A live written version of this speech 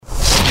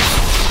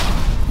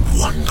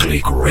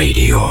Click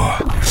Radio.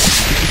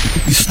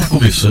 Está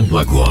começando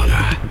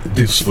agora.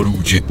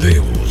 Desfrute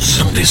Deus.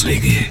 Não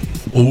desligue.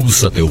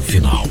 Ouça até o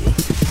final.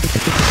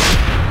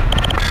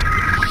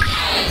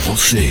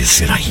 Você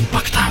será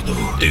impactado.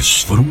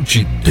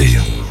 Desfrute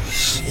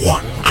Deus.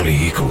 One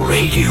Click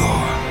Radio.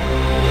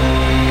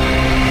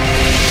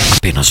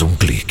 Apenas um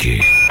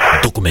clique.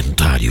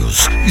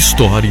 Documentários,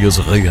 histórias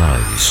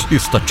reais,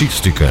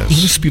 estatísticas,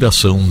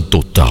 inspiração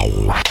total.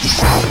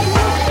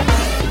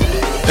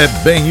 É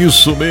bem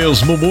isso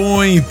mesmo,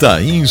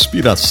 muita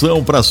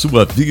inspiração para a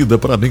sua vida,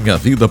 para a minha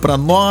vida, para a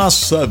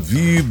nossa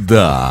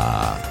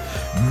vida.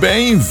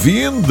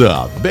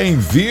 Bem-vinda,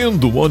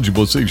 bem-vindo onde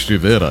você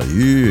estiver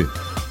aí,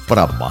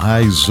 para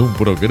mais um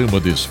programa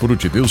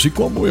Desfrute Deus. E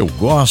como eu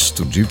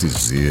gosto de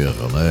dizer,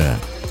 né?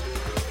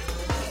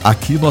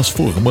 Aqui nós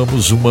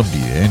formamos um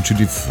ambiente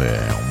de fé,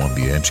 um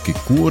ambiente que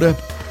cura,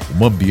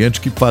 um ambiente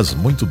que faz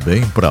muito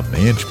bem para a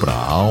mente, para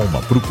a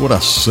alma, para o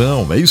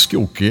coração. É isso que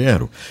eu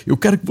quero. Eu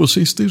quero que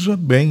você esteja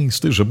bem,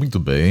 esteja muito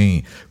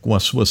bem, com a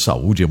sua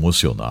saúde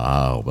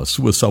emocional, a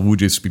sua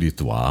saúde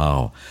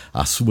espiritual,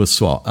 a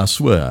sua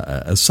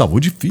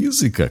saúde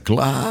física,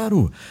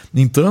 claro.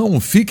 Então,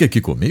 fique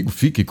aqui comigo,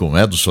 fique com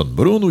Edson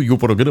Bruno e o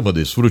programa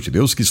Desfrute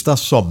Deus, que está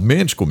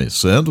somente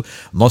começando.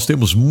 Nós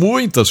temos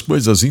muitas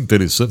coisas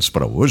interessantes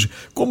para hoje.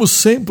 Como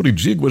sempre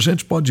digo, a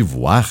gente pode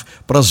voar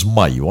para as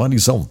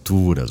maiores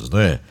alturas,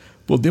 né?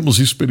 Podemos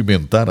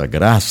experimentar a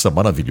graça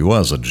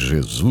maravilhosa de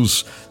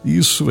Jesus.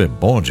 Isso é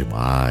bom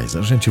demais,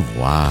 a gente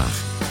voar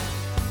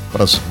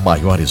para as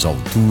maiores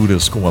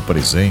alturas com a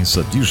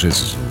presença de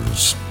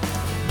Jesus.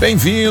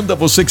 Bem-vinda,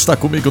 você que está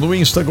comigo no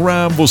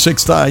Instagram, você que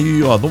está aí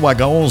no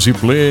H11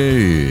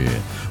 Play,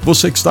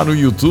 você que está no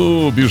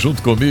YouTube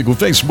junto comigo,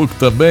 Facebook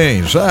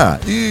também, já?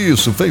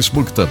 Isso,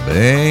 Facebook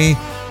também.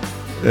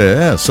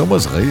 São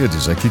as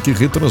redes aqui que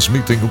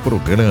retransmitem o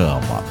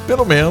programa,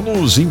 pelo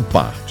menos em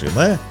parte,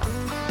 né?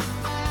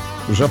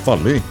 Eu já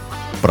falei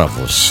para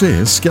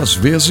vocês que às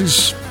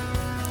vezes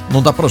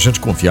não dá pra gente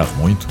confiar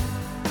muito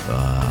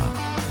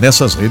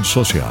nessas redes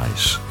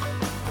sociais,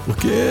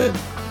 porque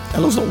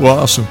elas não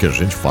gostam que a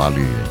gente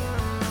fale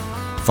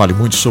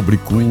muito sobre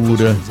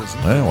cura,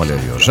 né? Olha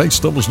aí, já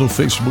estamos no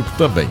Facebook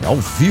também, ao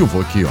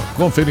vivo aqui,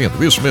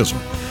 conferindo, isso mesmo.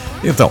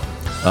 Então,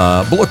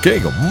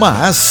 bloqueio,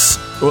 mas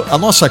a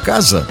nossa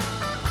casa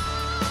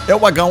é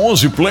o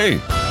H11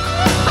 Play.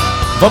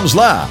 Vamos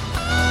lá!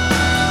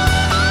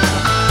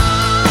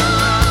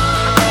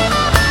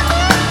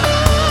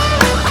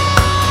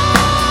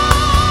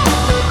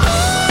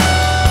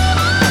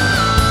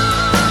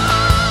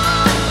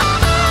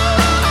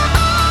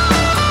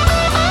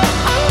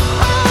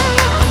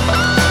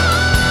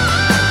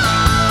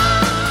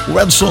 O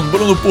Edson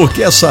Bruno, por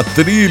que essa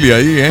trilha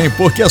aí, hein?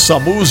 Por que essa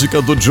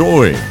música do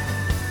Joey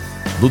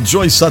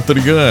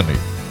Satriani?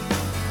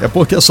 É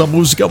porque essa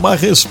música é uma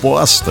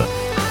resposta.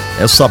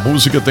 Essa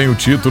música tem o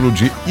título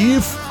de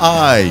If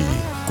I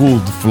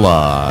Could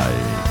Fly.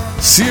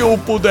 Se eu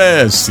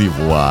pudesse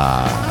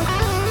voar.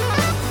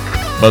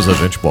 Mas a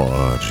gente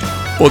pode.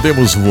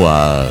 Podemos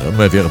voar,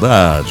 não é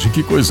verdade?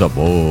 Que coisa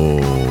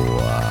boa.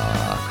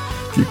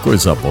 Que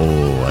coisa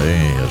boa,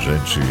 hein? A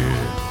gente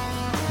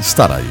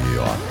estar aí,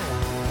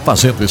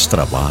 fazendo esse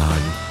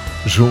trabalho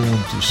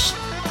juntos,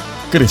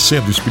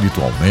 crescendo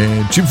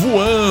espiritualmente,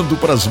 voando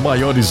para as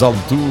maiores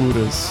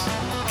alturas.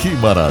 Que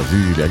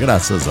maravilha,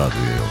 graças a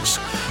Deus.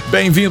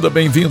 Bem-vinda,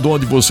 bem-vindo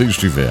onde você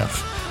estiver.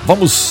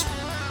 Vamos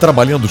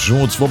trabalhando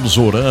juntos, vamos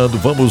orando,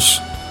 vamos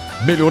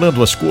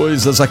melhorando as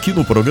coisas. Aqui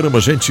no programa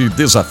a gente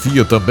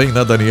desafia também,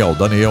 né, Daniel?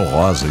 Daniel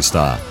Rosa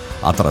está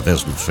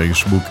através do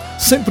Facebook.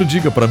 Sempre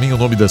diga para mim o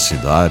nome da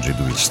cidade,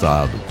 do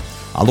estado.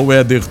 Alô,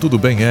 Éder, tudo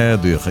bem,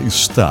 Éder?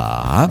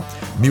 Está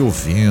me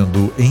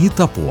ouvindo em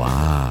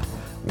Itapoá.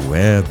 O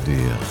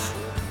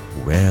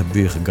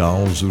Éder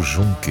Galzo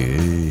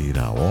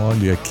Junqueira,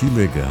 olha que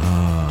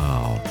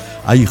legal.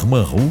 A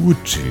irmã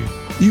Ruth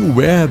e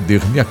o Éder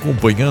me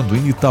acompanhando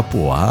em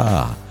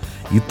Itapoá,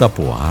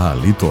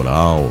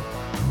 litoral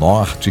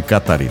norte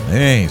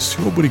catarinense.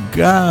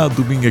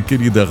 Obrigado, minha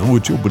querida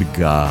Ruth,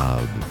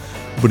 obrigado.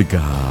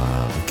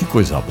 Que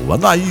coisa boa.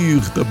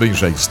 Nair também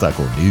já está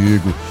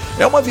comigo.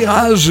 É uma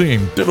viagem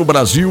pelo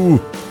Brasil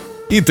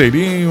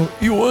inteirinho.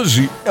 E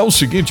hoje é o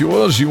seguinte,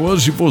 hoje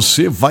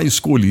você vai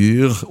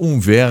escolher um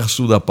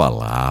verso da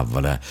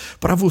palavra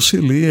para você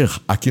ler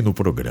aqui no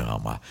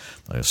programa.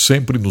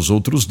 Sempre nos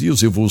outros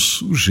dias eu vou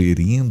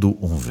sugerindo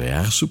um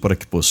verso para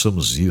que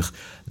possamos ir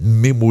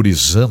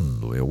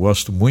memorizando. Eu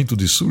gosto muito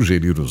de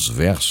sugerir os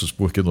versos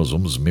porque nós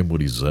vamos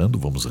memorizando,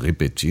 vamos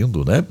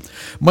repetindo, né?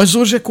 Mas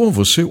hoje é com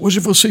você. Hoje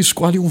você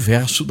escolhe um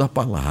verso da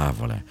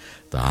palavra,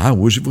 tá?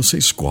 Hoje você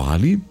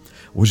escolhe.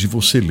 Hoje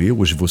você lê,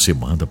 hoje você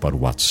manda para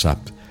o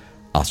WhatsApp.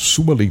 A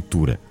sua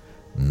leitura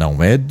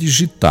não é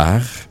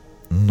digitar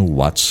no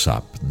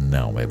WhatsApp,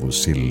 não, é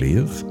você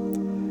ler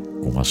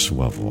com a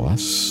sua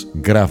voz,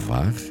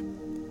 gravar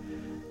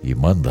e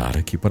mandar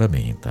aqui para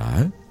mim,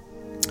 tá?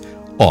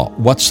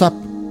 O WhatsApp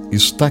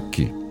está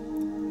aqui.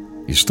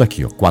 Está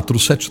aqui,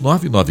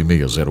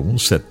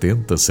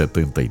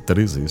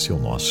 479-9601-7073, esse é o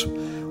nosso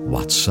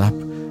WhatsApp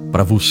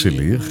para você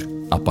ler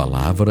a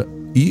palavra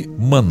e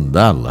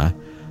mandá-la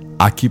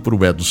aqui para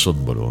o Edson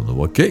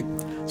Bruno, ok?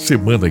 Você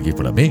manda aqui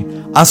para mim.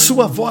 A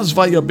sua voz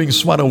vai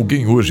abençoar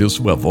alguém hoje. A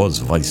sua voz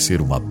vai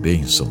ser uma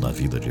bênção na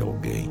vida de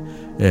alguém.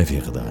 É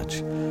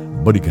verdade.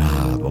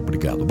 Obrigado.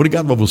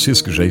 Obrigado a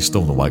vocês que já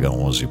estão no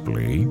H11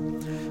 Play.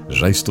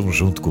 Já estão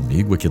junto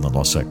comigo aqui na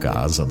nossa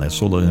casa, né?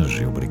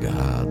 Solange,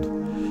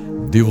 obrigado.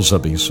 Deus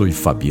abençoe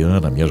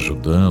Fabiana me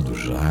ajudando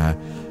já.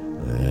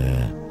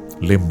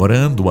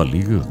 Lembrando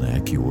ali,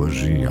 né, que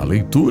hoje a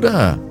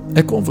leitura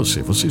é com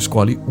você. Você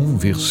escolhe um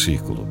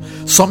versículo.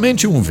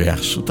 Somente um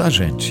verso, tá,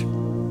 gente?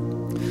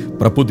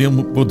 Para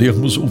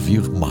podermos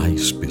ouvir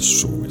mais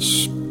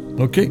pessoas,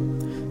 ok?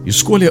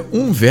 Escolha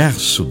um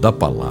verso da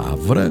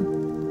palavra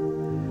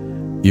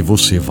e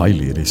você vai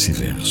ler esse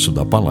verso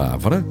da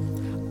palavra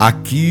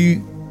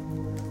aqui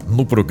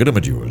no programa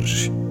de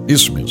hoje.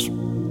 Isso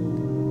mesmo.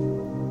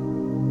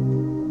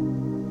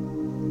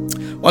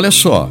 Olha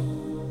só,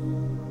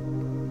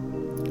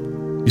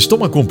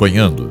 estão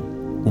acompanhando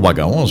o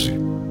H11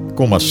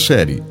 com a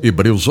série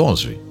Hebreus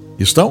 11?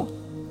 Estão?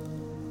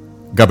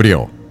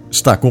 Gabriel,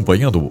 está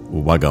acompanhando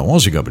o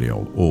H11,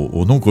 Gabriel?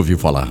 Ou nunca ouviu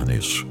falar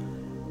nisso?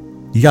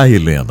 E a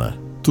Helena?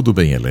 Tudo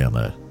bem,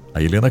 Helena?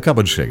 A Helena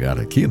acaba de chegar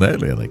aqui, né,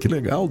 Helena? Que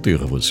legal ter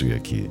você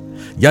aqui.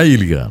 E a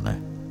Eliana?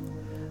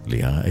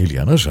 A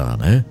Eliana já,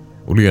 né?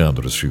 O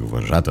Leandro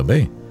Silva já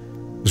também?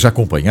 Já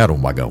acompanharam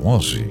o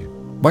H11?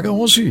 O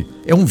H11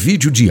 é um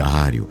vídeo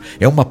diário,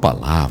 é uma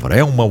palavra,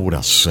 é uma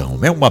oração,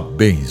 é uma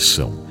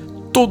bênção.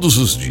 Todos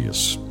os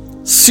dias,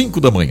 5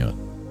 da manhã.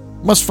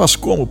 Mas faz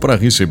como para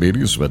receber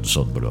isso,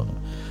 Edson Bruno?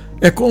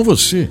 É com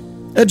você,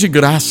 é de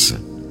graça.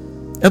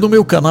 É no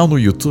meu canal no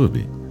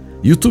YouTube,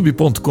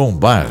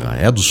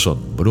 youtube.com/Edson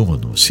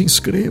Bruno. Se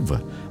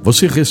inscreva,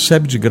 você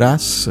recebe de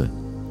graça.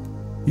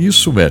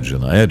 Isso,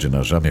 Edna.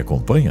 Edna já me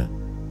acompanha?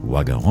 O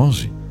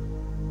H11?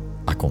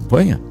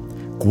 Acompanha?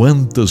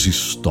 Quantas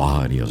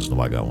histórias no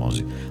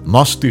H11.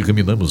 Nós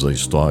terminamos a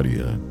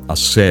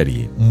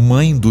série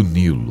Mãe do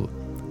Nilo.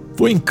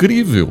 Foi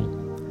incrível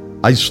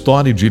a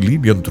história de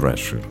Lillian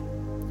Thrasher.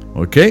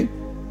 Ok?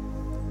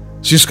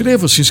 Se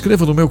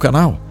inscreva no meu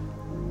canal.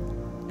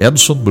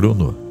 Edson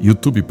Bruno,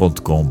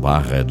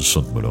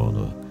 youtube.com/Edson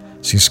Bruno.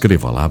 Se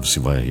inscreva lá,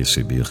 você vai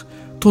receber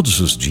todos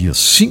os dias,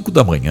 5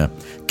 da manhã.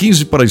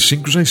 15 para as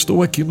 5 já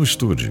estou aqui no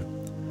estúdio.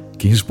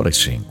 15 para as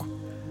 5.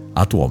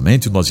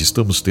 Atualmente nós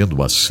estamos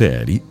tendo a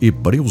série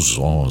Hebreus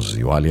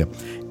 11. Olha,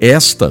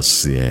 esta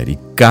série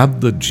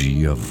cada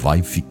dia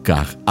vai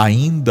ficar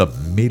ainda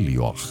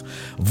melhor.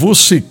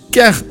 Você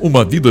quer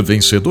uma vida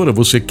vencedora?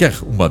 Você quer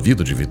uma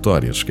vida de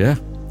vitórias? Quer?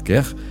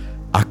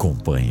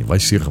 Acompanhe, vai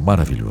ser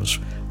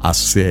maravilhoso. A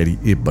série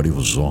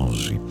Hebreus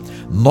 11.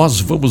 Nós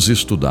vamos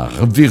estudar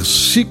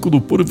versículo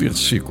por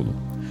versículo.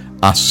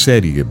 A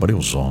série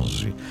Hebreus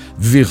 11.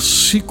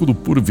 Versículo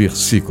por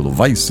versículo.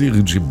 Vai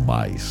ser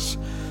demais.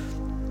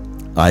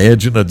 A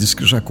Edna diz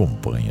que já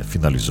acompanha.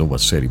 Finalizou a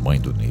série Mãe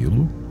do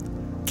Nilo.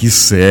 Que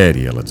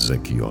série, ela diz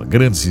aqui, ó.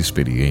 Grandes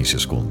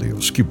experiências com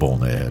Deus. Que bom,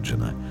 né,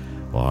 Edna?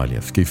 Olha,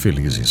 fiquei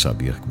feliz em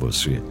saber que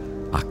você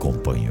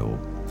acompanhou.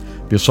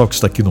 Pessoal que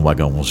está aqui no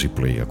H11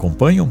 Play,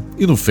 acompanham?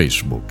 E no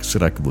Facebook,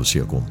 será que você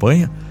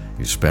acompanha?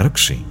 Eu espero que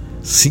sim.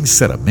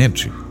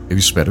 Sinceramente, eu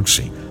espero que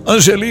sim.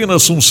 Angelina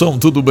Assunção,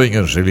 tudo bem,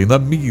 Angelina?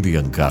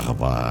 Miriam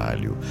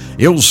Carvalho.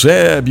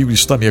 Eusébio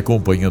está me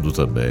acompanhando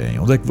também.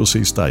 Onde é que você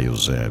está,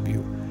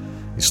 Eusébio?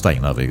 Está em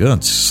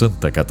Navegantes,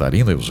 Santa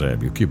Catarina,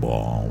 Eusébio. Que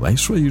bom. É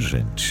isso aí,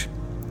 gente.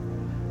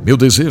 Meu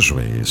desejo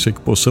é esse,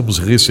 que possamos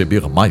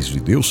receber mais de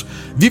Deus,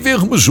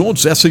 vivermos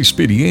juntos essa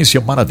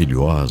experiência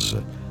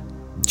maravilhosa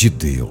de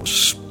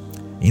Deus.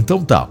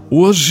 Então tá,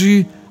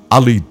 hoje a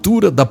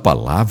leitura da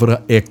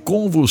palavra é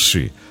com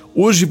você.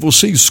 Hoje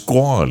você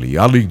escolhe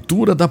a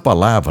leitura da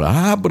palavra.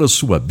 Abra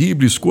sua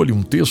Bíblia, escolha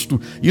um texto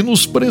e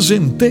nos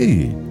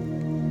presenteie.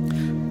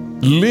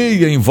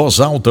 Leia em voz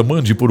alta,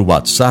 mande por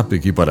WhatsApp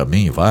aqui para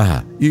mim,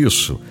 vá.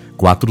 Isso,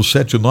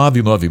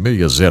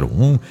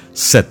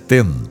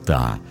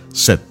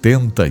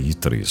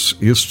 479-9601-7073.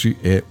 Este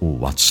é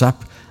o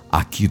WhatsApp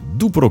aqui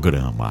do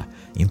programa.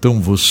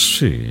 Então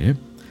você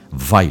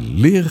vai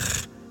ler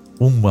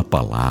uma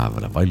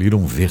palavra, vai ler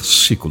um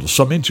versículo,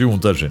 somente um,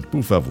 tá, gente?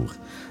 Por favor,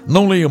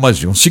 não leia mais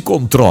de um, se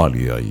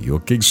controle aí,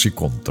 ok? Se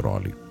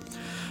controle.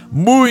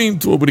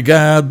 Muito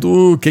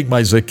obrigado. Quem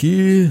mais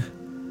aqui?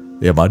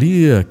 É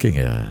Maria? Quem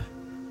é?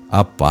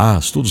 A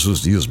paz, todos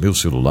os dias meu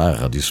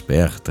celular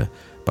desperta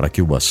para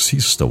que eu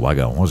assista o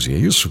H11, é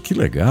isso? Que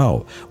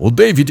legal. O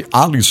David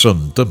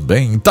Allison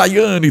também,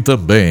 Tayane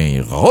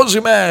também,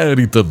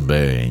 Rosemary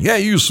também. É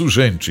isso,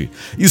 gente.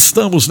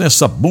 Estamos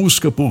nessa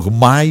busca por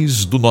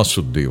mais do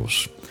nosso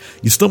Deus.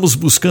 Estamos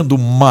buscando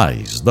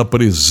mais da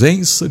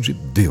presença de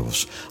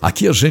Deus.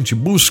 Aqui a gente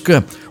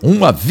busca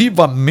um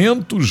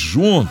avivamento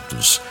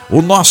juntos.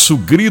 O nosso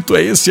grito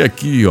é esse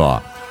aqui, ó.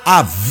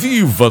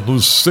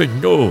 Aviva-nos,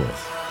 Senhor.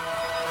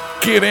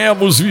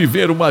 Queremos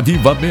viver um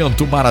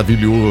avivamento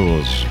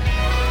maravilhoso.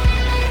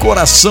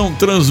 Coração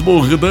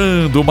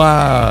transbordando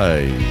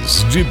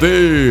mais de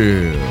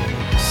Deus.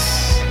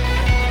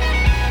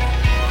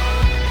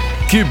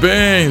 Que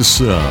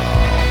bênção!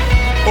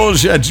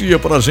 Hoje é dia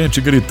pra gente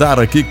gritar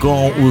aqui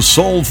com o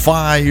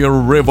Soulfire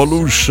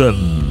Revolution.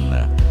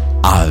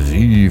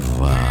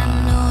 Aviva!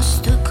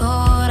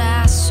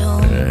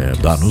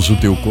 Dá-nos o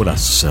teu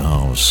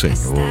coração,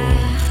 Senhor.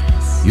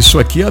 Isso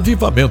aqui é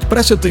avivamento.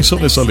 Preste atenção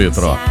nessa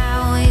letra, ó.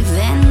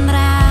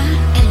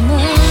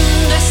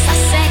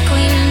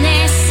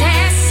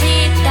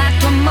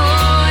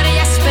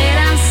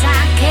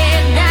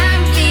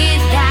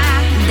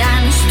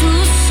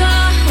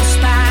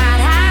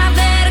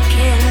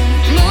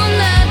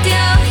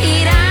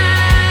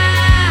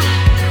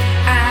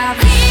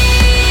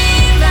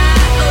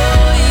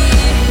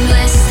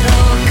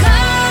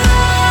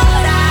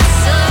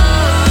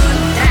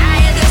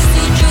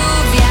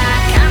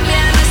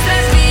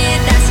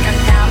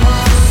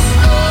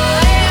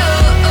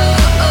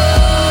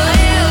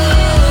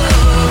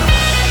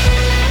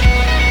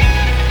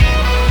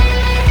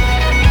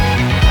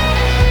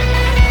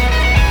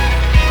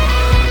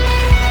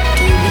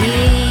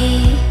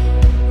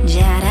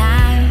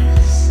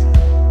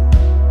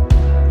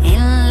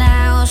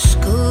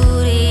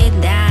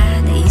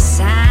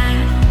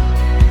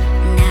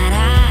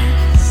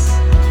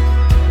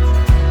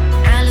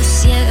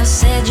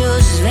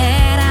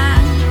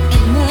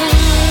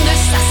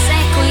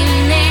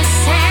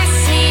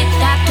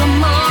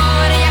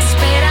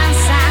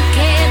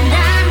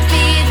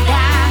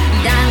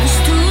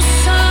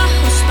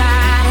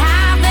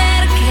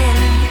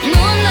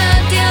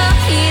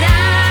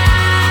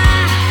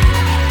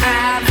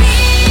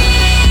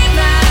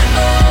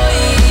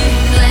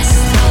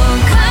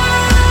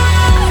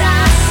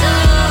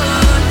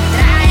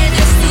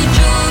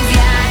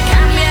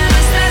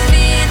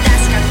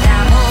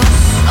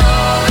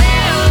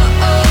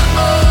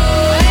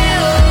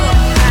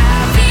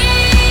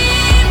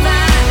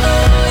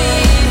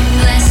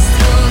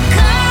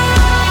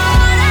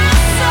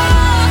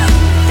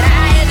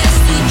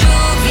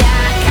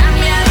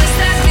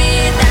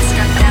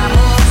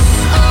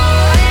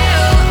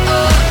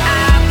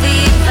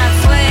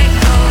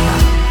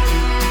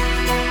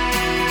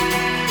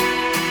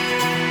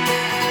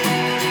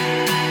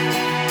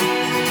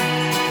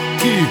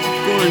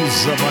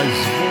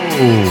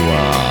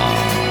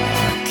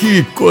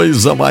 Que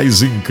coisa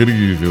mais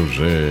incrível,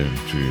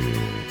 gente.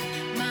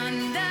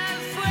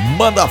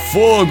 Manda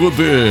fogo,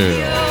 Deus.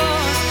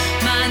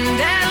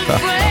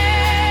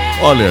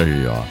 Olha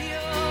aí, ó.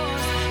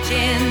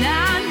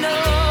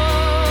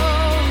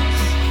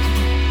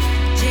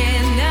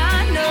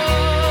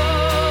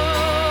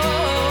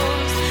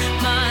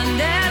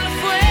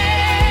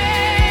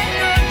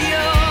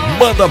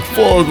 Manda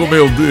fogo,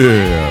 meu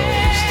Deus.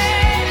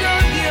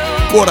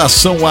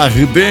 Coração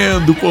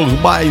ardendo por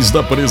mais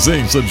da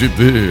presença de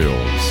Deus.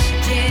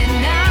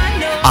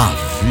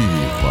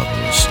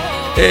 Aviva-nos,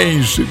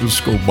 enche-nos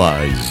com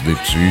mais de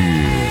Ti.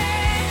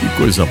 Que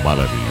coisa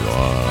maravilhosa.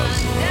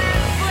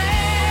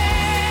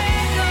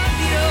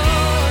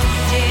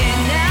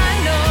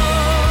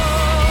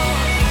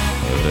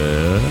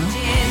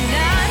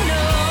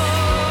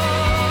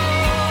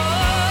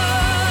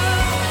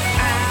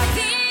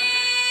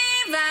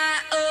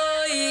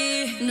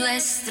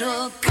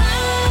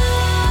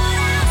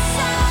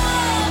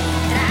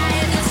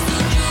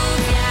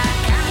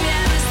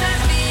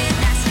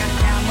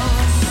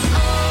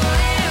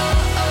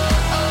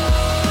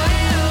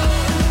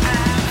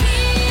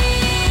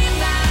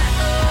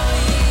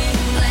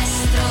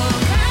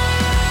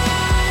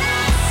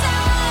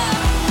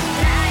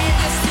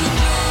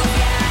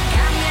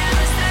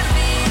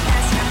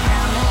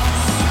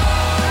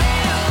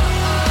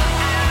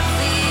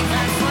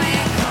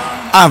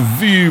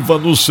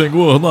 Aviva-nos,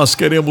 Senhor, nós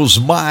queremos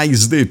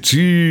mais de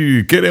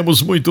Ti,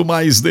 queremos muito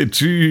mais de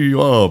Ti.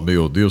 Oh,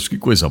 meu Deus, que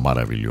coisa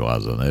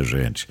maravilhosa, né,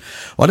 gente?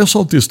 Olha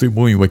só o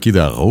testemunho aqui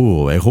da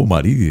Rô, é Rô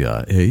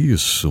Maria, é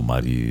isso,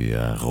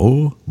 Maria,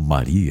 Rô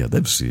Maria,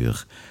 deve ser,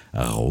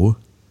 a Rô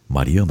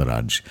Maria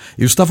Andrade.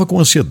 Eu estava com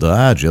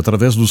ansiedade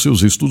através dos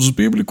seus estudos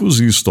bíblicos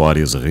e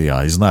histórias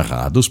reais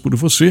narradas por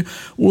você.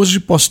 Hoje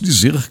posso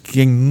dizer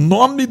que, em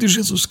nome de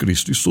Jesus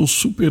Cristo, estou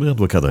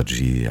superando a cada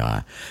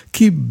dia.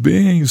 Que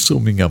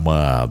bênção, minha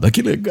amada.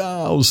 Que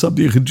legal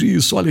saber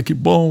disso. Olha que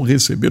bom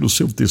receber o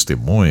seu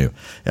testemunho.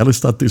 Ela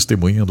está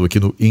testemunhando aqui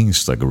no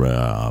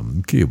Instagram.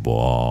 Que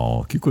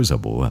bom, que coisa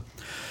boa.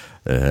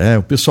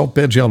 O pessoal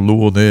pede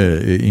alô, né?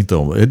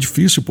 Então, é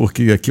difícil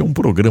porque aqui é um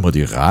programa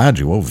de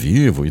rádio ao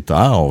vivo e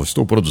tal.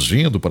 Estou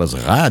produzindo para as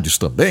rádios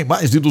também,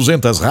 mais de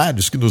 200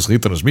 rádios que nos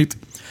retransmitem.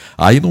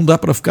 Aí não dá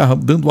para ficar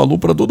dando alô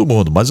para todo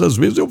mundo, mas às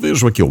vezes eu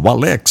vejo aqui o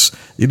Alex,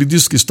 ele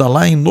diz que está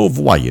lá em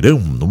Novo Airão,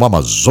 no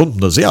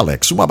Amazonas.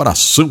 Alex, um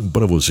abração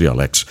para você,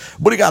 Alex.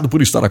 Obrigado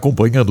por estar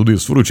acompanhando o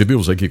Desfrute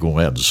Deus aqui com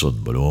Edson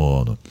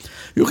Bruno.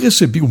 Eu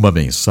recebi uma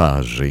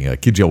mensagem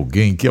aqui de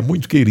alguém que é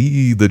muito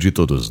querida de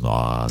todos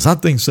nós.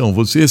 Atenção,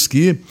 vocês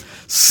que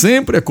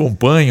sempre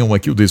acompanham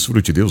aqui o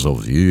Desfrute Deus ao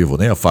vivo,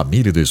 né? A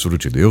família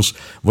Desfrute Deus,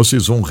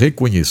 vocês vão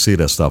reconhecer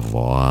esta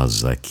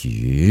voz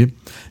aqui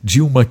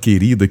de uma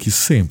querida que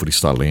sempre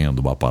está lendo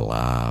uma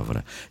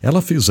palavra.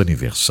 Ela fez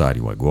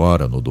aniversário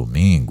agora no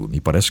domingo, me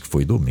parece que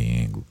foi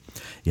domingo.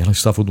 E ela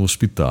estava no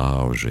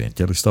hospital,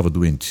 gente, ela estava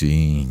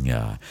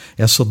doentinha.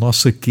 Essa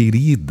nossa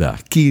querida,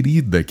 que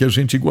a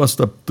gente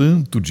gosta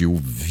tanto de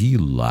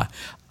ouvi-la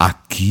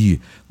aqui.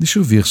 Deixa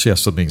eu ver se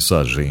essa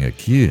mensagem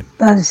aqui...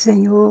 Paz do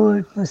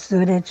Senhor,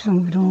 pastor Edson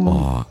Bruno.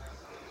 Ó,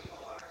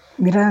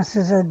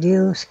 Graças a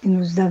Deus que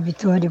nos dá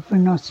vitória por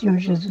nosso Senhor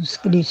Jesus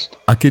Cristo.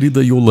 a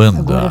querida Yolanda.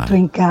 Agora eu estou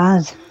em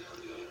casa.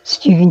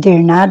 Estive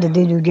internada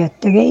desde o dia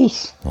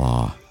 3.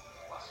 Ó,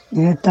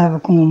 Eu estava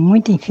com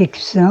muita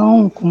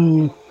infecção,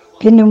 com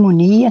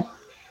pneumonia.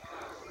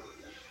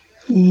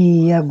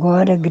 E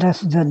agora,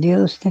 graças a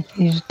Deus,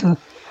 fiz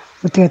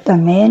o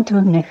tratamento,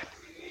 né?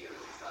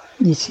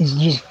 Nesses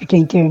dias que fiquei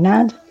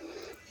internada.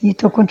 E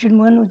estou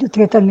continuando o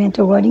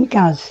tratamento agora em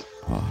casa.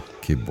 ó,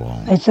 que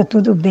bom. Mas está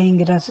tudo bem,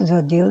 graças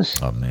a Deus.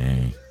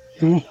 Amém.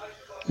 Né?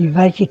 E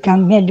vai ficar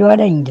melhor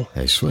ainda.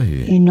 É isso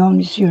aí. Em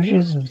nome do Senhor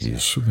Jesus.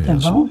 Isso Tá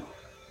mesmo. bom?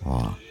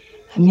 Ó,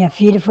 A minha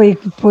filha foi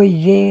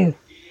ver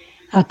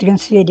a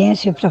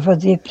transferência para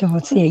fazer para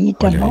você aí,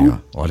 tá olha bom? aí, ó.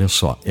 Olha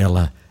só,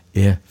 ela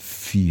é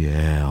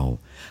fiel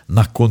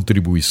na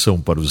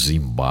contribuição para o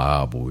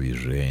Zimbábue,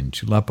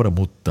 gente, lá para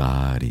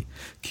Mutare.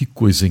 Que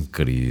coisa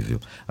incrível.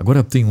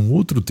 Agora tem um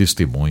outro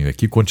testemunho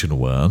aqui,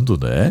 continuando,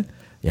 né?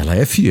 Ela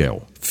é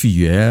fiel.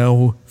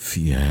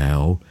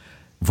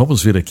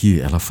 Vamos ver aqui,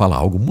 ela fala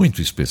algo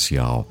muito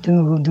especial.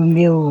 Do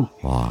meu...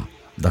 Ó,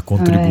 da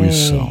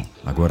contribuição.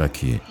 Agora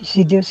aqui,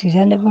 Se Deus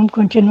quiser, nós vamos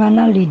continuar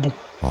na lida.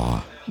 ó.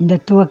 Ainda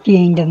estou aqui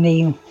ainda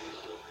meio...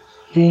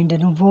 Ainda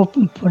não vou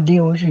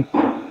poder hoje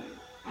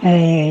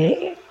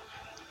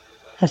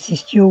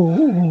assistir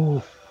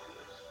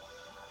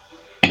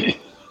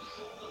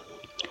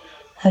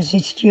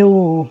assistir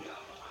o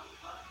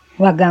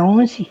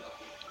H11,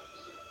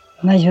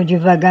 mas eu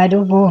devagar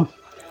eu vou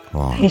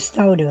Ó,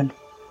 restaurando.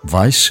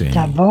 vai sim.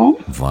 Tá bom?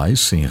 Vai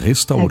sim, Aqueles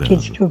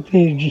restaurando. que eu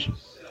perdi.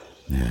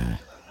 É.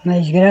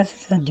 Mas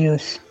graças a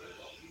Deus,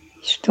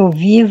 estou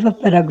viva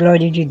para a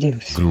glória de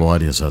Deus.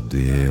 Glórias a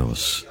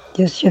Deus.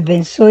 Deus te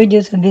abençoe,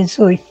 Deus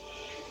abençoe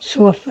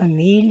sua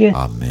família.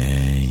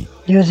 Amém.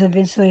 Deus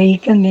abençoe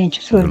ricamente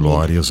a sua vida.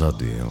 Glórias a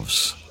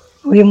Deus.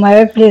 Foi o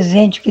maior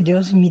presente que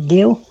Deus me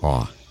deu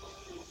Ó,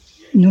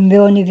 no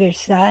meu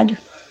aniversário,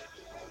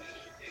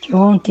 que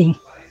ontem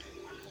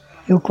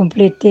eu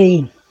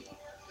completei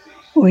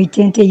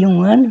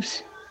 81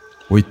 anos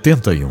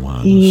 81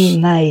 anos. e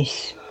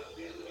mais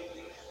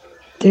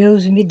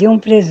Deus me deu um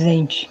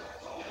presente,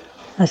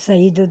 a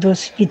saída do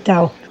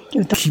hospital.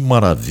 Que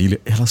maravilha.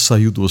 Ela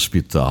saiu do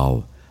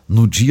hospital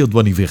no dia do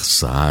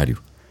aniversário.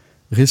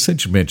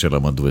 Recentemente ela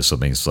mandou essa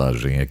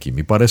mensagem aqui.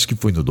 Me parece que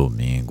foi no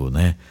domingo,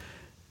 né?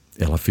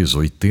 Ela fez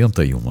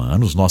 81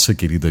 anos, nossa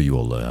querida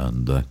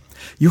Yolanda.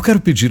 E eu quero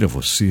pedir a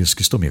vocês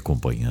que estão me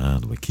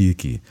acompanhando aqui,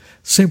 que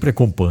sempre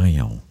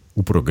acompanham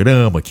o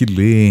programa, que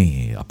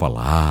leem a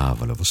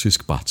palavra, vocês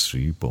que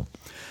participam,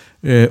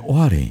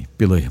 orem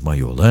pela irmã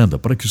Yolanda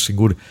para que o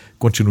Senhor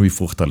continue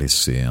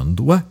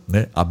fortalecendo-a,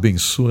 né?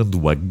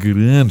 Abençoando-a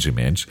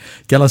grandemente,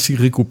 que ela se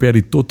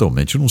recupere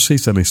totalmente. Não sei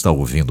se ela está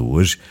ouvindo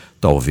hoje,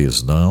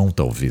 talvez não,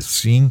 talvez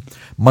sim,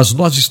 mas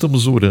nós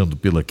estamos orando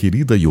pela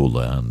querida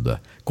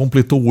Yolanda.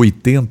 Completou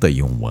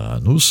 81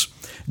 anos,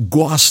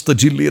 gosta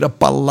de ler a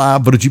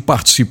palavra, de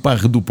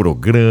participar do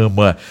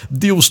programa.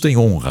 Deus tem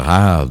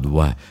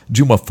honrado-a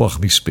de uma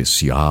forma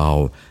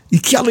especial. E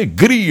que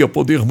alegria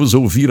podermos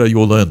ouvir a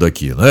Yolanda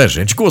aqui, né,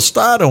 gente?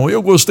 Gostaram?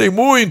 Eu gostei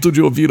muito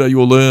de ouvir a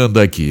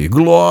Yolanda aqui.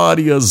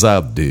 Glórias a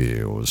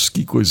Deus.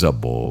 Que coisa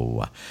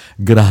boa.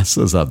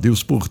 Graças a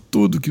Deus por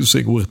tudo que o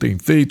Senhor tem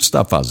feito,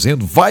 está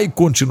fazendo, vai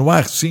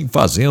continuar sim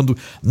fazendo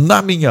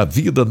na minha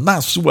vida,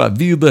 na sua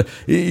vida,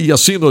 e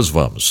assim nós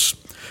vamos.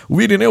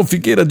 O Irineu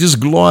Figueira diz: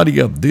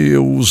 glória a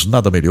Deus,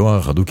 nada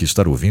melhor do que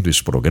estar ouvindo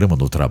esse programa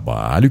no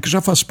trabalho, que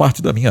já faz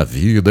parte da minha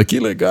vida. Que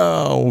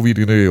legal,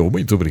 Irineu,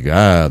 muito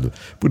obrigado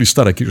por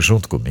estar aqui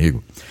junto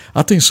comigo.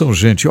 Atenção,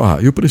 gente,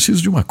 eu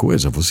preciso de uma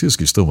coisa, vocês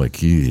que estão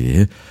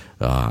aqui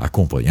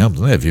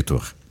acompanhando, né,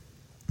 Vitor?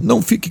 Não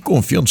fique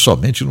confiando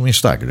somente no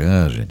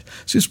Instagram, gente.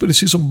 Vocês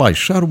precisam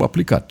baixar o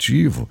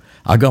aplicativo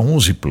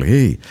H11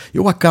 Play.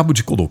 Eu acabo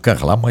de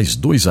colocar lá mais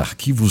 2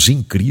 arquivos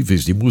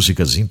incríveis de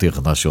músicas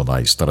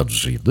internacionais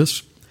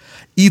traduzidas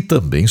e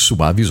também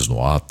suaves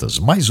notas.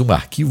 Mais um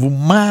arquivo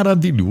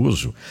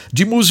maravilhoso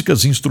de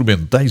músicas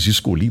instrumentais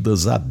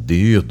escolhidas a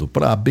dedo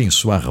para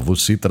abençoar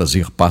você e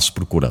trazer paz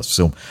para o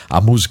coração.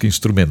 A música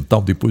instrumental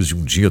depois de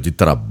um dia de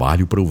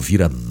trabalho para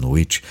ouvir à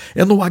noite.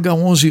 É no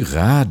H11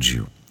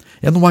 Rádio.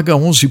 É no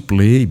H11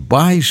 Play,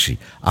 baixe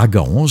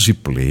H11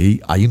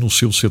 Play aí no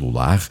seu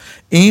celular,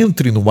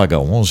 entre no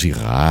H11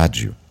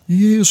 Rádio.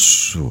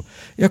 Isso,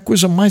 é a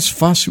coisa mais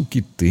fácil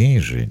que tem,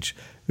 gente.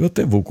 Eu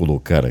até vou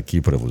colocar aqui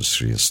para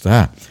vocês,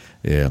 tá?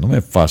 Não é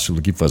fácil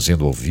do que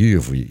fazendo ao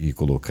vivo e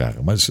colocar,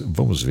 mas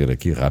vamos ver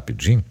aqui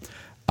rapidinho.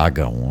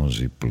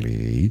 H11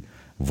 Play,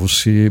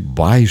 você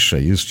baixa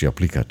este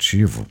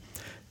aplicativo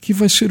que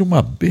vai ser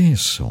uma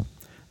bênção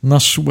na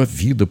sua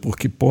vida,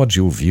 porque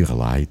pode ouvir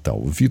lá e tal.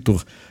 O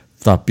Vitor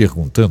está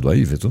perguntando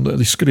aí,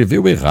 Victor,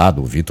 escreveu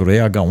errado, Victor,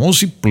 é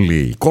H11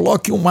 Play.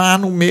 Coloque um A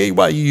no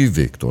meio aí,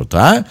 Victor,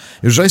 tá?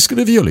 Eu já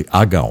escrevi ali,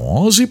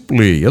 H11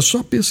 Play, é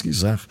só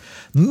pesquisar.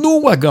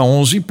 No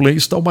H11 Play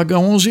está o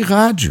H11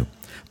 Rádio,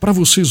 para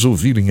vocês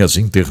ouvirem as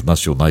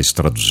internacionais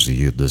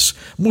traduzidas,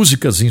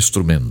 músicas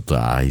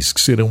instrumentais,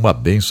 que serão uma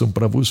bênção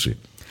para você.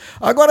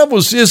 Agora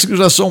vocês que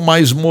já são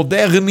mais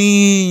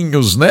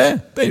moderninhos,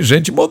 né? Tem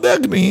gente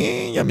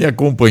moderninha me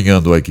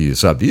acompanhando aqui,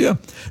 sabia?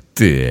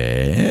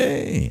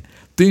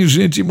 Tem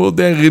gente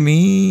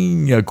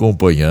moderninha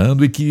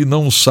acompanhando e que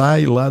não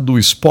sai lá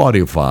do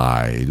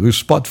Spotify,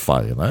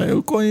 né?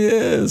 Eu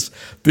conheço.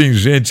 Tem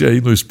gente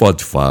aí no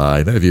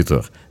Spotify, né,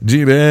 Vitor?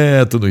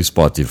 Direto no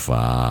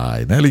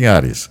Spotify, né,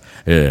 Linhares?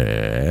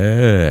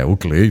 O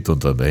Cleiton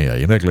também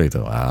aí, né,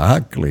 Cleiton? Ah,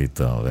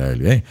 Cleiton,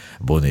 velho, hein?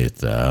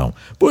 Bonitão.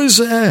 Pois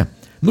é,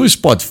 no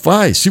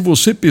Spotify, se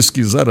você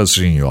pesquisar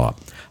assim, ó,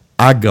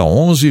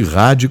 H11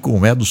 Rádio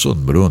com Edson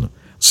Bruno,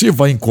 você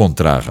vai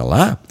encontrar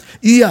lá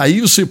e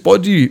aí você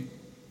pode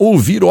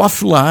ouvir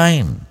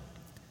offline,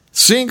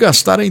 sem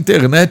gastar a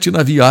internet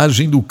na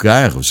viagem do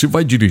carro. Você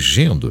vai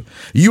dirigindo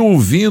e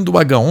ouvindo o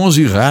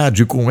H11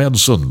 Rádio com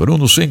Edson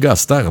Bruno sem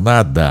gastar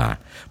nada,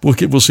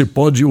 porque você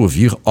pode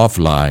ouvir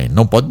offline,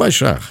 não pode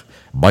baixar.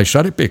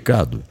 Baixar é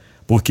pecado,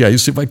 porque aí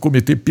você vai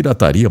cometer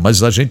pirataria,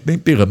 mas a gente nem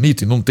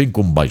permite, não tem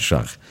como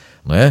baixar.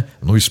 Né?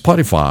 No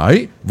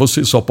Spotify,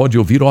 você só pode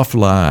ouvir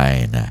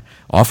offline.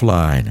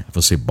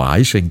 Você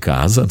baixa em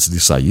casa antes de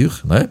sair,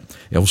 né?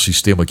 É o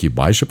sistema que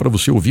baixa para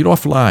você ouvir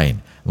offline.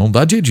 Não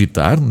dá de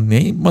editar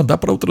nem mandar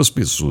para outras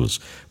pessoas.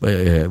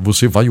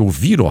 Você vai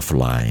ouvir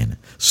offline,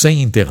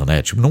 sem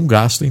internet, não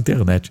gasta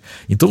internet.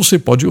 Então você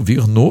pode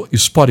ouvir no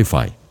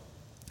Spotify.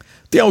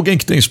 Tem alguém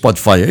que tem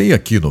Spotify aí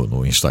aqui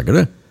no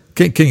Instagram?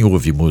 Quem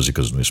ouve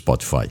músicas no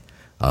Spotify?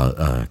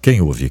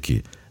 Quem ouve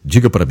aqui?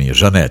 Diga para mim,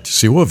 Janete,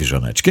 você ouve,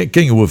 Janete?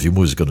 Quem ouve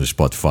música no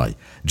Spotify?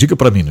 Diga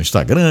para mim no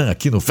Instagram,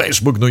 aqui no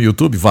Facebook, no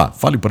YouTube,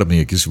 fale para mim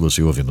aqui se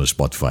você ouve no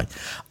Spotify.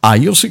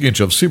 Aí é o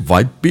seguinte, você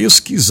vai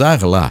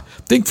pesquisar lá.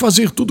 Tem que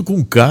fazer tudo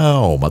com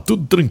calma,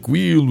 tudo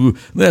tranquilo,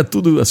 né?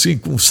 Tudo assim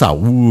com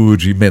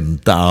saúde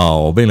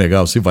mental, bem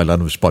legal. Você vai lá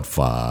no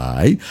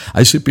Spotify,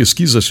 aí você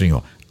pesquisa assim,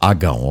 ó,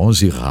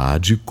 H11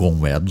 Rádio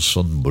com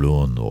Edson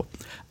Bruno.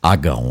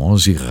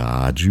 H11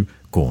 Rádio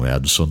com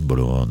Edson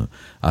Bruno.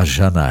 A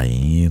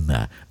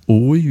Janaína.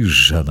 Oi,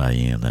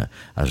 Janaína.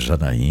 A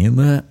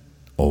Janaína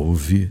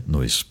ouve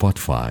no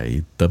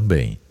Spotify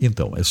também.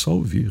 Então, é só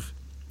ouvir.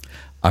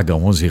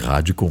 H11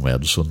 Rádio com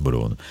Edson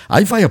Bruno.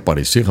 Aí vai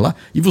aparecer lá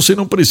e você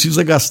não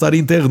precisa gastar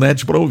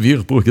internet para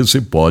ouvir, porque você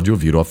pode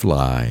ouvir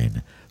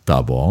offline.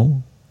 Tá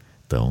bom?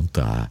 Então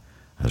tá.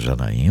 A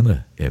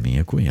Janaína é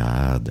minha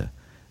cunhada,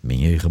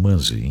 minha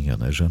irmãzinha,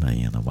 né,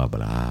 Janaína? Um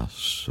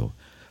abraço.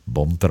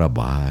 Bom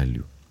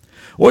trabalho.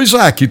 Oi,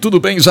 Isaac, tudo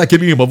bem, Isaac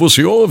Lima?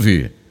 Você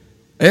ouve?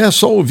 É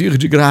só ouvir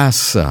de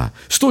graça.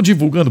 Estou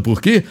divulgando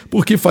por quê?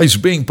 Porque faz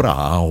bem para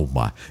a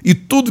alma. E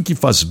tudo que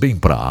faz bem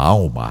para a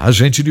alma, a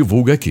gente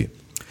divulga aqui.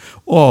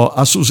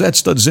 A Suzete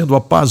está dizendo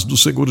a paz do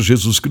Senhor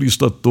Jesus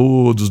Cristo a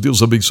todos.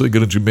 Deus abençoe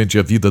grandemente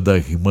a vida da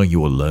irmã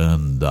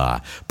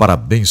Yolanda.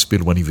 Parabéns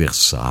pelo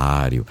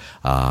aniversário.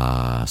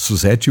 A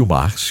Suzete e o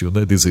Márcio,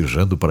 né,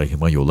 desejando para a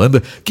irmã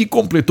Yolanda, que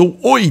completou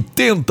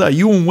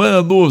 81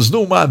 anos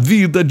numa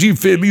vida de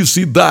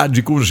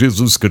felicidade com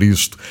Jesus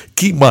Cristo.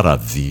 Que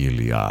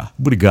maravilha.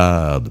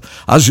 Obrigado.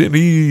 A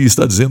Geni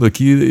está dizendo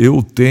aqui,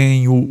 eu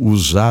tenho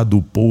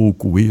usado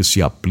pouco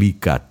esse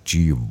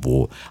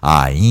aplicativo.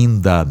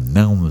 Ainda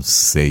não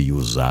sei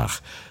usar.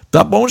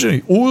 Tá bom,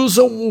 gente?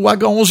 Usa o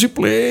H11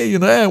 Play,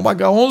 né? O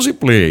H11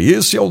 Play.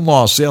 Esse é o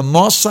nosso, é a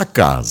nossa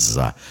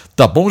casa.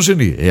 Tá bom,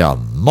 Geni? É a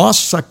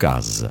nossa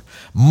casa.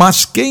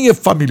 Mas quem é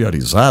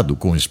familiarizado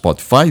com o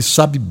Spotify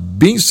sabe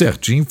bem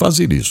certinho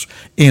fazer isso.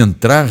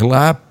 Entrar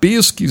lá,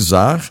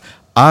 pesquisar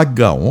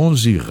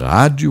H11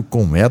 Rádio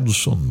com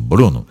Edson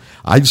Bruno.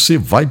 Aí você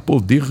vai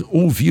poder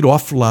ouvir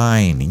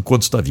offline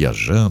enquanto está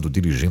viajando,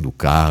 dirigindo o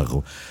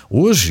carro.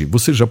 Hoje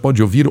você já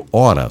pode ouvir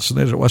horas,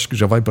 né? Eu acho que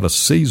já vai para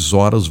 6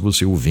 horas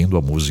você ouvindo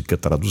a música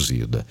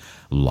traduzida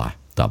lá,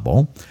 tá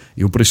bom?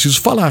 Eu preciso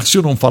falar, se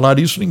eu não falar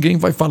isso, ninguém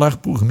vai falar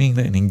por mim,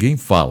 né? Ninguém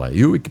fala,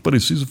 eu é que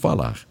preciso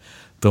falar.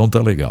 Então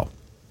tá legal.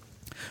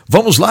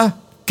 Vamos lá?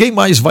 Quem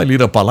mais vai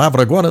ler a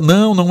palavra agora?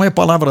 Não, não é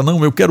palavra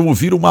não, eu quero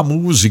ouvir uma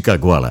música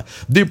agora.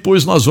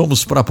 Depois nós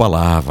vamos para a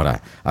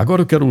palavra.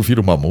 Agora eu quero ouvir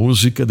uma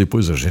música,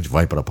 depois a gente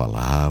vai para a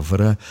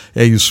palavra.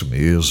 É isso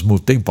mesmo,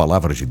 tem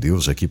palavra de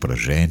Deus aqui para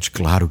gente,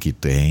 claro que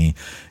tem.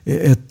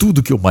 É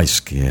tudo que eu mais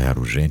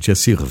quero, gente, é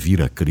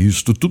servir a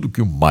Cristo. Tudo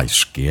que eu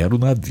mais quero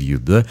na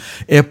vida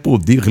é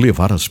poder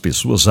levar as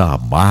pessoas a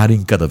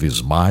amarem cada vez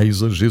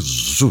mais a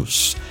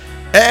Jesus.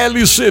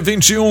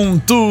 LC21,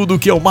 tudo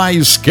que eu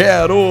mais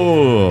quero.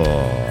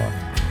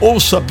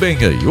 Ouça bem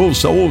aí,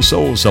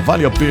 ouça,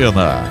 vale a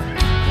pena.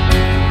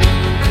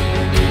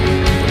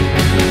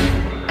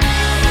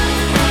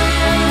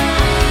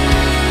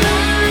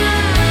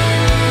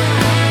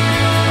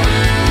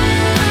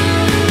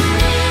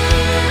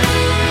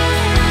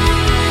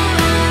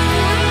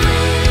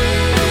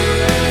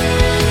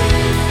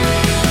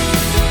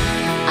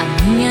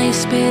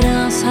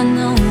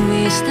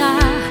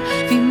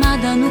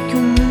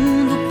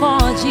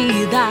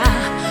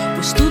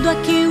 tudo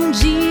aqui um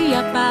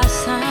dia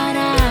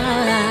passará.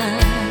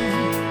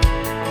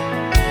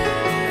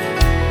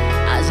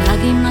 As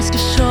lágrimas que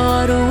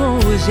choro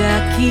hoje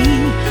aqui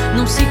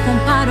não se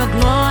comparam à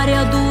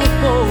glória do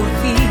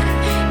porvir.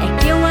 É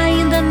que eu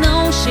ainda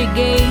não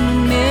cheguei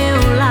no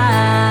meu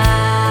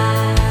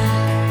lar.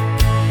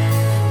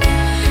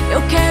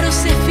 Eu quero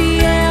ser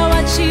fiel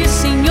a ti,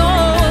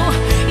 Senhor,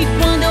 e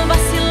quando eu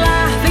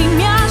vacilar, vem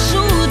me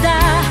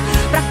ajudar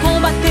pra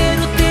combater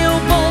o teu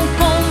bom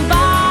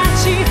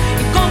combate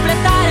e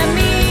completar a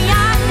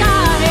minha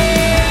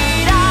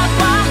carreira,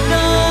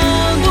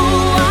 guardando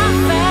a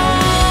fé.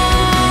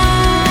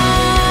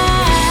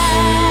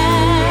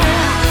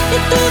 E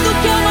tudo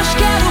que eu mais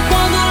quero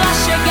quando lá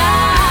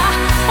chegar,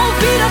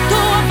 ouvir a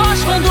tua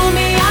voz quando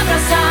me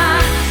abraçar.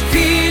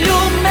 Filho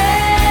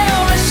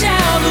meu, este é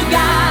o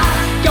lugar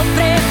que eu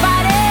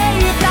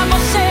preparei pra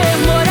você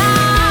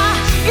morar.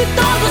 E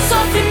todo o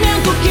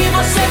sofrimento que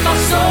você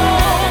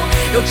passou,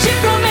 eu te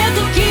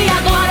prometo que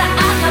agora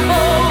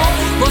acabou.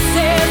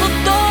 Você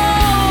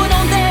lutou,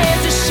 não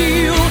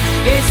desistiu,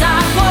 eis a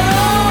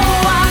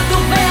coroa do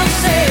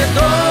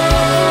vencedor.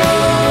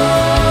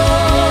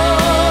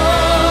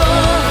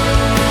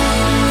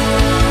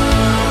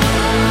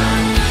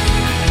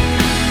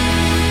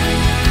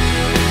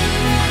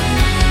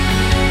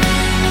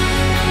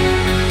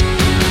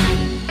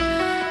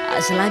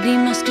 As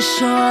lágrimas que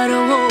choro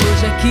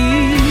hoje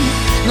aqui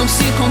não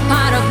se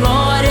compara à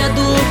glória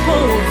do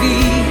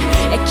porvir.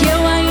 É que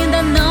eu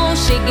ainda não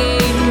cheguei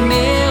no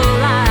meu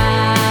lar.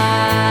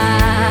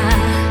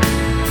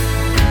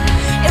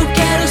 Eu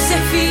quero ser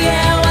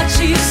fiel a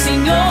ti,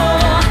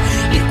 Senhor,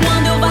 e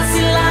quando eu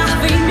vacilar,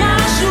 vem me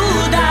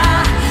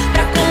ajudar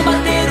pra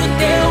combater o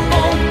teu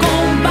bom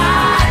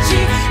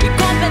combate e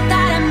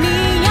completar a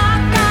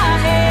minha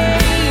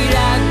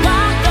carreira,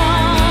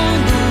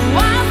 guardando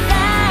a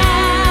fé.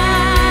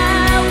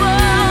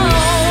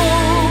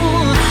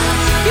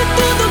 E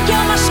tudo que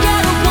eu mais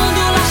quero quando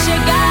lá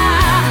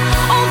chegar,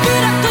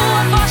 ouvir a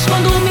tua voz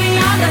quando me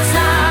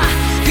abraçar.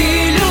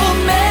 Filho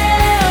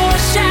meu,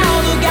 este é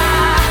o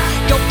lugar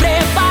que eu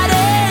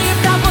preparei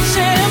pra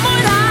você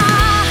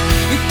morar.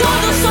 E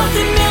todo o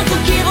sofrimento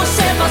que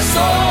você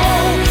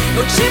passou,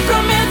 eu te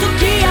prometo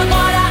que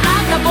agora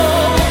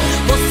acabou.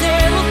 Você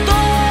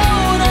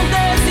lutou, não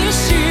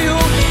desistiu,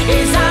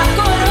 eis a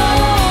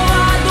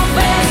coroa do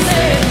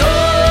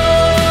vencedor.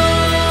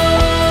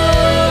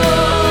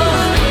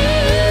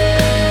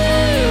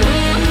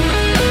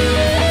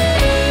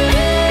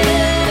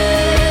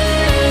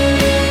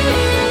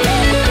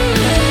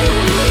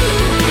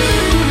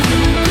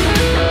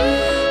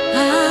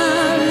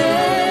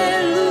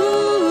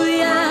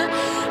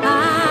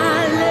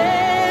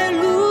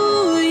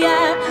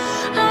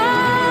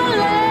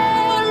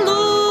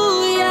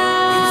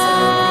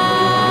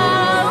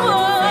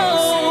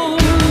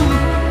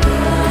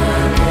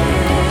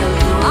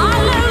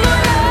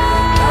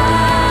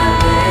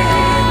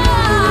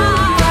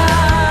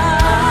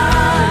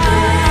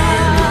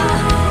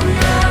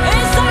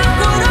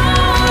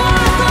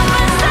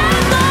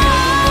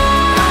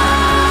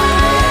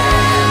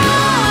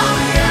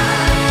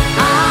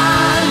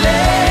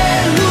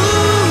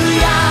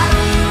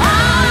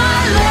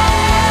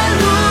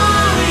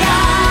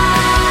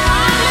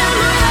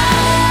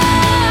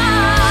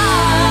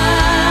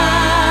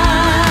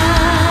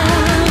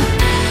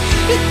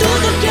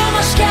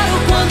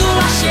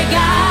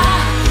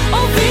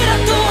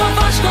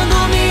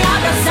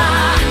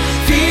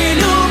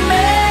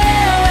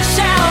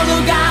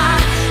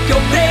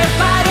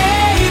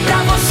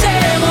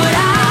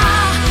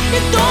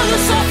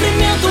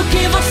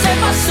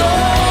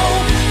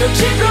 Eu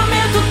te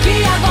prometo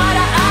que agora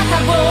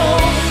acabou.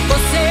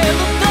 Você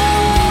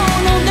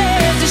lutou, não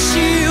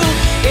desistiu,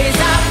 eis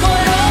a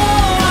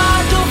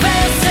coroa do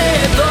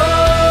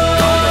vencedor.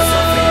 Todo o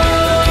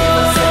sofrimento que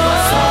você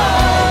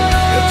passou,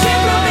 eu te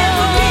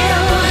prometo que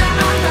agora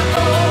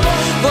acabou.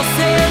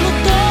 Você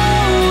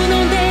lutou,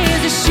 não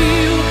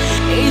desistiu,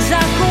 eis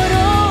a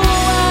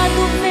coroa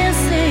do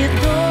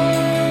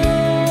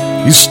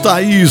vencedor. Está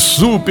aí,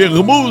 super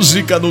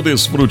música no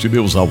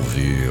DesfruteDeus ao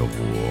vivo.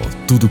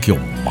 Tudo que eu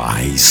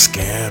mais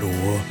quero.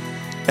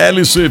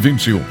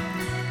 LC21.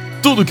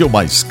 Tudo que eu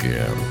mais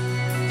quero.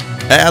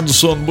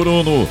 Edson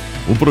Bruno.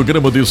 O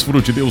programa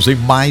DesfruteDeus em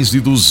mais de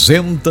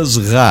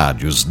 200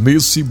 rádios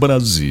nesse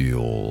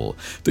Brasil.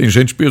 Tem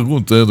gente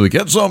perguntando aqui,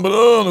 Edson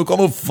Bruno,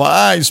 como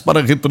faz para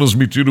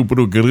retransmitir o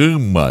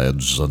programa,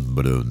 Edson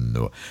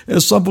Bruno? É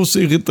só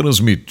você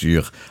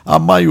retransmitir. A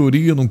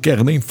maioria não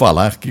quer nem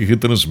falar que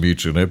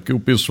retransmite, né? Porque o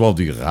pessoal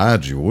de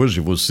rádio, hoje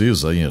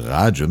vocês aí em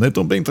rádio, né?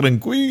 Estão bem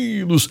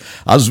tranquilos.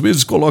 Às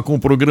vezes colocam o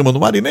programa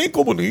no ar e nem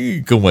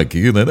comunicam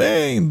aqui, né?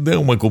 Nem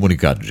dão uma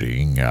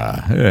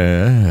comunicadinha.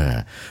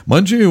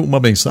 Mande uma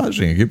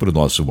mensagem aqui para o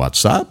nosso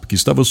WhatsApp, que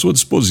estava à sua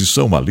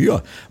disposição ali,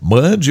 ó.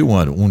 Mande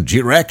um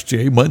direct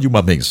aí, mande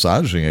uma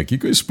mensagem aqui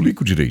que eu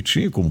explico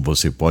direitinho como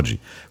você pode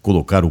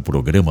colocar o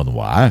programa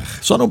no ar.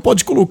 Só não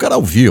pode colocar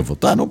ao vivo,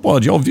 tá? Não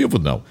pode, ao vivo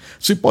não.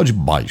 Você pode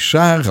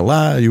baixar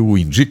lá, eu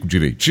indico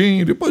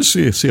direitinho, depois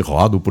você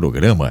roda o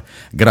programa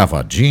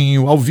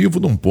gravadinho. Ao vivo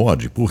não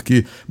pode,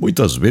 porque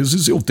muitas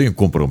vezes eu tenho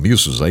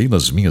compromissos aí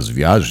nas minhas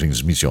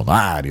viagens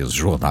missionárias,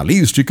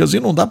 jornalísticas, e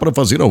não dá para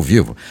fazer ao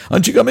vivo.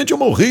 Antigamente eu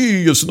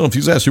morria se não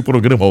fizesse o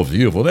programa ao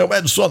vivo, né? O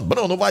Edson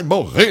Bruno vai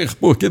morrer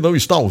porque não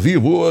está ao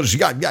vivo hoje.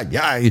 Ai, ai,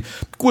 ai.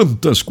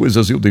 Quantas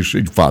coisas eu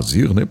deixei de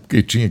fazer, né?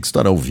 Porque tinha que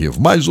estar ao vivo.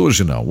 Mas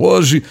hoje não.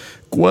 Hoje,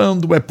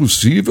 quando é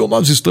possível,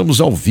 nós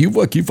estamos ao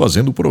vivo aqui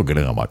fazendo o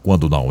programa.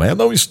 Quando não é,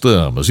 não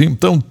estamos.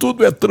 Então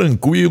tudo é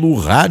tranquilo. O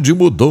rádio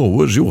mudou.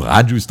 Hoje o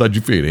rádio está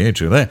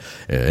diferente, né?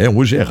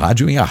 Hoje é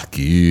rádio em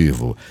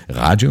arquivo.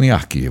 Rádio em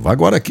arquivo.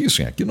 Agora aqui,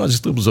 sim, aqui nós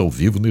estamos ao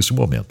vivo nesse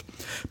momento.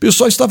 O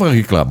pessoal estava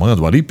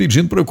reclamando ali,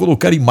 pedindo para eu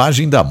colocar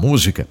imagem da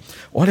música.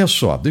 Olha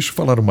só, deixa eu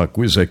falar uma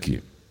coisa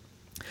aqui.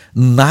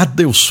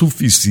 Nada é o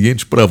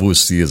suficiente para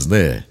vocês,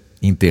 né,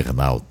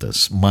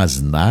 internautas? Mas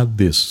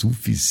nada é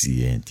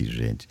suficiente,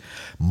 gente.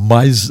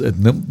 Mas,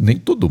 não, nem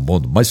todo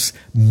mundo, mas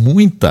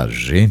muita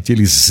gente,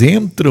 eles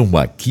entram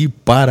aqui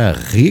para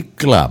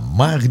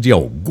reclamar de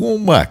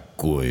alguma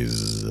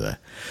coisa.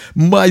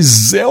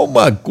 Mas é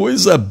uma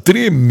coisa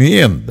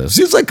tremenda.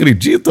 Vocês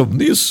acreditam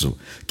nisso?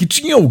 Que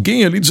tinha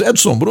alguém ali dizendo,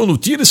 Edson Bruno,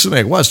 tira esse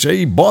negócio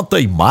aí, bota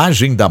a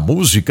imagem da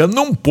música.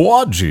 Não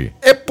pode.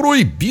 É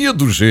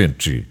proibido,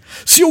 gente.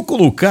 Se eu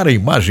colocar a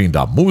imagem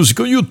da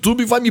música, o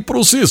YouTube vai me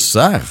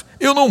processar.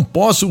 Eu não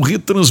posso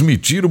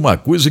retransmitir uma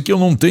coisa que eu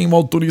não tenho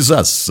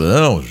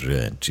autorização,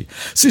 gente.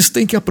 Vocês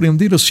têm que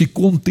aprender a se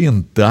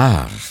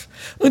contentar.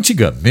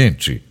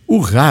 Antigamente, o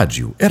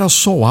rádio era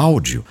só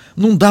áudio,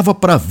 não dava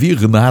para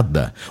ver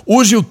nada.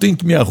 Hoje eu tenho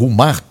que me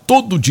arrumar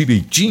todo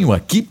direitinho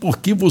aqui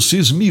porque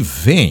vocês me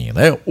veem,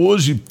 né?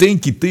 Hoje tem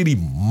que ter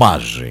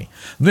imagem,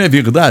 não é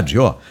verdade?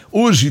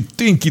 Hoje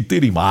tem que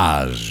ter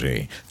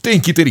imagem,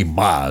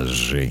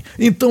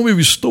 Então eu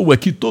estou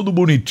aqui todo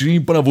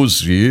bonitinho para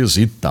vocês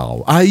e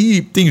tal.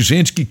 Aí tem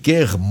gente que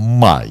quer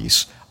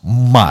mais.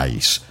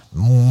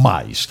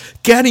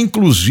 Quer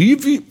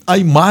inclusive a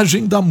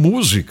imagem da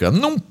música.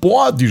 Não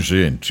pode,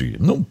 gente,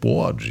 não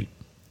pode,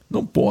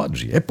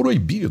 é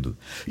proibido.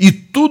 E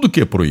tudo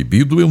que é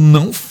proibido eu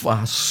não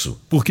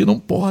faço, porque não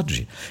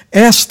pode.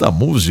 Esta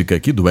música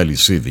aqui do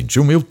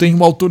LC21 eu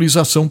tenho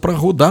autorização para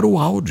rodar o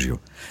áudio.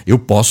 Eu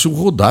posso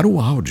rodar o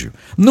áudio,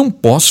 não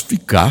posso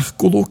ficar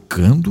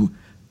colocando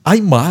a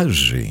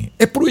imagem,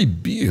 é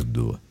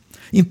proibido.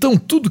 Então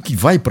tudo que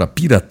vai para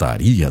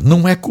pirataria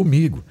não é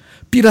comigo.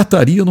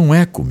 Pirataria não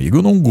é comigo,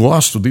 eu não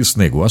gosto desse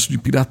negócio de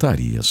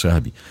pirataria,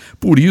 sabe?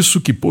 Por isso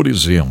que, por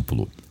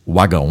exemplo, o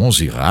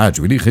H11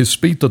 Rádio, ele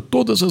respeita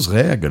todas as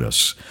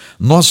regras.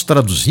 Nós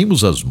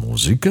traduzimos as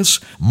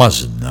músicas,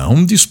 mas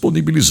não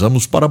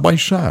disponibilizamos para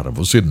baixar.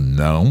 Você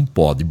não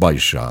pode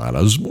baixar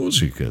as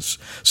músicas.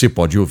 Você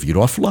pode ouvir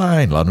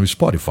offline, lá no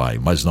Spotify,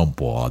 mas não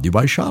pode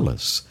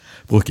baixá-las.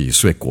 Porque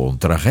isso é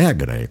contra a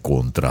regra, é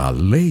contra a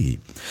lei.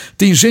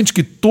 Tem gente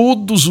que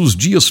todos os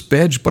dias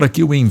pede para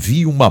que eu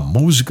envie uma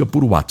música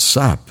por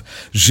WhatsApp.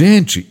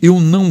 Gente, eu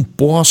não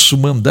posso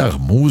mandar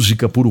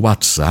música por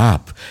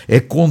WhatsApp. É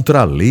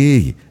contra a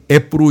lei, é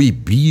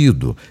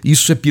proibido.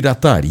 Isso é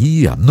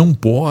pirataria, não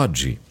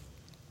pode.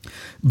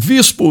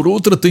 Vez por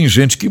outra tem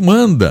gente que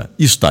manda.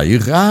 Está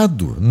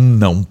errado.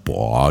 Não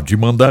pode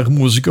mandar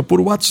música por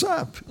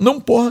WhatsApp.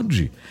 Não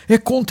pode. É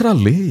contra a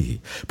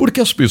lei. Porque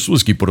as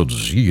pessoas que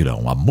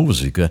produziram a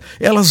música,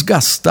 elas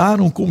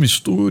gastaram com o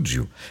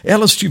estúdio.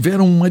 Elas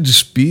tiveram uma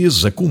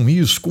despesa com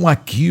isso, com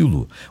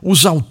aquilo.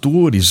 Os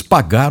autores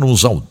pagaram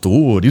os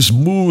autores,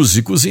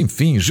 músicos,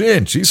 enfim.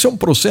 Gente, isso é um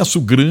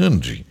processo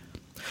grande.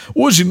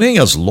 Hoje nem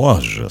as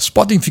lojas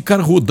podem ficar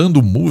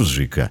rodando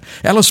música,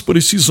 elas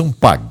precisam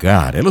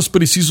pagar, elas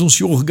precisam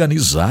se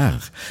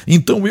organizar.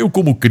 Então eu,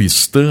 como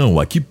cristão,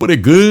 aqui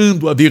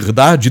pregando a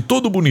verdade,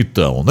 todo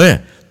bonitão,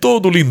 né?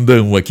 Todo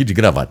lindão aqui de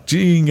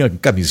gravatinha,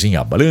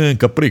 camisinha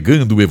branca,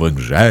 pregando o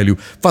evangelho,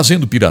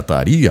 fazendo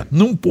pirataria,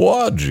 não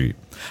pode.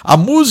 A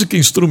música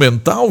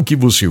instrumental que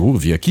você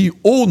ouve aqui,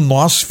 ou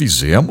nós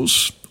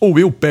fizemos, ou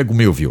eu pego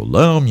meu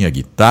violão, minha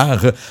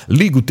guitarra,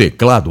 ligo o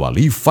teclado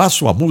ali,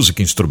 faço a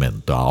música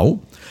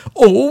instrumental,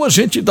 ou a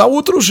gente dá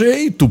outro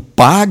jeito,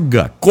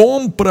 paga,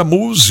 compra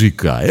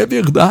música, é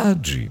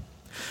verdade.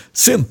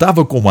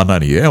 Sentava com o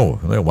Ananiel,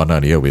 né, o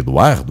Ananiel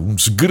Eduardo, um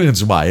dos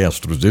grandes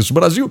maestros desse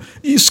Brasil,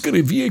 e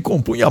escrevia e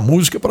compunha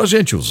música para a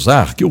gente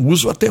usar, que eu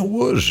uso até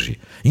hoje.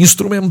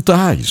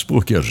 Instrumentais,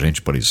 porque a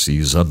gente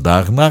precisa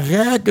andar na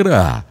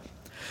regra.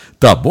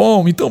 Tá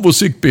bom? Então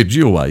você que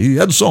pediu aí,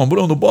 Edson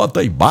Bruno,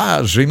 bota a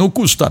imagem, não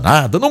custa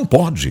nada, não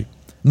pode.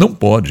 Não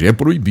pode, é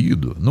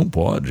proibido, não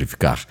pode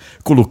ficar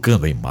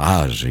colocando a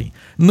imagem.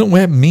 Não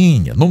é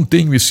minha, não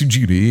tenho esse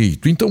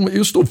direito. Então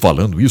eu estou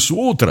falando isso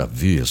outra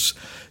vez,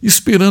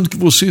 esperando que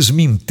vocês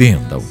me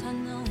entendam.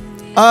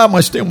 Ah,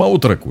 mas tem uma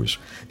outra coisa.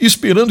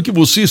 Esperando que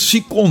vocês se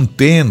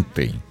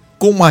contentem.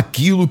 com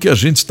aquilo que a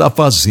gente está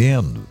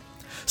fazendo.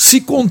 Se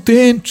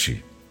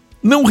contente,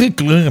 não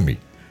reclame.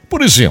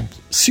 Por exemplo,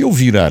 se eu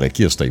virar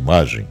aqui esta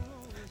imagem,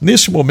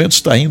 nesse momento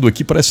está indo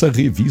aqui para essa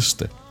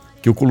revista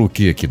que eu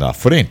coloquei aqui na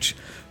frente,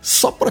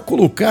 só para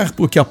colocar,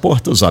 porque a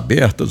Portas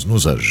Abertas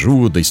nos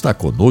ajuda, está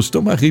conosco.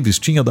 É uma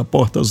revistinha da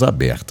Portas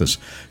Abertas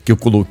que eu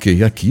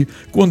coloquei aqui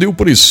quando eu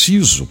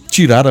preciso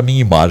tirar a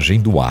minha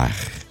imagem do ar,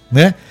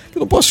 né?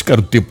 Eu não posso ficar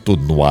o tempo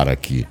todo no ar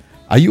aqui.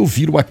 Aí eu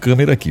viro a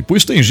câmera aqui.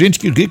 Pois tem gente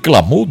que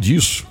reclamou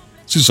disso.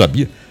 Você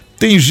sabia?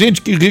 Tem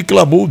gente que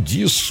reclamou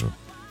disso.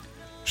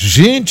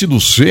 Gente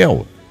do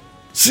céu,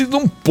 vocês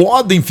não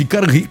podem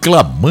ficar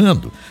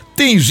reclamando.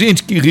 Tem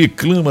gente que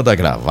reclama da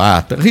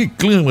gravata,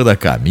 reclama da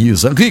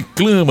camisa,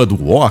 reclama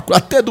do óculos,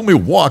 até do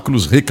meu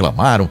óculos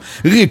reclamaram.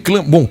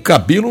 Bom,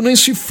 cabelo nem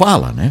se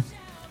fala, né?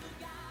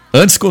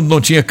 Antes, quando não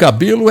tinha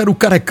cabelo, era o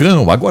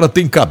carecão. Agora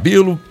tem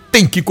cabelo,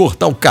 tem que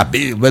cortar o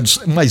cabelo.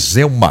 Mas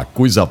é uma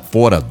coisa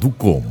fora do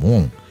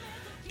comum.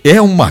 É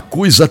uma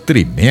coisa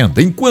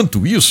tremenda.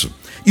 Enquanto isso,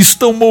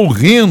 estão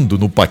morrendo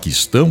no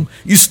Paquistão,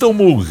 estão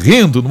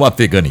morrendo no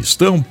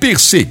Afeganistão,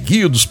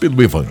 perseguidos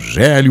pelo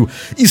Evangelho,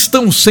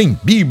 estão sem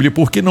Bíblia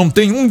porque não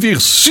tem um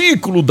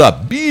versículo da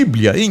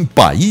Bíblia em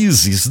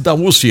países da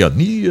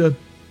Oceania.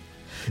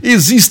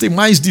 Existem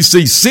mais de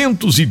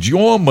 600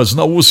 idiomas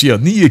na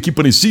Oceania que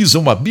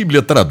precisam uma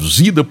Bíblia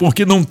traduzida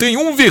porque não tem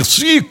um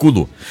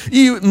versículo.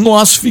 E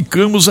nós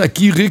ficamos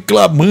aqui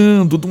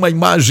reclamando de uma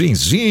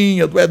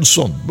imagenzinha do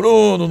Edson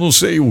Bruno, não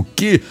sei o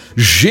quê.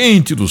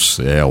 Gente do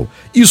céu,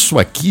 isso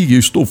aqui eu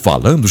estou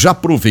falando, já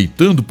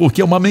aproveitando,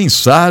 porque é uma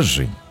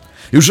mensagem.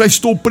 Eu já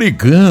estou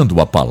pregando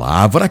a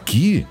palavra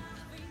aqui.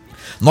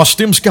 Nós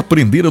temos que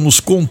aprender a nos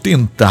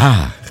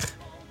contentar.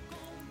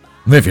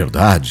 Não é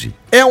verdade?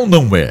 É ou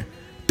não é?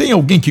 Tem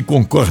alguém que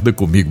concorda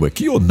comigo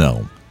aqui ou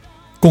não?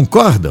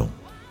 Concordam?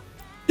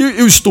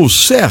 Eu estou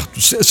certo?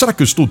 Será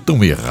que eu estou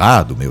tão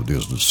errado, meu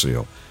Deus do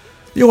céu?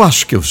 Eu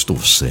acho que eu estou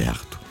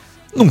certo.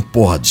 Não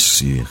pode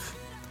ser.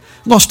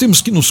 Nós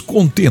temos que nos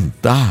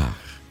contentar.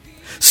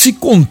 Se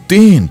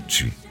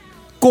contente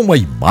com a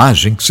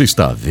imagem que você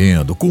está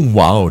vendo, com o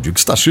áudio que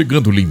está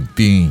chegando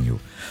limpinho.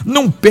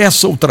 Não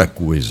peça outra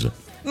coisa.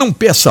 Não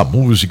peça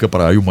música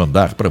para eu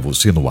mandar para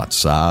você no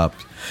WhatsApp.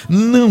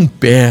 Não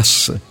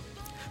peça.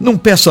 Não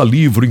peça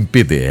livro em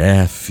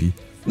PDF.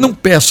 Não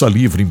peça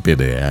livro em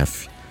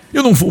PDF.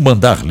 Eu não vou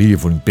mandar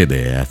livro em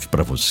PDF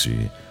para você.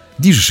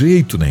 De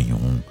jeito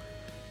nenhum.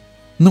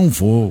 Não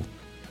vou.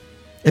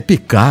 É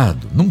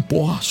pecado. Não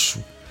posso.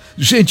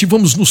 Gente,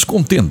 vamos nos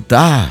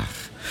contentar.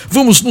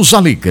 Vamos nos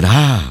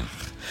alegrar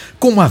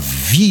com a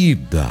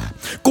vida,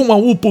 com a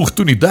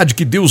oportunidade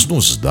que Deus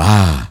nos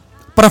dá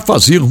para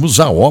fazermos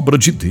a obra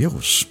de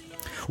Deus.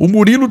 O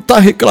Murilo está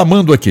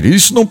reclamando aqui,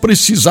 isso não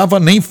precisava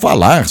nem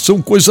falar,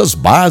 são coisas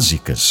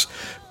básicas.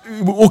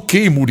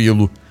 Ok,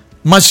 Murilo,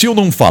 mas se eu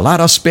não falar,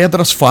 as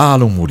pedras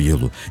falam,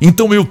 Murilo.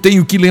 Então eu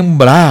tenho que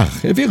lembrar,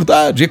 é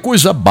verdade, é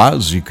coisa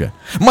básica,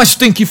 mas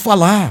tem que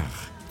falar,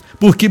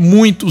 porque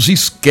muitos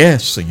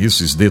esquecem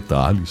esses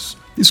detalhes,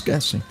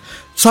 esquecem.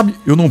 Sabe,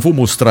 eu não vou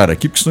mostrar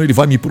aqui, porque senão ele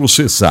vai me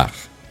processar.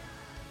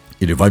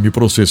 Ele vai me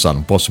processar,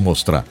 não posso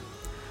mostrar.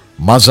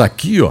 Mas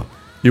aqui, ó,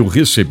 eu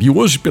recebi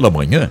hoje pela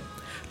manhã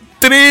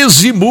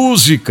 13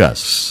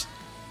 músicas.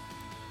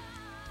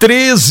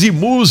 13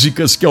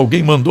 músicas que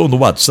alguém mandou no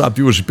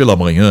WhatsApp hoje pela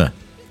manhã.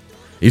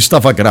 Eu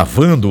estava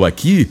gravando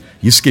aqui,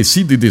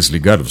 esqueci de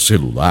desligar o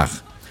celular.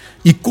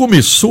 E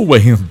começou a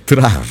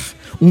entrar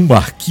um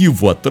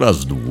arquivo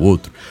atrás do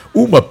outro.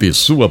 Uma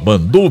pessoa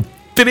mandou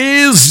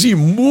 13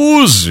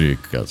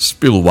 músicas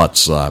pelo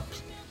WhatsApp.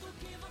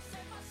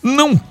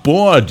 Não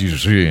pode,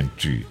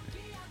 gente.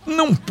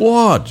 Não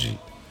pode.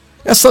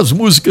 Essas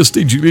músicas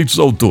têm direitos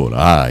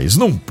autorais,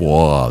 não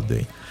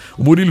podem.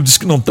 O Murilo disse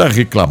que não está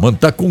reclamando,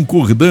 está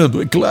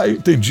concordando. É claro, eu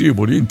entendi,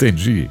 Murilo,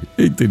 entendi.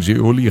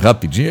 Eu li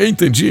rapidinho, eu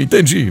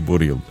entendi,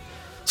 Murilo.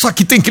 Só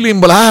que tem que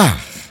lembrar.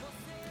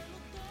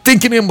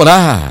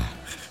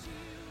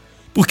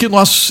 Porque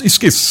nós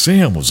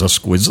esquecemos as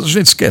coisas, a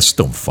gente esquece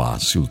tão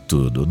fácil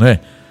tudo, né?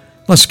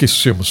 Nós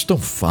esquecemos tão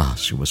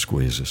fácil as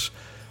coisas.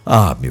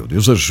 Ah, meu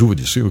Deus,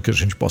 ajude, Senhor, que a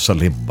gente possa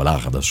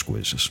lembrar das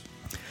coisas.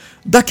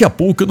 Daqui a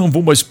pouco eu não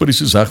vou mais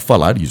precisar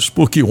falar isso,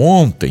 porque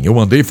ontem eu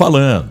andei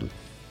falando.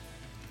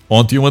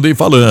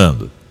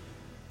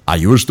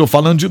 Aí hoje estou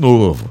falando de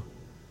novo.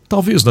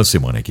 Talvez na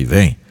semana que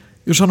vem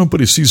eu já não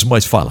preciso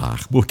mais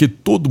falar, porque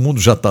todo mundo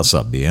já está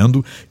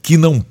sabendo que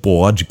não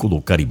pode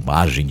colocar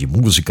imagem de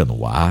música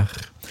no ar.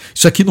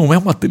 Isso aqui não é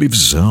uma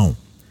televisão.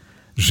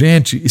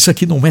 Gente, isso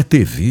aqui não é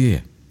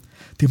TV.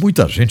 Tem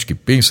muita gente que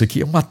pensa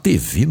que é uma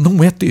TV,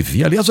 não é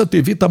TV. Aliás, a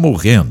TV está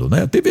morrendo,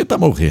 né? A TV está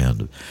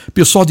morrendo. O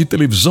pessoal de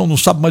televisão não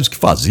sabe mais o que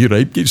fazer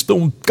aí, porque eles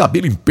estão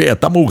cabelo em pé,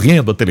 está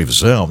morrendo a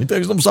televisão, então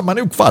eles não sabem mais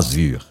nem o que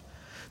fazer.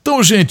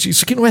 Então, gente,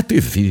 isso aqui não é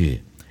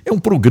TV. É um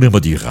programa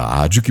de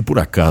rádio que por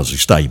acaso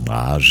está a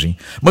imagem,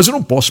 mas eu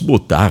não posso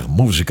botar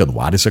música no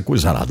ar, essa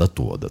coisa arada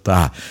toda,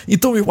 tá?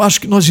 Então eu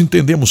acho que nós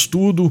entendemos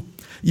tudo.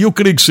 E eu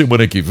creio que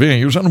semana que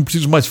vem eu já não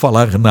preciso mais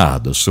falar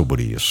nada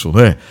sobre isso,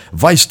 né?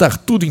 Vai estar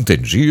tudo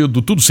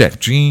entendido, tudo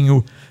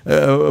certinho.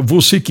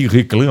 Você que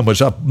reclama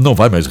já não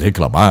vai mais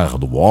reclamar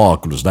do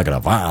óculos, da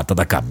gravata,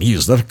 da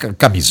camisa, da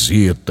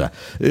camiseta.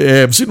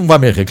 Você não vai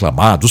mais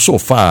reclamar do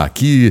sofá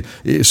aqui,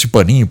 esse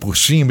paninho por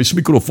cima, esse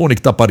microfone que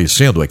está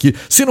aparecendo aqui.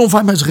 Você não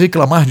vai mais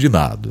reclamar de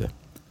nada.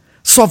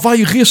 Só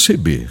vai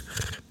receber.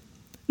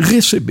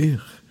 Receber.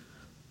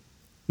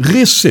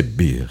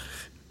 Receber.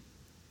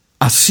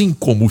 Assim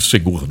como o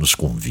Senhor nos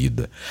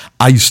convida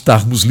a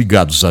estarmos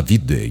ligados à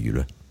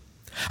videira.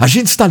 A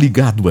gente está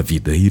ligado à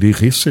videira e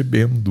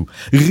recebendo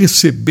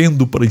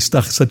para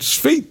estar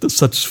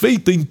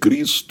satisfeita em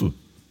Cristo.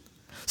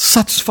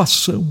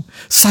 Satisfação,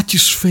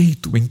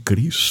 satisfeito em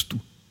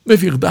Cristo. Não é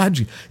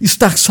verdade?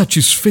 Estar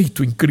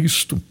satisfeito em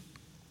Cristo.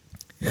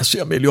 Essa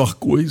é a melhor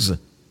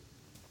coisa.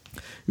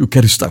 Eu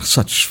quero estar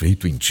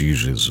satisfeito em Ti,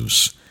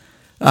 Jesus.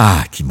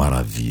 Ah, que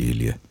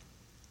maravilha!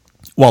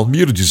 O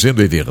Almir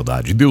dizendo é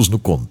verdade, Deus no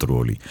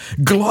controle.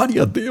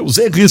 Glória a Deus,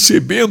 é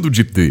recebendo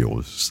de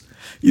Deus.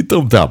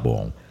 Então tá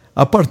bom,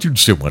 a partir de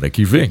semana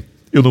que vem,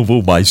 eu não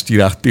vou mais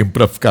tirar tempo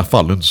para ficar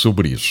falando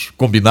sobre isso.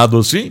 Combinado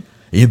assim?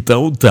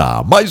 Então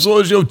tá, mas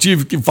hoje eu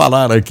tive que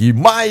falar aqui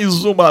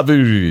mais uma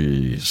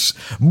vez.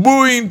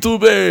 Muito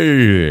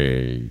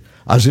bem!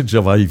 A gente já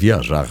vai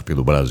viajar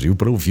pelo Brasil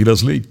para ouvir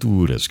as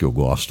leituras, que eu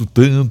gosto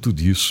tanto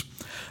disso.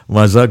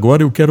 Mas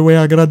agora eu quero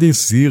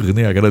agradecer,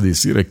 né?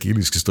 Agradecer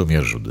aqueles que estão me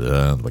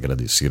ajudando,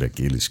 agradecer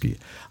aqueles que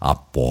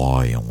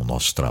apoiam o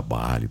nosso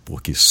trabalho,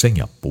 porque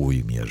sem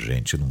apoio, minha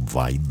gente, não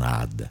vai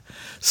nada.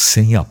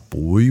 Sem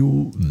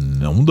apoio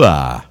não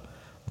dá.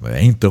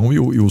 Então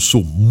eu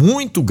sou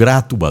muito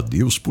grato a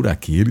Deus por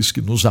aqueles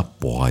que nos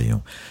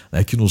apoiam,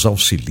 né? Que nos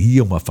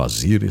auxiliam a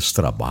fazer esse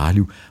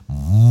trabalho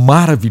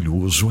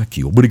maravilhoso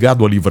aqui.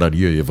 Obrigado à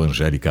Livraria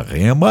Evangélica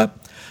Rema.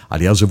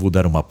 Aliás, eu vou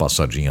dar uma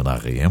passadinha na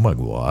Rema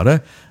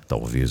agora,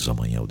 talvez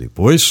amanhã ou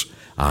depois.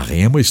 A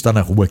Rema está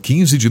na rua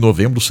 15 de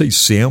novembro,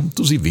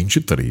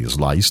 623.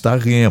 Lá está a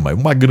Rema, é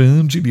uma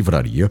grande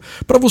livraria.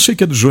 Para você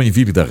que é do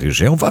Joinville e da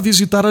região, vá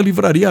visitar a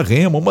Livraria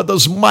Rema, uma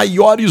das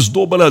maiores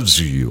do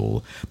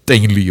Brasil.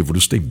 Tem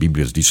livros, tem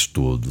bíblias de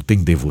estudo,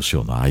 tem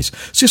devocionais.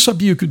 Você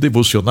sabia que o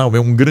devocional é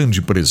um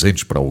grande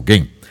presente para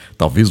alguém?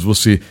 Talvez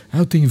você,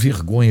 eu tenho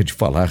vergonha de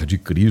falar de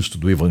Cristo,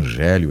 do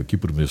Evangelho aqui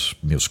para os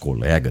meus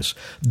colegas.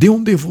 Dê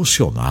um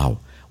devocional.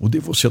 O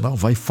devocional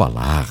vai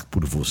falar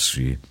por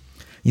você.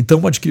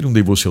 Então adquira um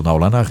devocional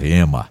lá na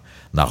Rema,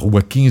 na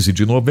rua 15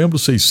 de novembro,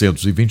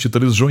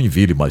 623,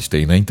 Joinville, mas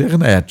tem na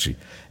internet.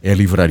 É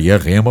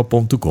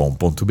livrariarema.com.br,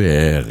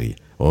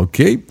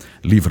 ok?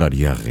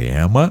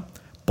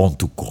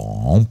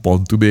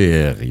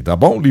 livrariarema.com.br, tá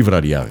bom?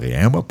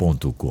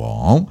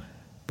 livrariarema.com.br.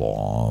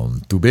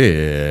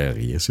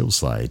 Esse é o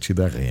site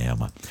da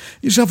Rema.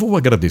 E já vou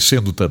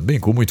agradecendo também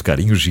com muito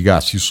carinho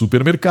Giasse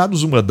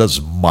Supermercados, uma das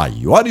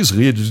maiores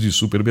redes de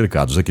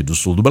supermercados aqui do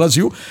sul do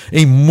Brasil.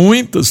 Em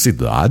muitas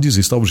cidades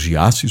está o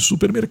Giasse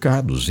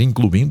Supermercados,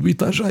 incluindo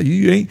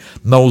Itajaí, hein?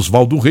 Na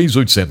Oswaldo Reis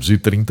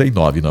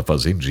 839, na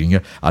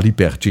Fazendinha, ali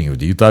pertinho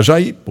de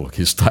Itajaí,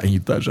 porque está em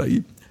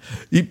Itajaí.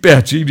 E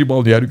pertinho de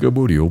Balneário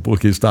Camboriú,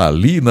 porque está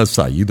ali na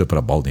saída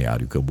para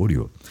Balneário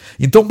Camboriú.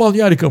 Então,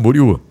 Balneário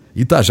Camboriú,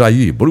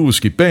 Itajaí,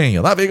 Brusque,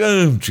 Penha,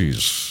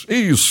 Navegantes,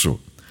 isso.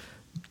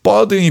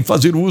 Podem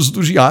fazer uso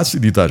do Giasse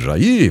de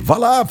Itajaí. Vá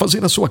lá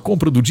fazer a sua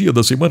compra do dia,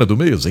 da semana, do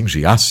mês em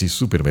Giasse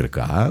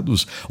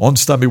Supermercados, onde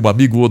está meu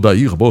amigo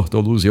Odair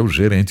Bortoluzzi, é o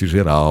gerente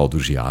geral do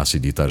Giasse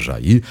de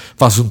Itajaí.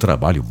 Faz um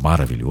trabalho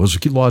maravilhoso.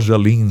 Que loja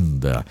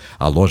linda,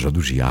 a loja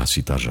do Giasse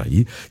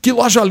Itajaí. Que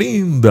loja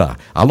linda,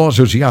 a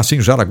loja Giasse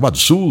em Jaraguá do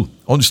Sul,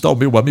 onde está o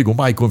meu amigo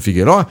Maicon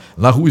Figueiró,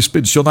 na rua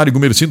Expedicionário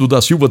Gumercindo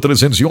da Silva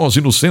 311,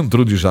 no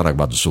centro de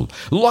Jaraguá do Sul.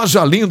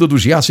 Loja linda do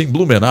Giasse em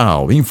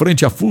Blumenau, em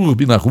frente à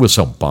FURB, na rua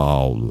São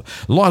Paulo.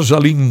 Loja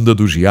linda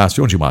do Giasse,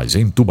 onde mais?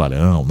 Em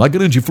Tubarão, na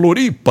Grande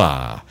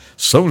Floripa,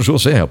 São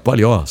José,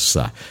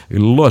 Palhoça.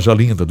 Loja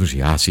linda do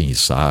Giasse em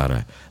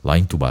Içara, lá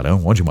em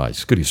Tubarão, onde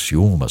mais?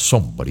 Criciúma,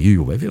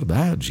 Sombrio, é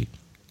verdade.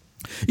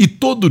 E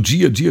todo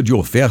dia de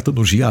oferta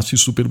no Giasse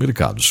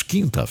Supermercados.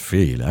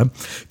 Quinta-feira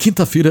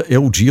é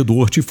o dia do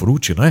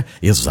hortifruti, né?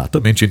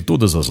 Exatamente, em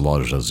todas as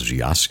lojas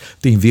Giasse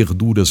tem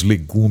verduras,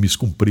 legumes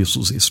com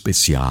preços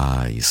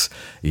especiais.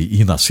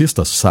 E na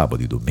sexta,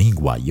 sábado e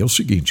domingo, aí é o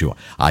seguinte, ó,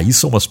 aí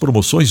são as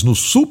promoções no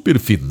super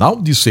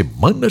final de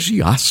semana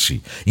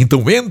Giasse.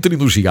 Então entre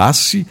no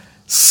Giasse,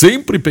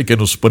 sempre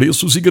pequenos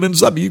preços e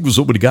grandes amigos.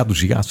 Obrigado,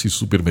 Giasse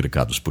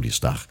Supermercados, por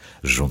estar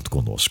junto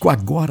conosco.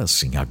 Agora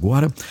sim,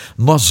 agora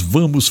nós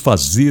vamos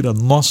fazer a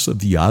nossa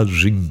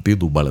viagem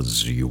pelo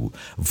Brasil.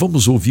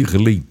 Vamos ouvir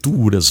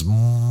leituras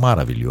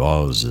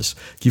maravilhosas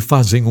que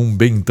fazem um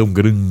bem tão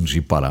grande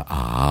para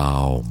a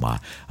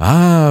alma.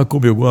 Ah,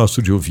 como eu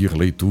gosto de ouvir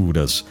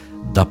leituras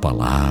da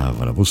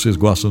palavra. Vocês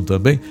gostam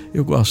também?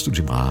 Eu gosto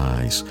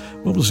demais.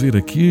 Vamos ver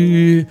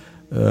aqui...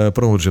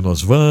 para onde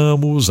nós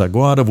vamos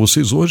agora.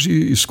 Vocês hoje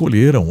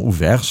escolheram o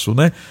verso,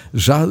 né?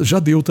 Já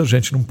deu, tá,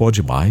 gente? Não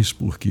pode mais,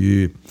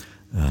 porque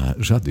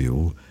já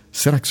deu.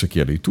 Será que isso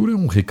aqui é leitura? É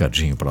um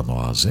recadinho para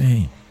nós,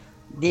 hein?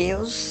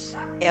 Deus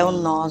é o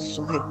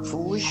nosso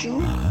refúgio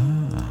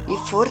e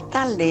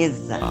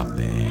fortaleza.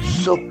 Amém.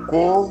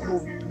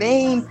 Socorro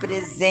bem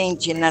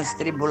presente nas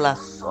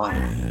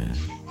tribulações.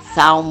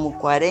 Salmo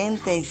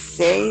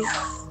 46,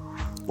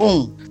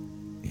 1.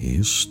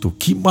 Isto,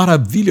 que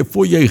maravilha,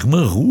 foi a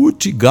irmã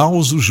Ruth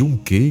Galzo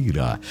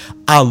Junqueira.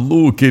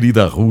 Alô,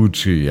 querida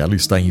Ruth, ela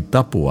está em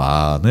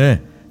Itapoá,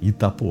 né?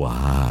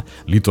 Itapoá,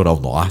 litoral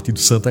norte de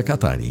Santa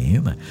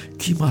Catarina.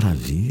 Que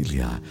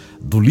maravilha!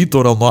 Do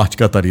litoral norte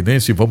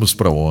catarinense, vamos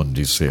para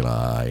onde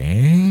será,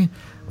 hein?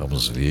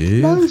 Vamos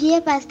ver. Bom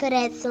dia, pastor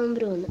Edson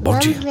Bruno.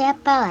 Vamos ler a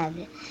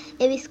palavra.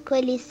 Eu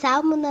escolhi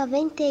Salmo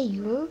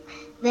 91,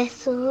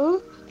 verso 1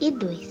 e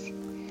 2.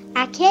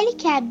 Aquele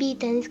que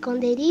habita no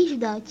esconderijo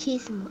do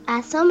Altíssimo,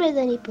 à sombra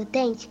do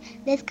Onipotente,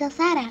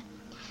 descansará.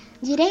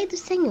 Direi do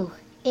Senhor,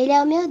 Ele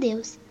é o meu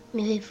Deus,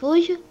 meu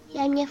refúgio e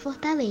a minha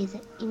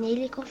fortaleza, e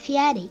nele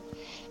confiarei.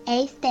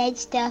 É Esther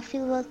de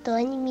Teófilo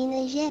Otoni,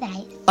 Minas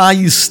Gerais. A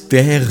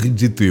Esther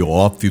de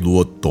Teófilo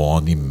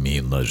Otoni,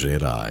 Minas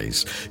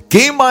Gerais.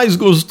 Quem mais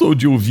gostou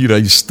de ouvir a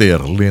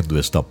Esther lendo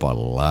esta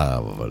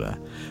palavra?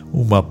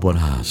 Um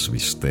abraço,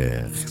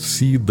 Esther.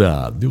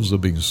 Cida, Deus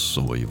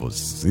abençoe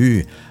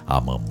você, a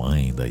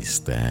mamãe da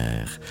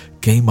Esther.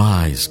 Quem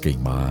mais? Quem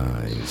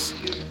mais?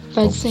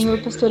 Pai do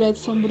Senhor, pastor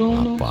Edson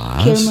Bruno,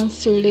 Rapaz. que é a irmã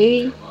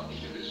Cirlei,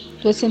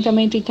 do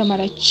assentamento em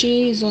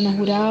Itamaraty, zona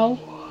rural,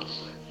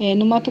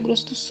 no Mato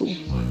Grosso do Sul.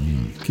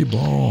 Que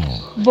bom.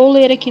 Vou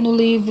ler aqui no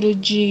livro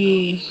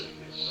de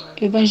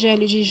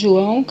Evangelho de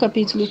João,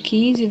 capítulo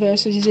 15,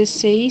 verso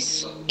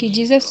 16, que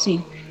diz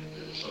assim: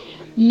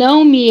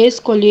 Não me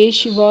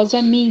escolheste vós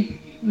a mim,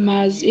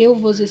 mas eu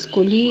vos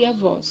escolhi a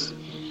vós,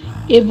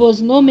 e vos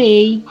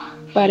nomeei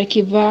para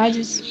que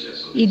vades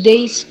e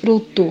deis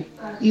fruto,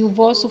 e o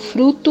vosso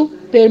fruto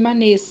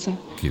permaneça,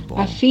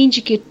 a fim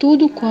de que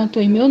tudo quanto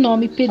em meu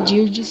nome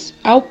pedirdes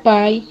ao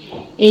Pai,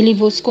 Ele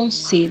vos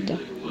conceda.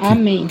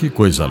 Amém. Que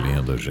coisa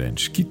linda,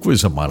 gente. Que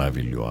coisa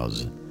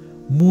maravilhosa.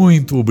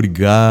 Muito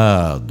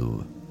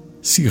obrigado.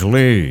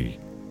 Cirlei,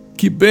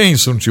 que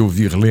bênção te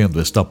ouvir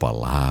lendo esta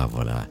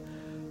palavra.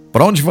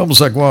 Para onde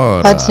vamos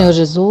agora? Pai do Senhor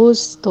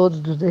Jesus, todos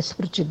do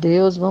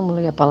DesfruteDeus, vamos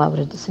ler a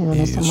palavra do Senhor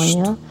nesta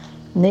manhã.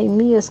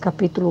 Neemias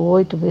capítulo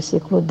 8,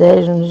 versículo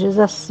 10, nos diz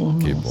assim,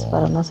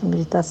 para a nossa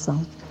meditação.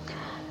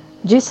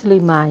 Disse-lhe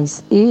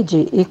mais,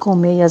 ide e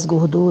comei as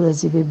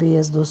gorduras e bebei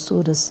as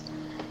doçuras,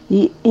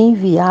 e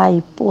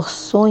enviai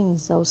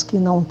porções aos que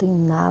não têm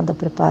nada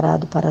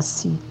preparado para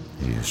si.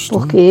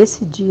 Porque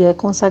esse dia é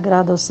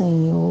consagrado ao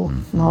Senhor,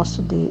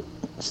 nosso Deus,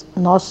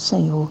 nosso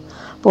Senhor.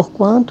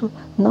 Porquanto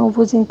não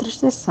vos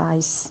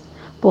entristeçais,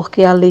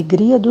 porque a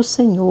alegria do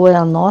Senhor é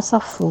a nossa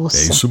força.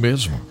 É isso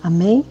mesmo.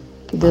 Amém?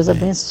 Que Deus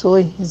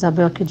abençoe.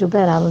 Isabel aqui de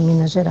Uberaba,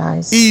 Minas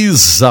Gerais.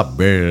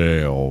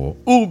 Isabel,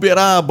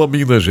 Uberaba,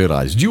 Minas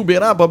Gerais. De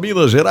Uberaba,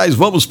 Minas Gerais,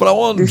 vamos para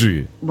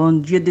onde? Bom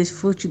dia,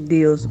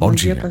 DesfruteDeus. Bom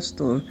dia,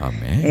 pastor.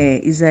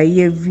 Amém.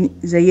 Isaías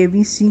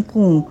 25,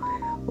 1.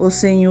 O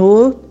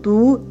Senhor,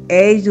 tu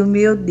és o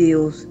meu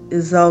Deus.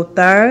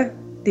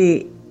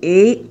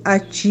 Exaltar-te-ei a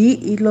ti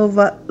e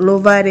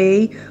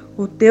louvarei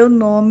o teu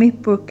nome,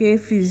 porque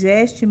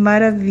fizeste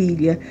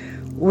maravilha.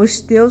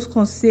 Os teus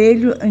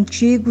conselhos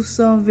antigos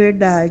são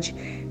verdade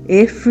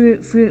e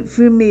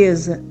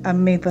firmeza.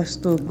 Amém,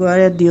 pastor.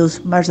 Glória a Deus.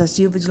 Márcia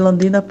Silva de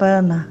Londrina,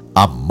 Paraná.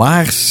 A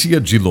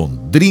Márcia de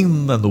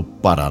Londrina, no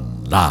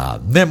Paraná.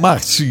 Né,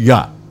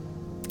 Márcia?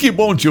 Que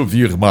bom te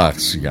ouvir,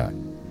 Márcia.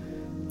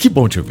 Que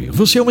bom te ouvir.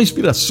 Você é uma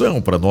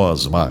inspiração para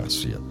nós,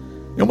 Márcia.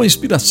 É uma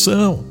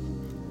inspiração.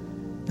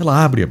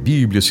 Ela abre a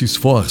Bíblia, se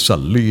esforça a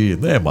ler,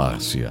 né,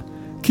 Márcia?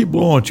 Que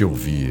bom te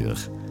ouvir.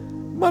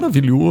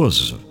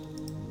 Maravilhoso.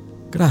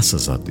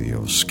 Graças a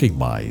Deus. Quem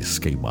mais?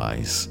 Quem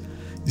mais?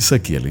 Isso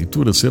aqui, a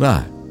leitura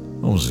será?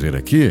 Vamos ver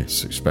aqui?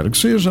 Espero que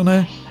seja,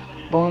 né?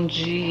 Bom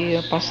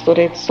dia, pastor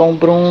Edson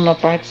Bruno, a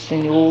paz do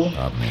Senhor.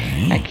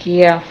 Amém.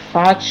 Aqui é a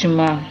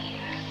Fátima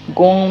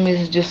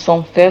Gomes de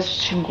São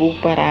Félix, Xingu,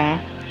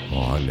 Pará.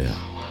 Olha.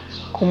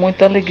 Com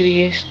muita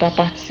alegria estar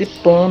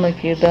participando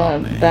aqui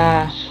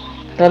da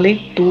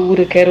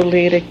leitura. Quero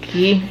ler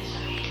aqui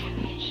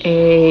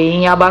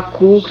em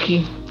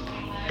Abacuque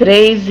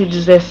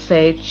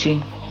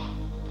 3:17.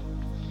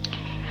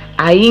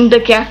 Ainda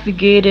que a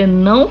figueira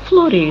não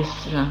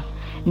floresça,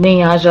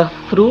 nem haja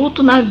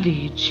fruto na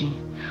vide,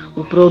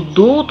 o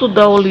produto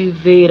da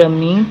oliveira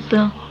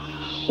minta,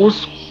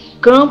 os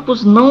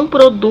campos não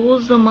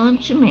produzam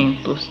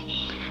mantimentos,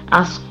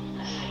 as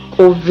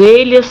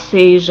ovelhas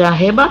seja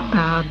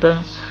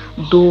arrebatada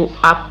do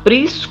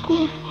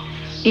aprisco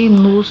e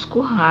nos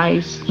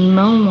currais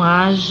não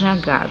haja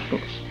gado.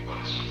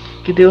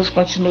 Que Deus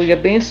continue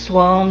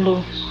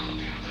abençoando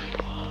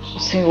o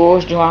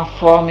Senhor de uma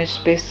forma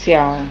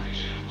especial.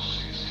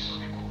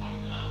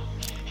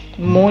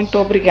 Muito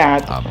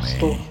obrigado,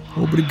 pastor.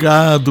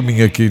 Obrigado,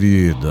 minha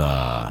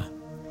querida.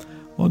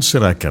 Onde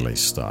será que ela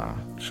está?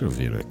 Deixa eu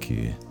ver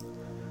aqui.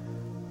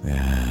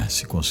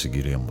 Se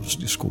conseguiremos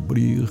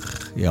descobrir.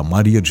 É a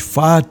Maria de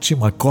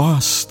Fátima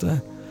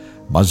Costa,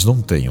 mas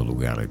não tem o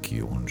lugar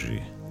aqui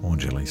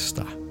onde ela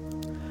está.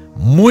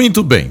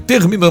 Muito bem,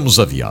 terminamos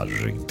a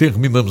viagem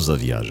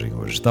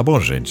hoje, tá bom,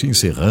 gente?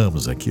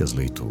 Encerramos aqui as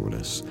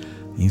leituras,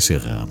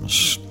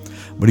 encerramos.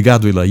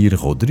 Obrigado, Elair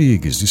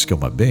Rodrigues, diz que é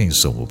uma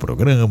bênção o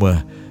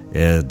programa,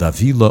 é da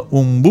Vila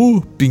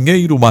Umbu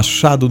Pinheiro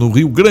Machado, no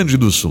Rio Grande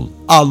do Sul.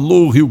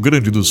 Alô, Rio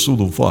Grande do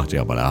Sul, um forte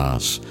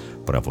abraço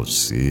para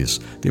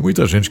vocês. Tem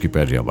muita gente que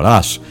pede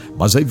abraço,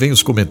 mas aí vem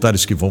os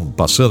comentários que vão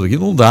passando aqui,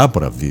 não dá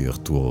para ver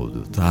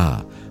tudo,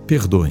 tá?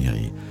 Perdoem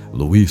aí.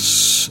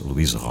 Luiz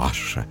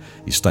Rocha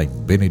está em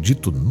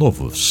Benedito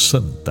Novo,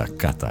 Santa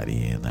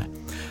Catarina.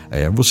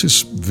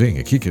 Vocês veem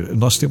aqui que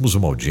nós temos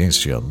uma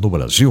audiência no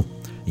Brasil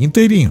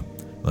inteirinho,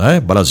 né?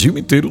 Brasil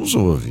inteiro nos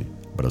ouve.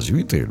 Brasil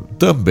inteiro.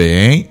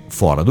 Também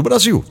fora do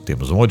Brasil.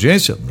 Temos uma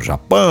audiência no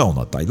Japão,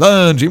 na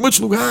Tailândia, em muitos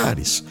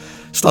lugares.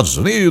 Estados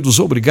Unidos,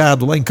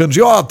 obrigado, lá em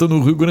Candiota,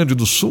 no Rio Grande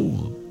do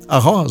Sul. A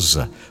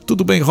Rosa,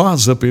 tudo bem,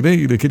 Rosa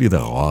Pereira, querida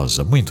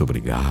Rosa, muito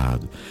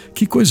obrigado.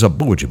 Que coisa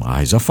boa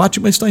demais. A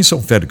Fátima está em São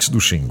Félix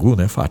do Xingu,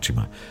 né,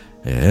 Fátima?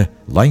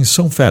 Lá em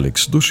São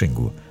Félix do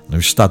Xingu, no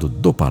estado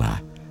do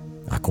Pará,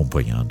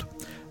 acompanhando.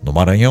 No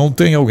Maranhão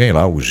tem alguém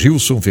lá, o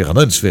Gilson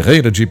Fernandes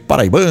Ferreira de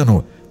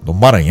Paraibano, no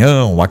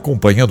Maranhão,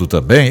 acompanhando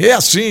também. É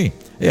assim.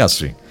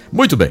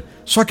 Muito bem,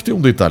 só que tem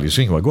um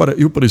detalhezinho agora,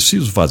 eu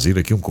preciso fazer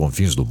aqui um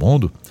Confins do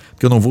Mundo,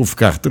 porque eu não vou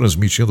ficar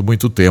transmitindo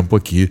muito tempo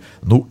aqui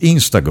no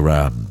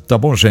Instagram. Tá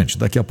bom, gente?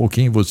 Daqui a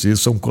pouquinho vocês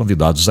são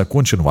convidados a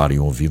continuarem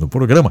ouvindo o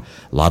programa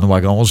lá no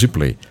H11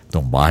 Play.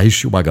 Então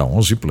baixe o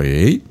H11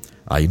 Play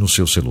aí no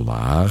seu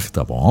celular,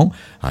 tá bom?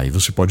 Aí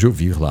você pode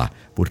ouvir lá,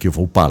 porque eu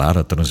vou parar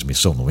a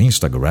transmissão no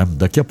Instagram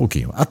daqui a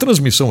pouquinho. A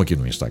transmissão aqui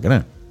no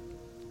Instagram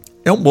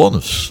é um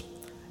bônus,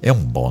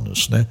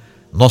 né?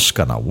 Nosso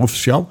canal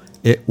oficial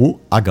é o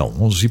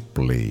H11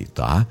 Play,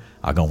 tá?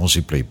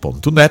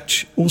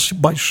 h11play.net, ou se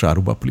baixar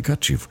o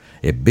aplicativo.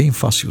 É bem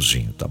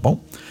facilzinho, tá bom?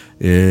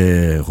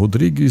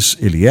 Rodrigues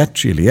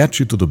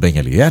Eliette, tudo bem,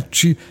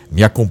 Eliette?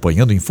 Me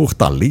acompanhando em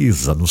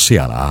Fortaleza, no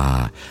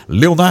Ceará.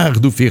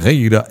 Leonardo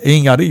Ferreira,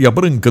 em Areia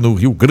Branca, no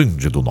Rio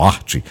Grande do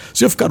Norte.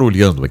 Se eu ficar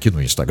olhando aqui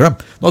no Instagram,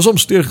 nós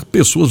vamos ter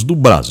pessoas do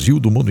Brasil,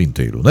 do mundo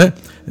inteiro, né?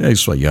 É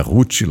isso aí, a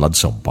Ruth, lá de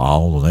São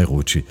Paulo, né,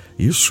 Ruth?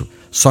 Isso.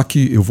 Só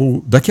que eu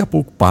vou, daqui a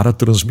pouco, para a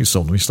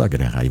transmissão no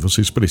Instagram. Aí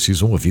vocês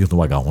precisam ouvir no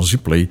H11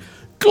 Play.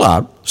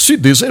 Claro, se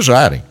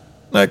desejarem,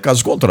 né?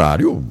 Caso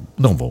contrário,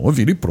 não vão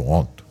ouvir e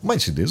pronto.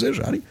 Mas se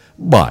desejarem,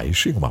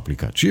 baixem um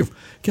aplicativo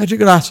que é de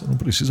graça, não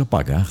precisa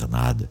pagar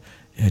nada,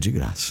 é de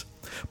graça.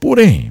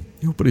 Porém,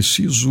 eu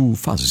preciso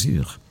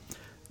fazer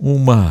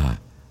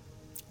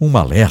um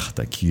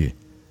alerta aqui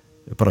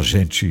para a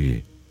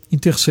gente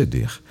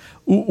interceder.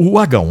 O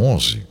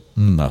H11,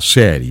 na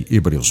série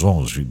Hebreus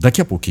 11, daqui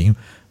a pouquinho,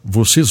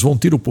 vocês vão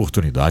ter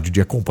oportunidade de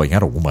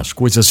acompanhar algumas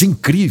coisas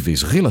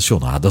incríveis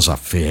relacionadas à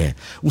fé,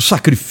 o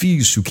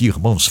sacrifício que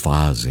irmãos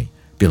fazem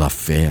pela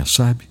fé,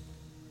 sabe?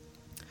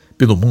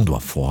 Pelo mundo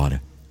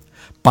afora,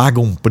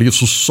 pagam um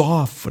preço,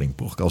 sofrem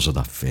por causa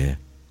da fé,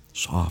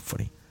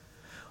 sofrem.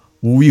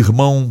 O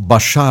irmão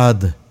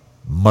Bashad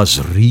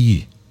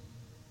Masri,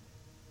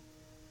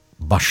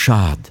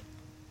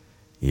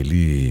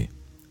 ele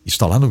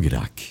está lá no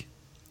Iraque.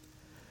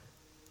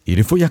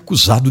 Ele foi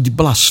acusado de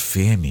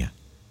blasfêmia,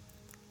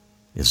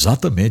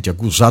 exatamente,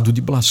 acusado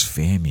de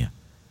blasfêmia,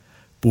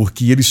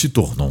 porque ele se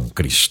tornou um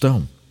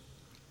cristão.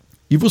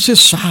 E você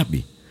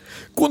sabe,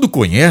 quando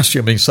conhece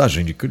a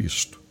mensagem de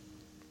Cristo,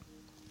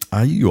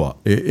 aí,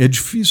 é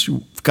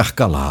difícil ficar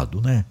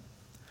calado, né?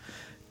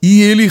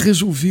 E ele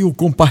resolveu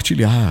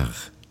compartilhar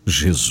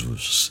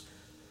Jesus.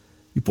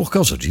 E por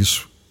causa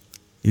disso,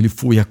 ele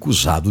foi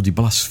acusado de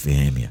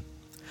blasfêmia.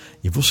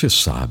 E você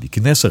sabe que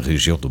nessa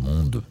região do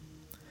mundo,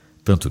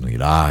 tanto no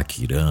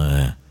Iraque,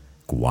 Irã,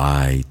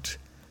 Kuwait,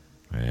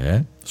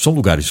 são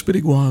lugares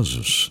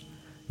perigosos.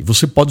 E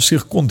você pode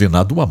ser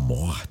condenado à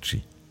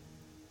morte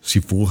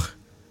se for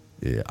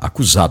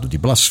acusado de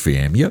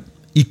blasfêmia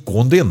e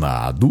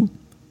condenado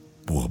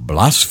por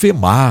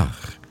blasfemar.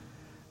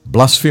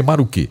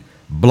 Blasfemar o quê?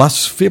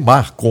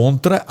 Blasfemar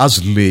contra as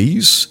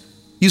leis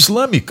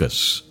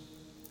islâmicas.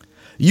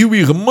 E o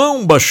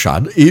irmão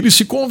Bashar, ele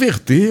se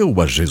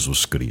converteu a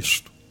Jesus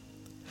Cristo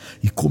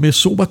e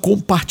começou a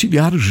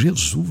compartilhar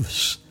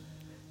Jesus.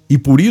 E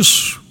por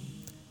isso,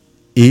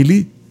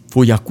 ele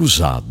foi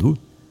acusado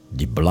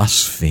de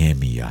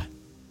blasfêmia.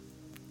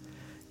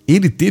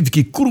 Ele teve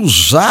que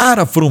cruzar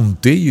a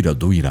fronteira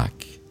do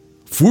Iraque,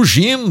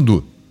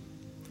 fugindo.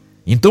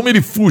 Então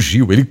ele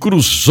fugiu, ele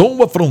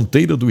cruzou a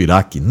fronteira do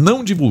Iraque,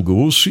 não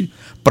divulgou-se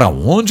para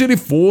onde ele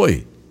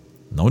foi.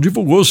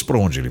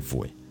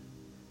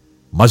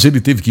 Mas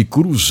ele teve que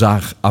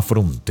cruzar a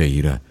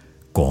fronteira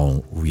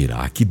com o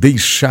Iraque,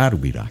 deixar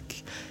o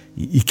Iraque.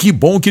 E que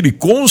bom que ele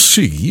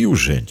conseguiu,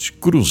 gente,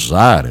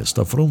 cruzar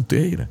esta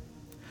fronteira.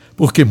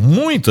 Porque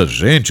muita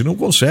gente não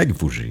consegue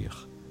fugir,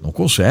 não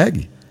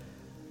consegue.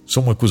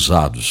 São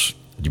acusados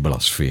de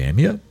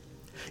blasfêmia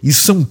e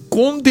são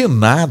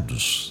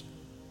condenados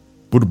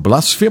por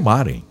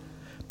blasfemarem,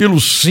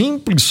 pelo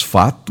simples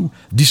fato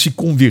de se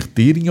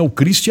converterem ao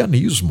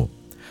cristianismo.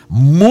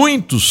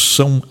 Muitos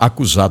são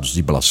acusados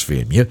de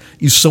blasfêmia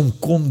e são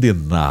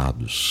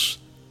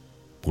condenados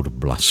por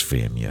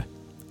blasfêmia.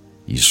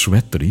 Isso é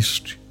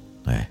triste,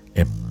 né?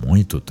 É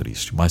muito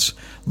triste, mas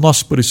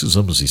nós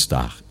precisamos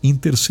estar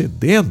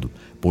intercedendo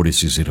por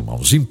esses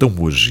irmãos. Então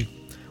hoje,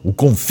 o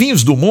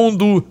Confins do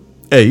Mundo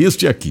é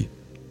este aqui.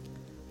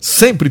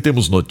 Sempre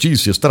temos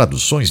notícias,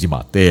 traduções de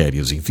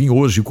matérias, enfim,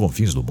 hoje o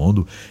Confins do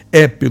Mundo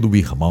é pelo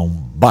irmão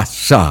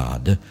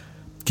Bashar,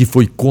 que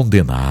foi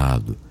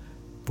condenado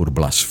por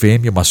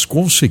blasfêmia, mas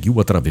conseguiu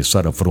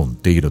atravessar a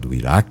fronteira do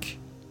Iraque.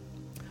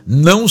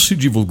 Não se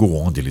divulgou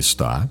onde ele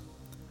está,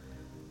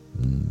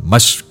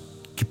 mas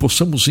que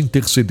possamos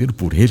interceder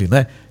por ele,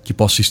 né? Que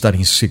possa estar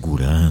em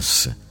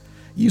segurança.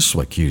 Isso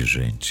aqui,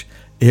 gente,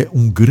 é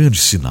um grande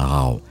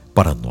sinal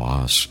para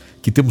nós,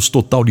 que temos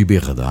total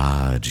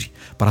liberdade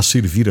para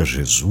servir a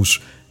Jesus.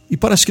 E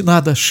parece que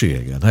nada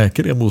chega, né?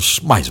 Queremos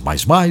mais,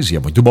 e é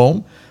muito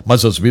bom,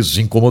 mas às vezes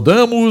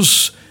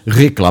incomodamos,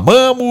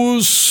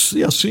 reclamamos,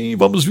 e assim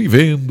vamos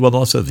vivendo a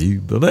nossa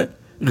vida, né?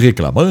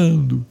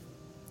 Reclamando.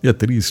 E é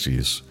triste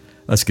isso.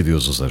 Mas que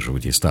Deus nos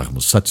ajude a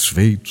estarmos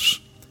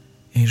satisfeitos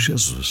em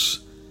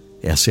Jesus.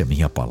 Essa é a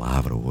minha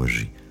palavra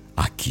hoje,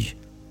 aqui,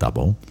 tá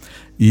bom?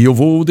 E eu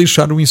vou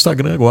deixar no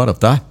Instagram agora,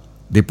 tá?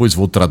 Depois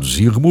vou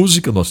traduzir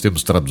música, nós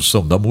temos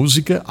tradução da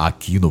música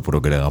aqui no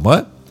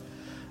programa.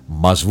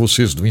 Mas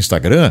vocês do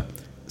Instagram,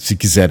 se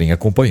quiserem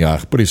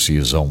acompanhar,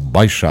 precisam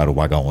baixar o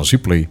H11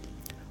 Play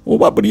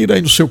ou abrir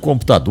aí no seu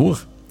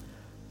computador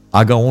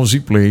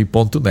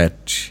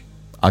h11play.net.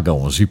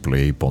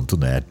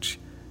 h11play.net.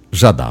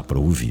 Já dá para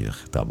ouvir,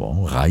 tá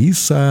bom?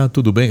 Raíssa,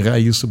 tudo bem,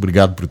 Raíssa?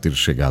 Obrigado por ter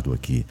chegado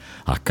aqui.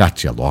 A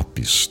Kátia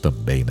Lopes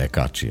também, né,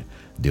 Kátia?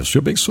 Deus te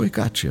abençoe,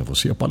 Kátia.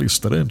 Você é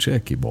palestrante,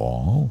 que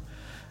bom.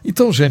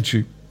 Então,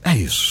 gente, é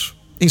isso.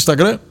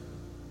 Instagram,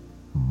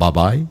 bye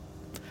bye.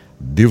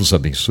 Deus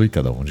abençoe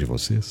cada um de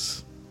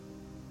vocês.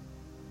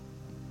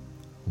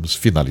 Vamos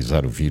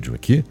finalizar o vídeo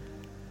aqui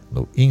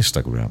no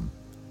Instagram.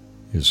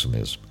 Isso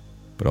mesmo.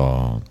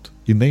 Pronto.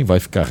 E nem vai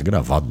ficar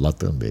gravado lá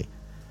também.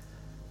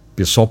 O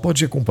pessoal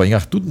pode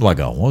acompanhar tudo no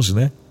H11,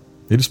 né?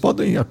 Eles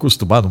podem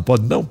acostumar, não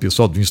pode não, o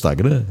pessoal do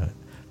Instagram?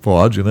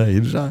 Pode, né?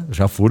 Eles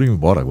já foram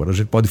embora, agora a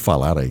gente pode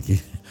falar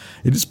aqui.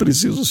 Eles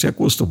precisam se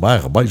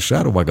acostumar,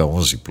 baixar o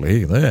H11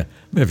 Play, né?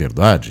 Não é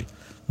verdade?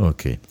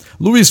 Ok.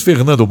 Luiz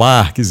Fernando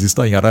Marques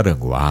está em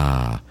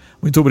Araranguá.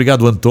 Muito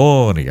obrigado,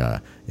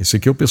 Antônia. Esse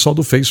aqui é o pessoal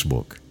do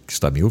Facebook que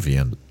está me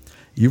ouvindo.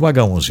 E o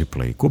H11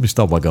 Play? Como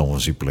está o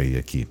H11 Play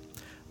aqui?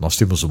 Nós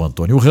temos o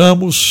Antônio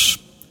Ramos,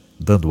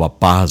 dando a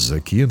paz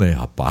aqui, né?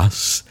 A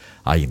paz.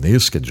 A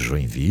Inês, que é de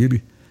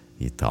Joinville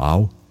e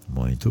tal.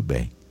 Muito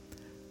bem.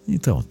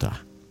 Então tá.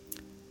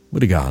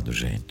 Obrigado,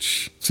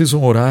 gente. Vocês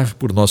vão orar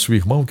por nosso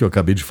irmão que eu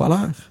acabei de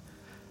falar?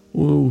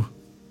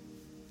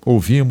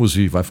 Ouvimos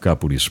e vai ficar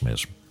por isso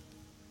mesmo?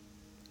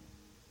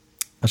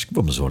 Acho que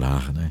vamos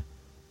orar, né?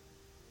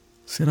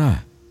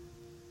 Será?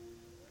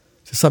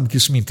 Você sabe que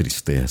isso me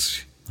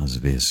entristece. Às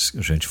vezes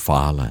a gente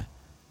fala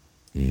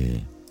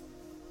e...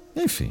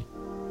 Enfim.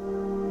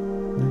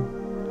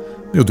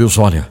 Meu Deus,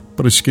 olha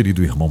para esse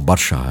querido irmão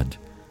Bashar.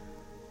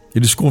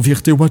 Ele se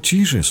converteu a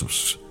ti,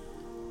 Jesus.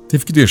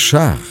 Teve que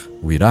deixar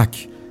o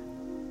Iraque.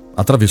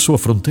 Atravessou a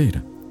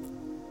fronteira.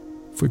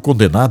 Foi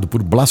condenado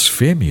por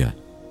blasfêmia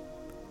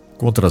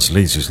contra as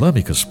leis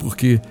islâmicas,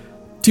 porque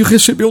te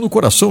recebeu no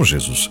coração,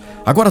 Jesus.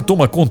 Agora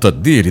toma conta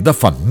dele, da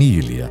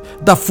família,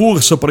 dá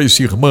força para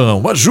esse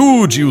irmão,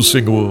 ajude-o,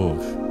 Senhor.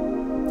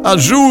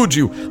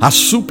 Ajude-o a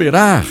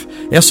superar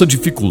essa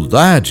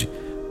dificuldade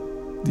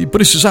de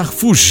precisar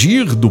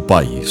fugir do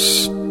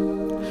país.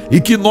 E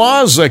que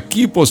nós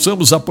aqui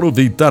possamos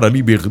aproveitar a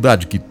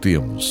liberdade que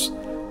temos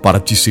para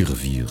te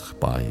servir,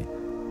 Pai.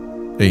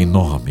 Em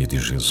nome de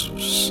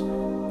Jesus.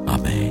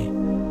 Amém.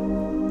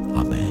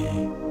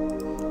 Amém.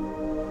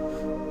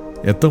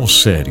 É tão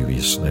sério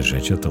isso, né,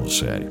 gente? É tão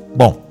sério.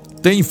 Bom,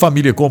 tem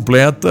família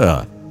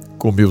completa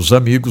com meus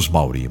amigos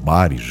Mauri e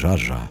Mari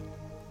já.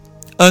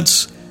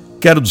 Antes,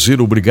 quero dizer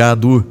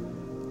obrigado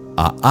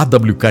à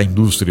AWK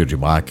Indústria de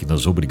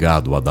Máquinas,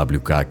 obrigado à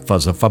AWK que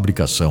faz a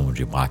fabricação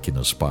de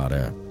máquinas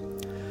para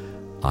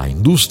a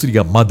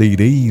indústria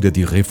madeireira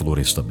de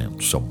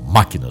reflorestamento. São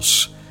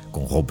máquinas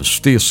com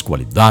robustez,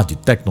 qualidade,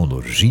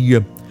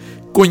 tecnologia.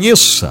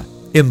 Conheça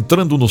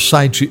entrando no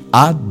site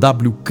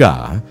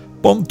awk.ind.br.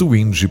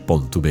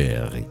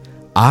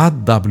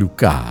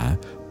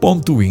 awk.ind.br.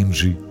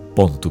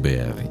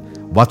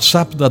 O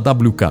WhatsApp da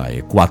AWK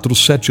é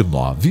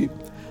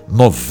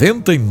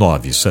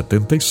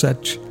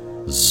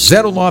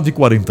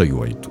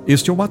 479-9977-0948.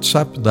 Este é o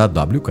WhatsApp da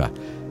AWK.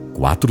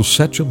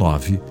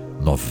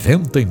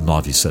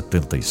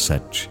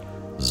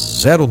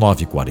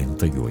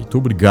 479-9977-0948.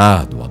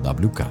 Obrigado,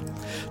 AWK.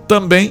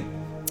 Também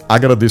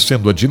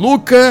agradecendo a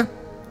Diluca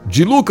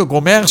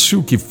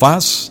Comércio, que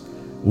faz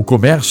o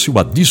comércio,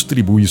 a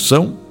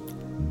distribuição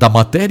da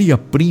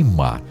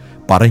matéria-prima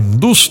para a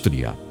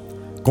indústria,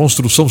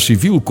 construção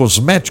civil,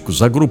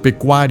 cosméticos,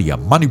 agropecuária,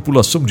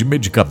 manipulação de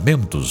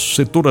medicamentos,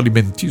 setor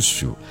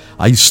alimentício,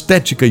 a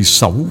estética e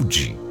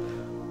saúde.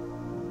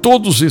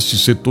 Todos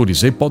esses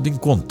setores aí podem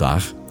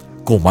contar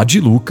com uma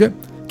diluca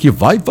que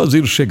vai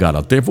fazer chegar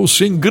até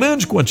você em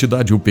grande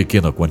quantidade ou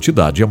pequena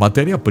quantidade a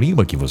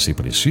matéria-prima que você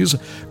precisa,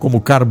 como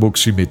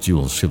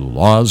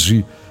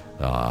carboximetilcelulose,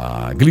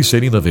 a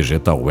glicerina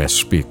vegetal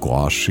SP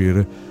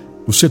kosher,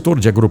 o setor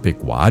de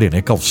agropecuária,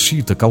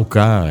 calcita,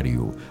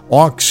 calcário,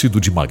 óxido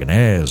de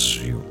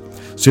magnésio,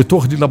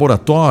 setor de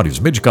laboratórios,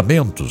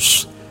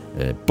 medicamentos,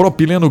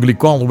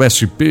 propileno-glicol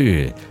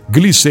SP,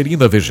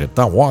 glicerina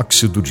vegetal,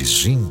 óxido de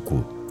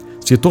zinco,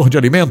 setor de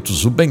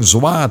alimentos, o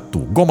benzoato,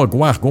 goma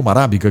guar, goma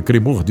arábica,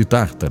 cremor de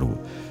tártaro,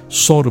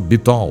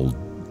 sorbitol,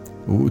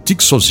 o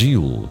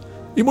tixozil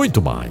e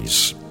muito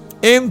mais.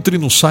 Entre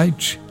no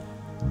site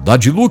da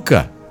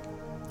Diluca.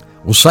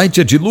 O site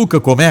é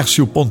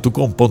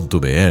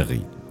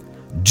dilucacomércio.com.br.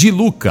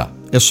 Diluca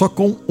é só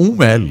com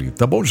um L,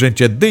 tá bom,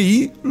 gente? É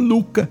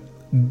D-I-Luca,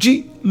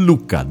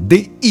 Diluca,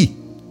 D-I,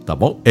 tá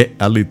bom? É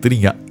a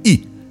letrinha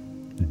I.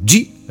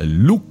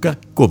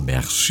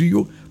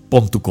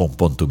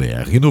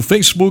 Dilucacomércio.com.br. No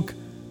Facebook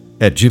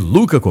é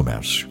Diluca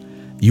Comércio.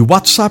 E o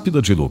WhatsApp da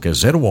Diluca é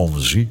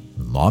 011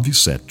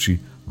 97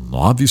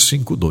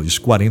 952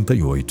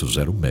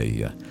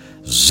 4806.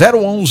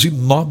 011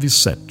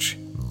 97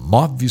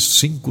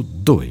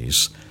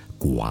 952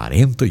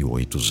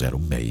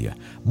 4806.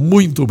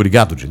 Muito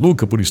obrigado,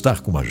 Diluca, por estar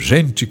com a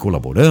gente,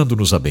 colaborando,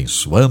 nos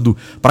abençoando,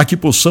 para que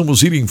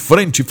possamos ir em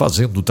frente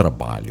fazendo o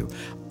trabalho.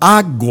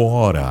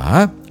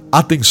 Agora,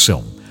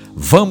 atenção,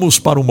 vamos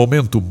para um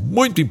momento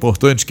muito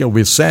importante que é o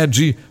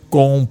ECED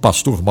com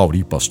pastor Mauri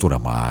e pastora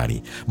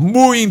Mari.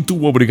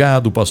 Muito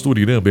obrigado, pastor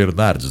Irã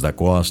Bernardes da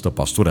Costa,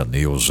 pastora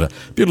Neuza,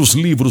 pelos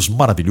livros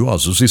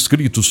maravilhosos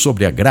escritos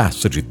sobre a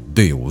graça de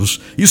Deus.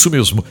 Isso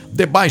mesmo,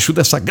 debaixo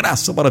dessa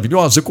graça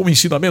maravilhosa, com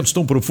ensinamentos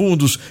tão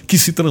profundos que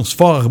se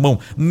transformam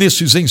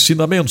nesses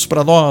ensinamentos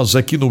para nós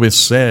aqui no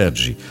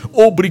ECED.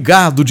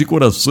 Obrigado de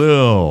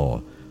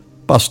coração,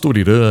 pastor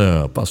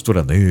Irã,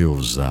 pastora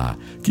Neuza.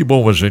 Que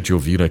bom a gente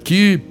ouvir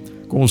aqui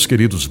com os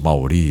queridos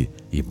Mauri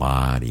e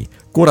Mari.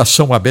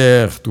 Coração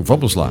aberto,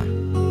 vamos lá.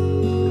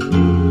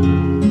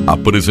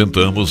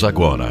 Apresentamos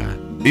agora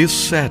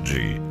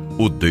ECED,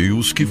 o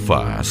Deus que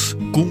faz,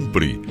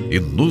 cumpre e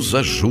nos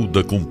ajuda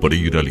a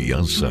cumprir a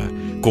aliança,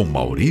 com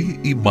Mauri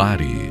e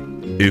Mari.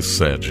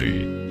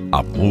 ECED,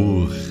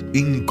 amor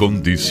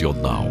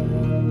incondicional.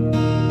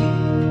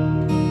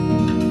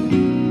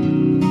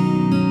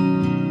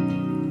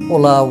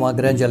 Olá, uma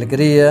grande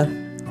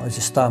alegria nós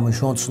estarmos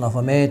juntos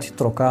novamente,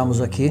 trocarmos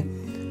aqui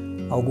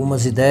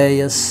algumas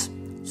ideias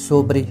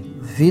sobre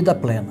vida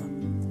plena.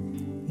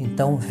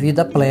 Então,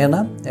 vida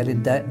plena,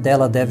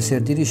 dela deve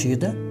ser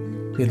dirigida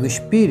pelo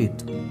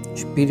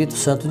Espírito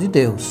Santo de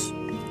Deus,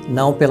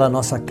 não pela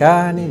nossa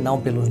carne, não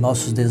pelos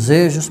nossos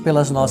desejos,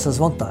 pelas nossas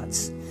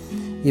vontades.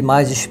 E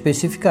mais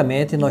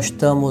especificamente, nós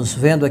estamos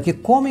vendo aqui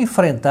como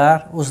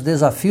enfrentar os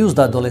desafios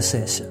da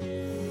adolescência.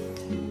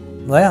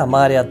 Não é? A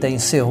Mari até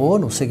encerrou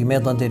no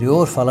segmento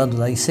anterior falando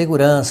da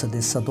insegurança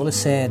desses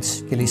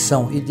adolescentes, que eles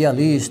são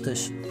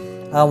idealistas.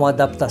 Há uma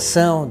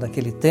adaptação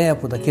daquele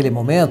tempo, daquele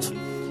momento,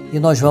 e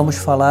nós vamos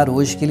falar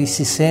hoje que eles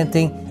se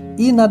sentem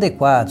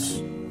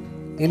inadequados,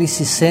 eles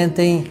se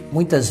sentem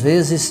muitas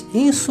vezes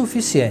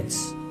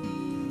insuficientes.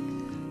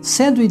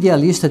 Sendo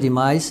idealista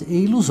demais é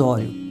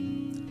ilusório.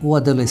 O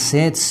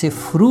adolescente se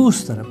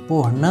frustra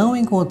por não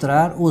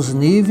encontrar os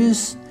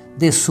níveis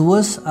de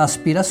suas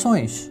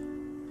aspirações.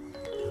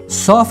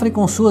 Sofre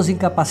com suas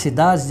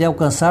incapacidades de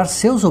alcançar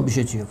seus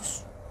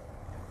objetivos.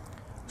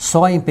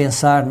 Só em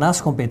pensar nas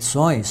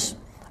competições,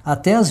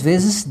 até às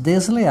vezes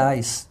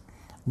desleais,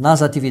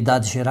 nas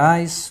atividades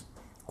gerais,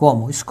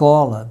 como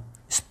escola,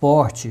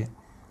 esporte,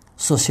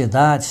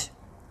 sociedade,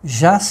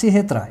 já se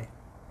retrai.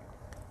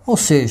 Ou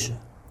seja,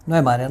 não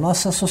é, Mari? A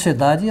nossa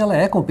sociedade ela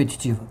é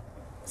competitiva.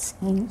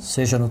 Sim.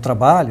 Seja no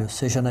trabalho,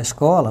 seja na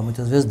escola,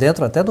 muitas vezes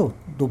dentro até do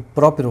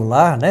próprio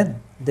lar, né?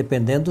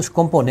 Dependendo dos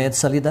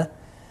componentes ali da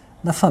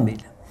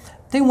família.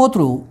 Tem um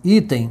outro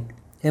item,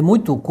 é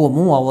muito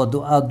comum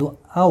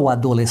ao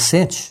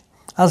adolescente,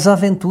 as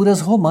aventuras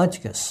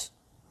românticas.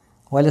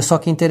 Olha só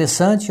que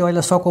interessante,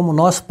 olha só como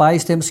nós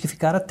pais temos que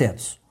ficar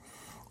atentos.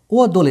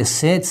 O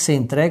adolescente se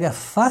entrega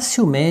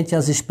facilmente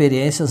às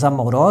experiências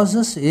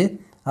amorosas e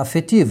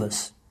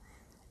afetivas.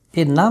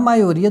 E na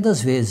maioria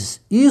das vezes,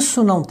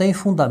 isso não tem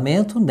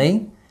fundamento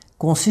nem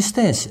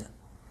consistência.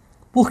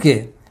 Por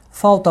quê?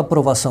 Falta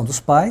aprovação dos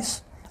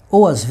pais,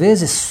 ou às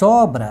vezes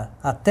sobra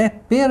até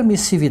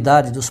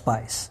permissividade dos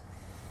pais.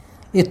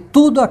 E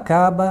tudo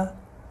acaba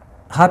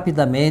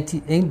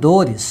rapidamente em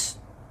dores,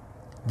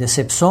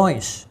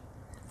 decepções,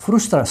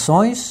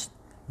 frustrações,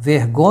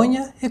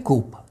 vergonha e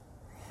culpa.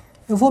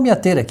 Eu vou me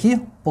ater aqui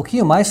um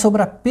pouquinho mais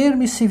sobre a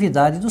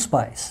permissividade dos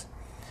pais.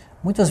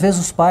 Muitas vezes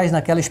os pais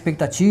naquela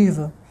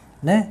expectativa,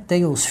 né,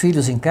 tem os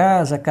filhos em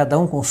casa, cada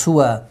um com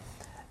sua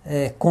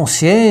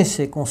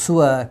consciência, com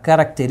sua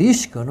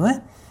característica, não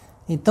é?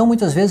 Então,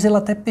 muitas vezes, ele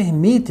até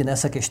permite,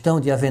 nessa questão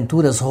de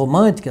aventuras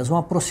românticas, uma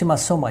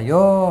aproximação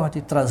maior,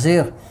 de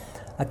trazer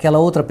aquela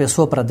outra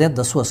pessoa para dentro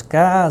das suas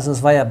casas,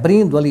 vai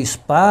abrindo ali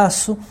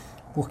espaço,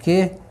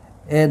 porque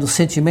do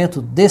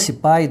sentimento desse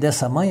pai e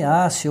dessa mãe,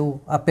 se eu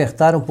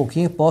apertar um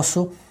pouquinho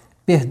posso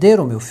perder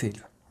o meu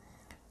filho.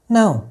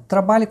 Não,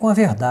 trabalhe com a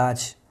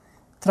verdade.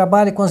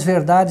 Trabalhe com as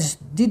verdades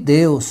de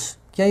Deus,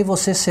 que aí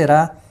você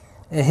será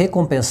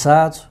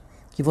recompensado,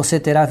 que você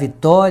terá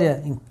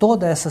vitória em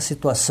toda essa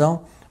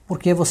situação,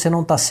 porque você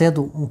não está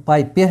sendo um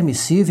pai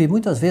permissivo e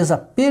muitas vezes a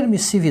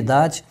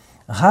permissividade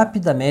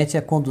rapidamente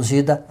é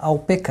conduzida ao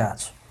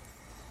pecado.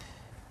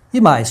 E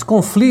mais,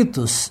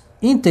 conflitos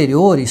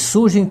interiores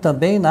surgem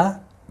também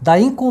da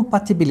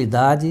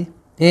incompatibilidade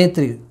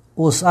entre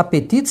os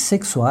apetites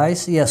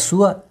sexuais e a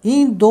sua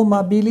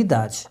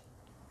indomabilidade.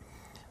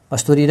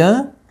 Pastor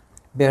Irã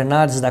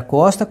Bernardes da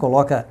Costa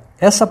coloca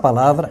essa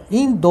palavra,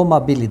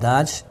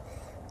 indomabilidade,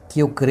 que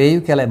eu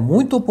creio que ela é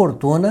muito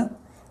oportuna,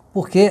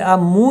 porque há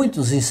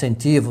muitos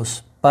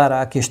incentivos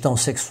para a questão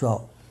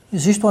sexual.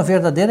 Existe uma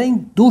verdadeira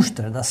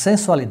indústria da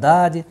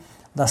sensualidade,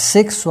 da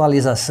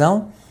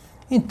sexualização,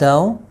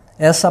 então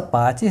essa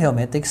parte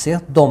realmente tem que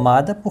ser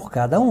domada por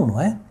cada um,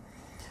 não é?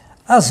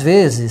 Às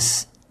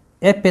vezes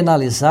é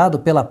penalizado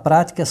pela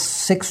prática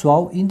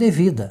sexual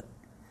indevida,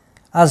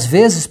 às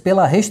vezes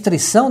pela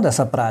restrição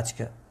dessa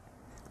prática.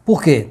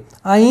 Por quê?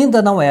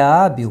 Ainda não é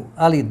hábil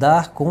a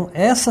lidar com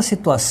essa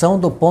situação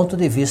do ponto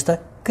de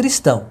vista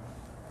cristão.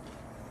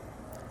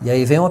 E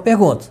aí vem uma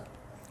pergunta.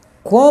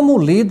 Como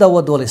lida o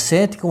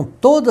adolescente com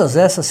todas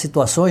essas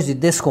situações de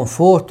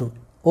desconforto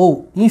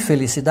ou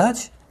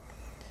infelicidade?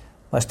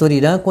 Pastor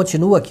Irã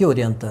continua aqui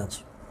orientando.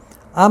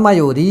 A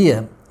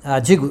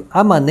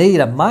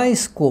maneira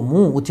mais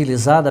comum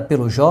utilizada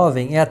pelo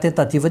jovem é a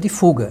tentativa de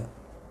fuga.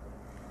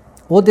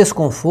 O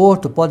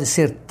desconforto pode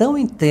ser tão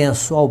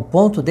intenso ao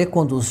ponto de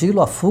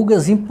conduzi-lo a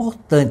fugas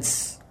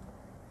importantes.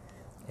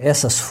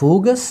 Essas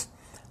fugas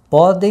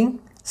podem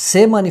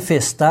se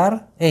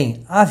manifestar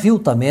em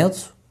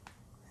aviltamento,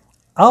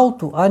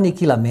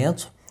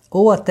 autoaniquilamento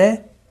ou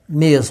até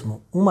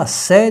mesmo uma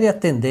séria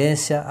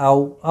tendência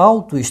ao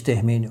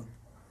autoextermínio.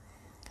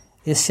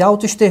 Esse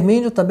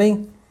autoextermínio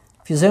também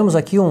fizemos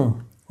aqui um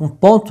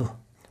ponto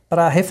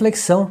para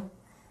reflexão,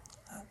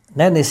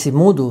 né, nesse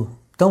mundo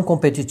tão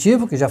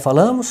competitivo que já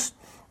falamos,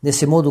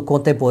 nesse mundo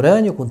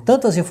contemporâneo com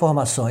tantas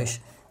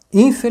informações.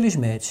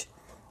 Infelizmente,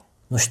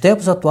 nos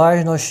tempos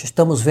atuais nós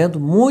estamos vendo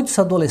muitos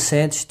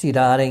adolescentes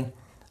tirarem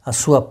a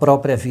sua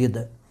própria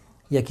vida.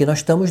 E aqui nós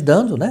estamos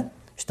dando, né?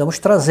 Estamos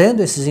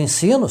trazendo esses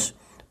ensinos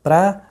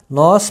para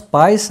nós,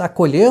 pais,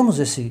 acolhermos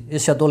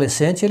esse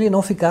adolescente e ele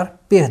não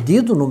ficar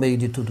perdido no meio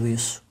de tudo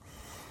isso.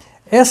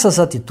 Essas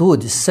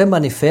atitudes se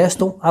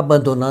manifestam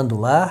abandonando o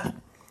lar,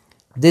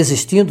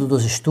 desistindo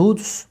dos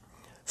estudos,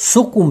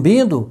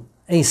 sucumbindo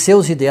em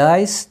seus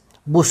ideais,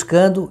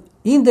 buscando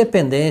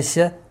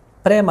independência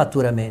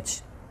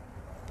prematuramente.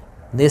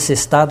 Nesse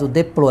estado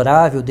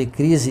deplorável de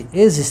crise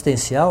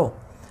existencial,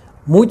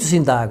 muitos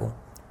indagam: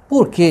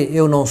 por que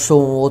eu não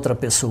sou outra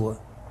pessoa?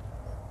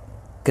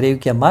 Creio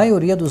que a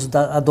maioria dos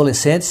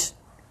adolescentes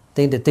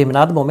tem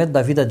determinado momento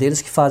da vida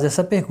deles que faz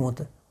essa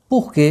pergunta: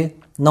 por que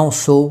não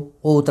sou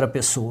outra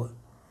pessoa?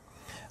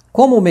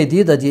 Como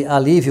medida de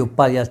alívio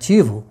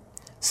paliativo,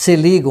 se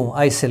ligam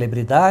às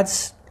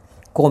celebridades,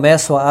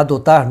 começam a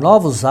adotar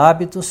novos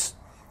hábitos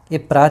e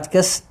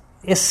práticas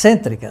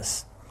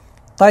excêntricas,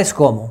 tais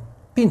como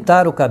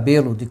pintar o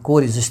cabelo de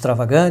cores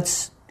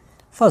extravagantes,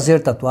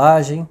 fazer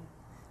tatuagem,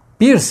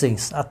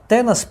 piercings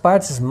até nas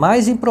partes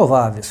mais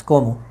improváveis,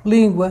 como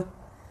língua,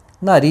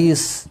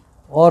 nariz,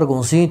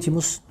 órgãos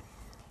íntimos,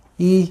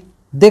 e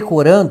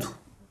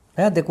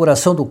a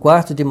decoração do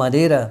quarto de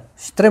maneira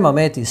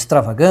extremamente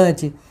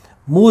extravagante,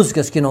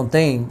 músicas que não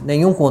têm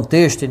nenhum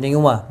contexto e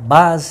nenhuma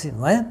base,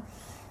 não é?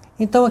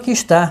 Então aqui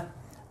está,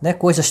 né,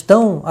 coisas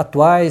tão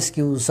atuais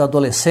que os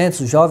adolescentes,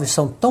 os jovens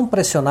são tão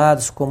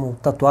pressionados como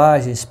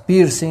tatuagens,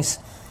 piercings,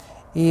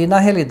 e na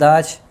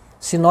realidade,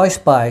 se nós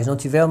pais não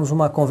tivermos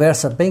uma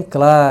conversa bem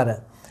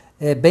clara,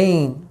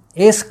 bem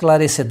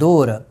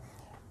esclarecedora,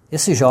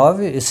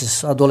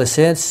 esses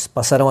adolescentes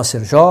passarão a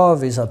ser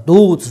jovens,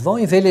 adultos, vão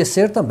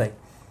envelhecer também.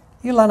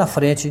 E lá na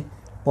frente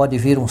pode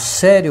vir um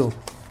sério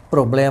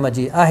problema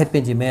de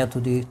arrependimento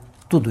de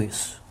tudo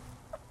isso.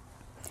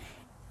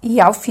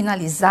 E ao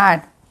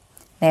finalizar,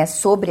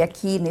 sobre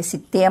aqui nesse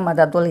tema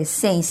da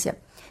adolescência,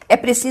 é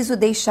preciso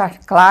deixar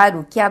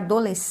claro que a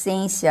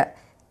adolescência,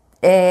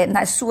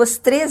 nas suas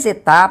 3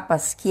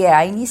 etapas, que é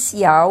a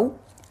inicial,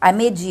 a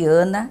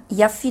mediana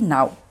e a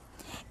final,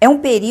 é um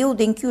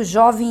período em que o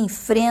jovem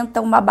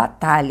enfrenta uma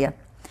batalha,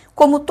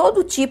 como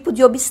todo tipo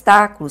de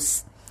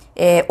obstáculos,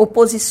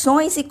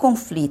 oposições e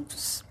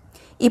conflitos.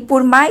 E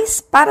por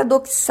mais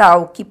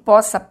paradoxal que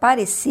possa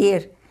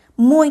parecer,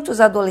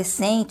 muitos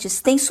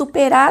adolescentes têm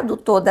superado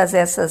todas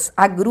essas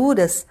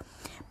agruras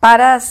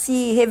para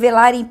se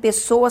revelarem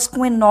pessoas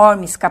com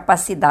enormes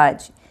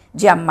capacidade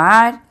de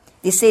amar,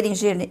 de serem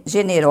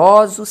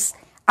generosos,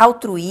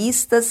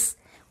 altruístas,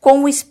 com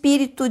um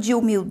espírito de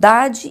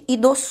humildade e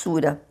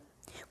doçura,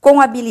 com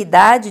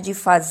habilidade de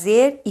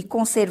fazer e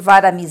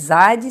conservar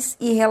amizades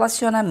e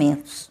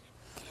relacionamentos.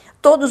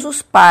 Todos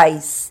os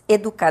pais,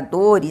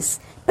 educadores,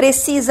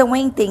 precisam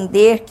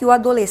entender que o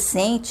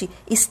adolescente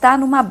está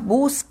numa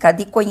busca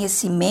de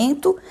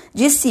conhecimento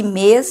de si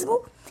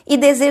mesmo e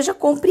deseja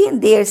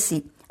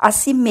compreender-se a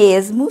si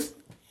mesmo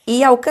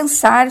e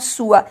alcançar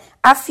sua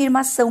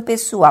afirmação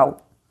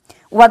pessoal.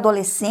 O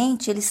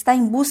adolescente ele está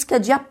em busca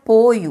de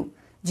apoio,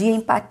 de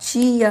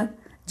empatia,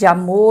 de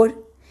amor,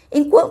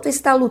 enquanto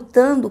está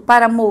lutando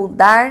para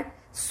moldar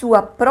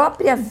sua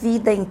própria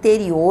vida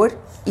interior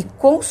e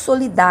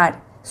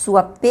consolidar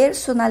sua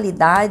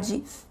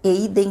personalidade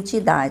e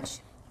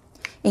identidade.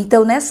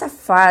 Então, nessa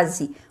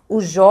fase, o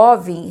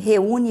jovem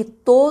reúne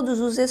todos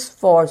os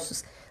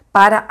esforços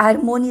para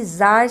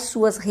harmonizar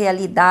suas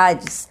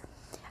realidades,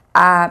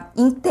 a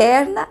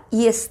interna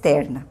e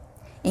externa.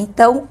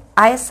 Então,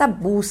 há essa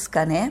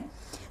busca, né?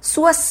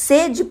 Sua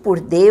sede por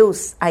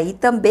Deus aí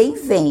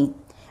também vem.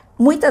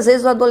 Muitas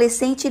vezes o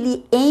adolescente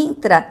ele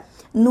entra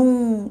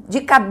de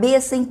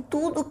cabeça em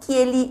tudo que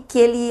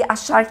ele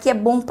achar que é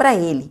bom para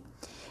ele.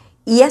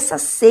 E essa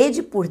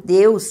sede por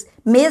Deus,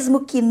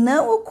 mesmo que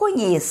não o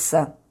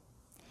conheça,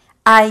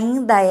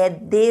 ainda é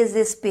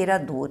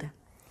desesperadora.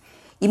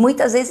 E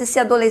muitas vezes esse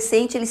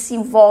adolescente ele se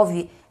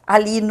envolve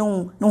ali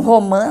num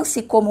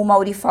romance, como o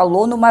Mauri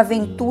falou, numa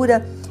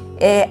aventura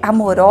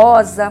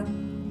amorosa,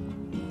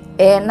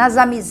 nas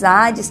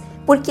amizades,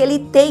 porque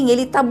ele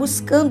está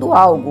buscando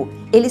algo.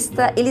 Ele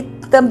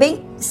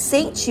também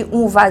sente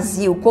um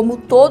vazio, como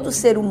todo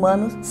ser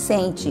humano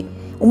sente,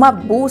 uma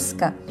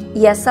busca,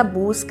 e essa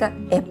busca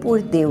é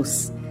por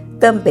Deus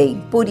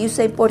também. Por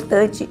isso é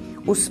importante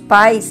os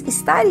pais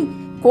estarem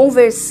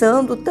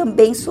conversando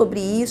também sobre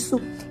isso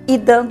e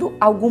dando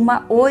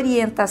alguma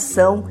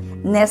orientação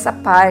nessa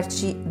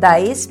parte da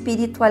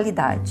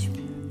espiritualidade.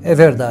 É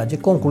verdade.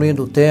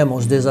 Concluindo o tema,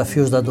 os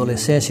desafios da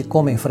adolescência e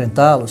como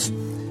enfrentá-los,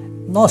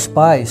 nós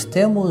pais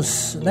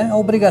temos a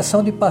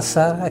obrigação de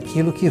passar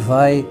aquilo que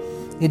vai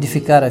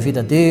edificar a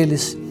vida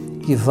deles,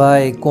 que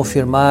vai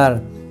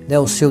confirmar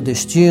o seu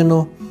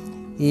destino,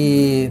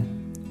 e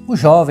o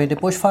jovem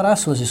depois fará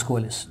suas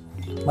escolhas.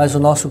 Mas o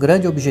nosso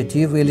grande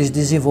objetivo é eles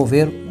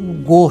desenvolver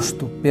um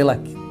gosto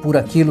por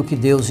aquilo que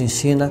Deus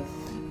ensina,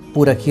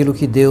 por aquilo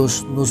que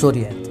Deus nos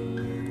orienta.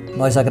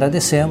 Nós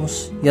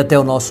agradecemos e até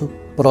o nosso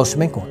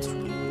próximo encontro.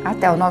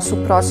 Até o nosso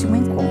próximo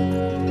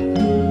encontro.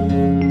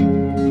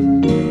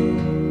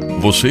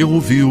 Você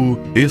ouviu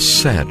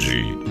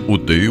Excede, o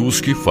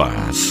Deus que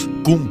faz,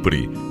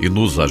 cumpre e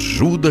nos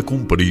ajuda a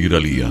cumprir a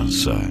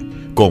aliança.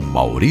 Com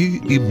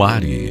Mauri e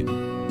Mari.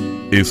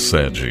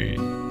 Excede,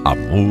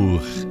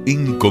 amor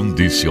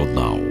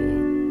incondicional.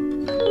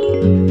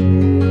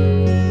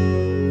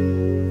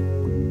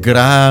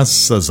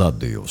 Graças a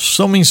Deus,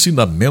 são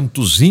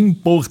ensinamentos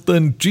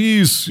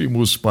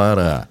importantíssimos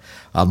para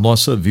a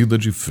nossa vida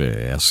de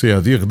fé. Essa é a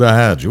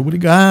verdade.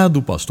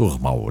 Obrigado, pastor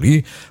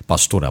Mauri,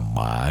 pastora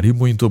Mari,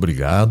 muito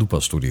obrigado,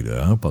 pastor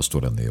Irã,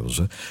 pastora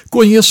Neuza.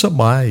 Conheça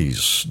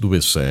mais do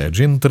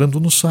Excede entrando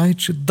no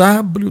site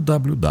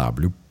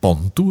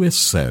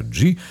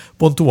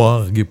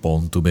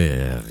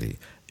www.excede.org.br.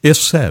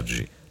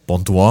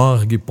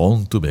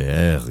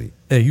 excede.org.br.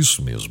 É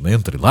isso mesmo,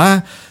 entre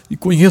lá e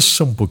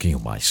conheça um pouquinho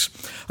mais.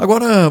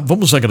 Agora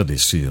vamos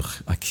agradecer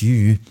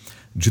aqui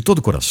de todo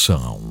o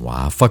coração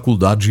à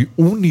Faculdade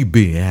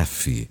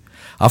UniBF.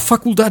 A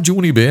Faculdade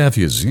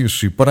UniBF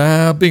existe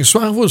para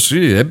abençoar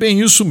você, é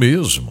bem isso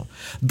mesmo.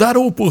 Dar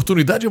a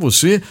oportunidade a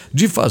você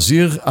de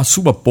fazer a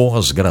sua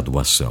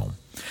pós-graduação.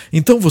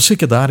 Então você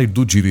que é da área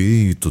do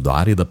direito, da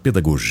área da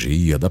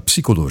pedagogia, da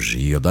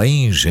psicologia, da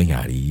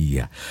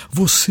engenharia,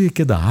 você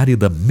que é da área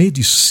da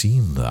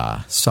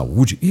medicina,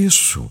 saúde,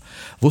 isso,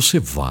 você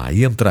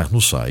vai entrar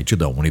no site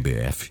da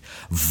UniBF,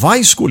 vai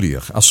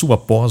escolher a sua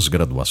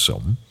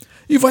pós-graduação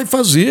e vai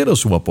fazer a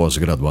sua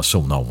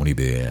pós-graduação na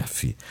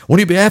UniBF.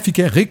 UniBF,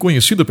 que é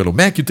reconhecida pelo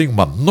MEC, tem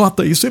uma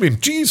nota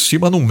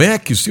excelentíssima no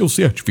MEC. Seu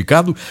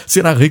certificado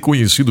será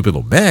reconhecido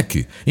pelo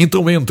MEC.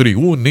 Então entre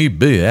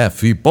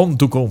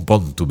unibf.com.br.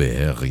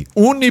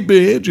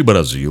 Unib de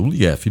Brasil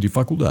e F de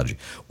faculdade.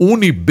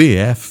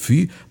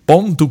 unibf.com.br.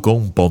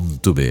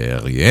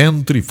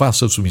 Entre,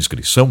 faça sua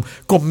inscrição,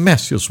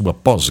 comece a sua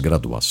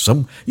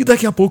pós-graduação e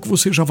daqui a pouco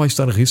você já vai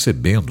estar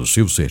recebendo o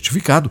seu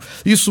certificado.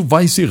 Isso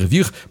vai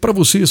servir para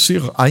você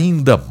ser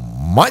ainda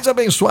mais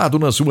abençoado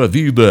na sua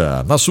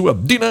vida, na sua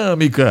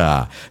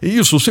dinâmica.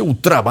 Isso, seu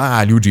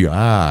trabalho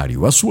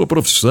diário, a sua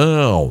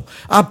profissão,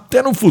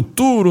 até no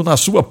futuro, na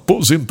sua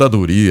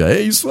aposentadoria.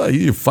 É isso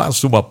aí,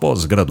 faça uma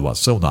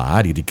pós-graduação na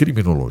área de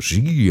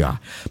criminologia,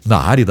 na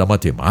área da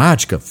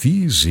matemática,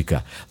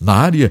 física, na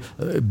área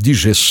de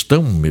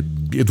gestão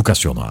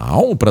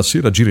educacional, para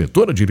ser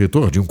diretor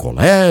de um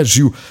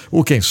colégio,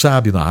 ou quem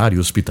sabe na área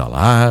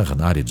hospitalar,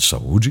 na área de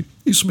saúde.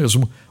 Isso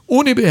mesmo,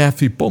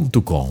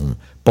 unibf.com.br.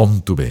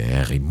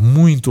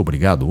 Muito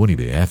obrigado,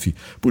 UniBF,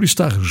 por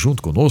estar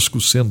junto conosco,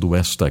 sendo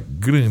esta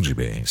grande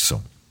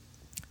bênção.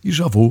 E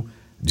já vou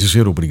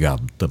dizer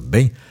obrigado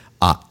também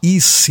a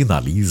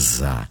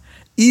iSinaliza.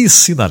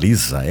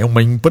 iSinaliza é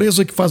uma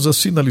empresa que faz a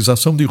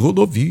sinalização de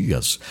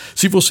rodovias.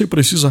 Se você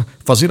precisa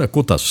fazer a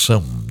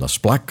cotação das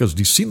placas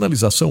de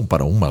sinalização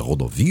para uma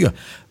rodovia,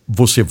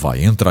 você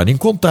vai entrar em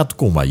contato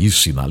com a I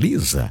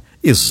Sinaliza.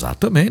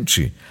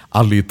 Exatamente.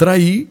 A letra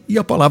I e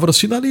a palavra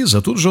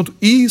sinaliza, tudo junto.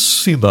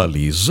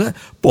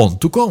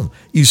 isinaliza.com.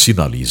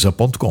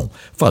 isinaliza.com.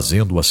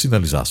 Fazendo a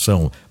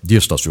sinalização de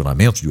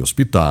estacionamentos de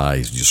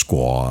hospitais, de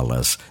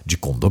escolas, de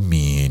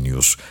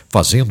condomínios,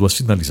 fazendo a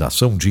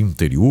sinalização de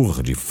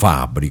interior de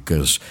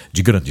fábricas,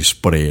 de grandes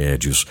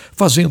prédios,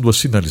 fazendo a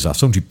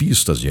sinalização de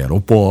pistas de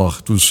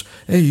aeroportos.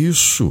 É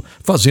isso.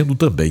 Fazendo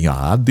também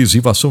a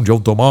adesivação de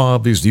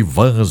automóveis, de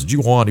vans, de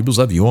ônibus,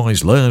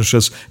 aviões,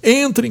 lanchas.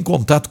 Entre em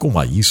contato com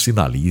a I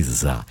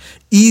Sinaliza.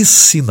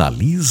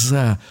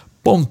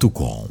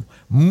 isinaliza.com.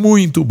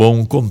 Muito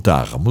bom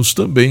contarmos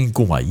também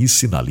com a I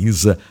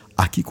Sinaliza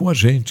aqui com a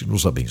gente,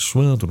 nos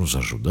abençoando, nos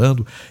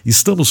ajudando.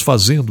 Estamos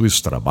fazendo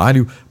esse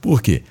trabalho, por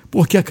quê?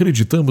 Porque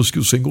acreditamos que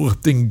o Senhor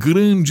tem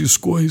grandes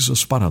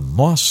coisas para a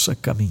nossa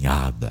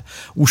caminhada.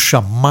 O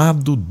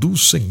chamado do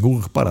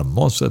Senhor para a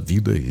nossa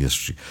vida é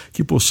este,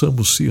 que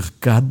possamos ser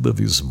cada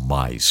vez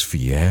mais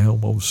fiel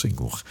ao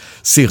Senhor,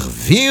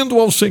 servindo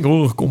ao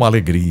Senhor com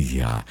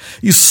alegria.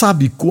 E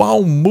sabe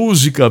qual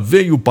música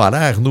veio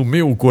parar no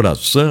meu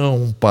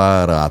coração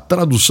para a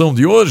tradução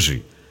de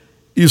hoje?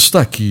 Está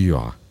aqui,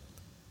 ó.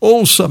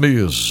 Ouça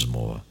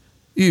mesmo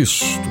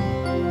isto.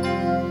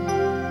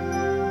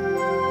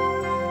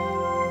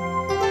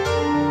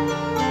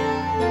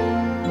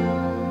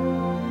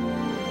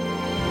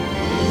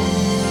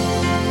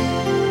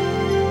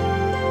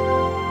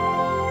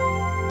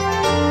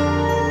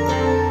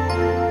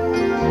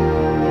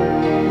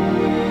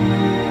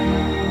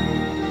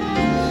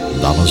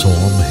 Damas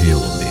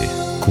heal-me,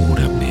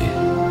 cura-me.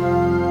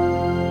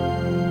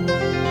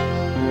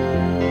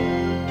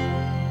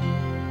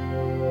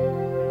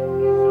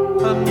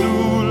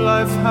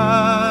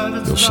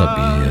 Eu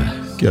sabia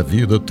que a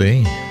vida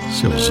tem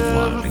seus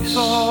vales.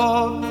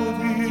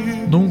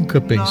 Nunca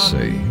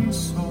pensei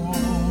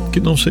que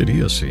não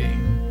seria assim.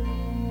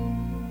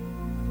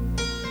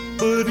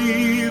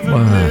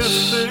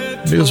 Mas,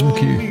 mesmo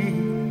que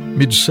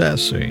me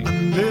dissessem,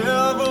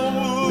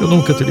 eu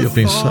nunca teria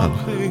pensado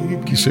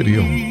que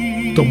seriam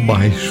tão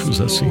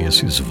baixos assim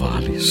esses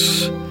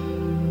vales.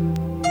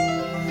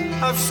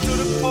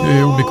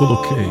 Eu me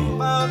coloquei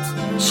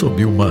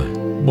sob uma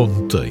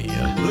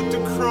montanha.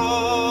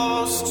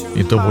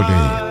 Então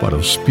olhei para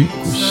os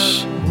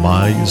picos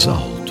mais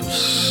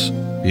altos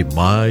e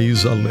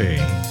mais além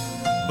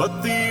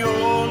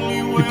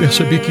e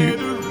percebi que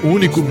o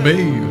único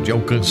meio de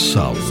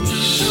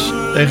alcançá-los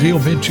é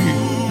realmente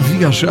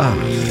viajar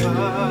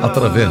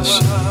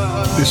através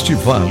deste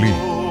vale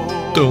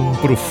tão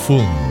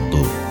profundo.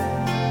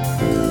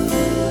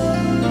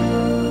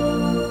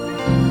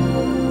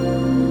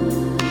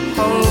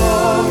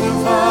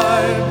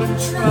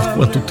 Por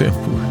quanto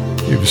tempo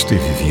eu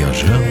esteve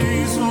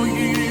viajando?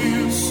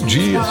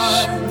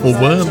 Dias ou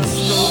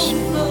anos?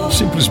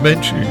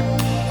 Simplesmente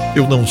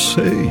eu não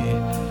sei.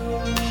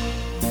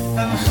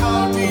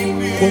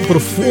 Quão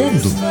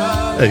profundo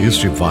é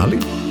este vale?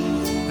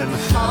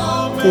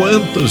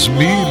 Quantas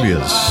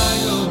milhas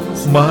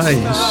mais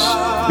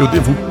eu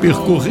devo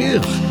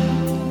percorrer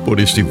por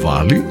este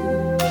vale?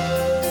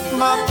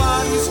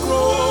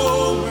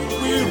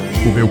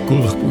 O meu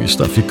corpo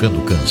está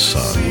ficando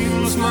cansado.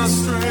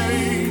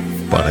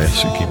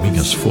 Parece que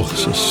minhas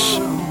forças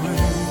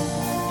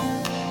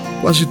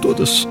quase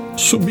todas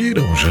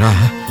sumiram já.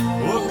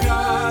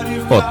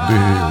 Ó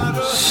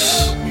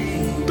Deus,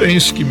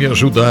 tens que me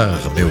ajudar,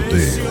 meu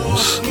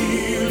Deus.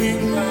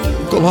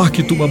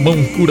 Coloque tua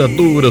mão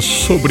curadora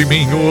sobre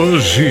mim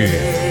hoje.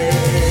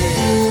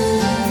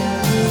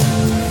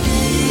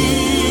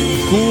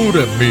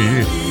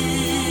 Cura-me.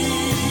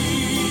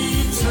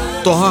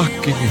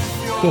 Toque-me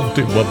com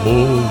teu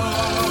amor.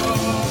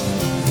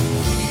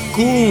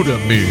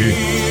 Cura-me.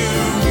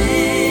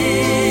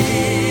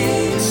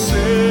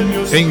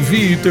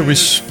 Envie teu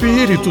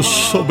Espírito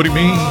sobre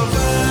mim.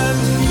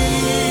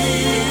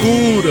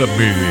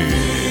 Cura-me.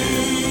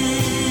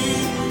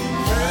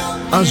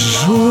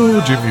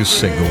 Ajude-me,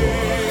 Senhor.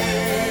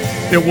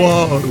 Eu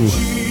oro.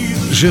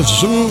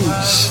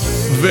 Jesus,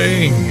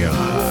 venha.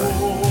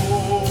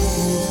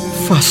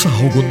 Faça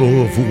algo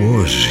novo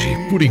hoje,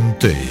 por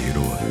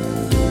inteiro.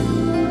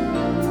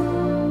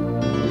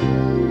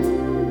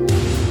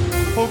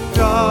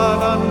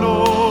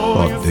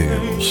 Ó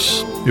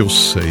Deus, eu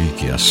sei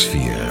que és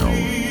fiel,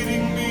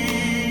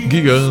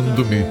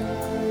 guiando-me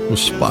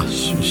os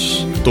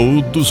passos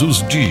todos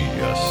os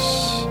dias.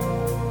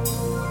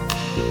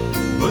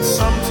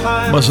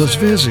 Mas às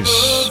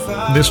vezes,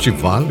 neste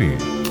vale,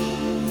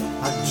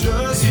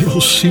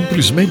 eu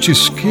simplesmente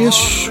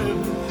esqueço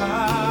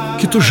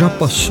que tu já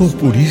passou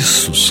por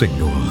isso,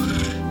 Senhor.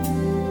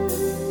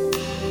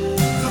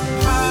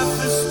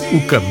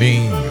 O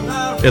caminho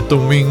é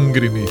tão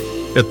íngreme,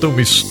 é tão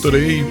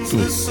estreito.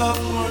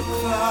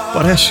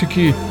 Parece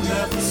que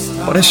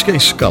a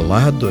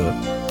escalada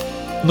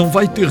não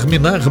vai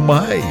terminar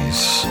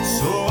mais.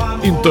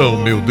 Então,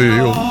 meu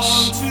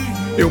Deus,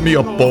 eu me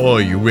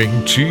apoio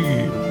em Ti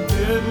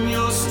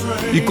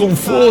e com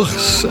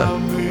força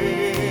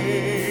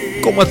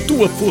Com a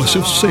tua força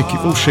eu sei que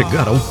vou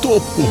chegar ao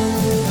topo.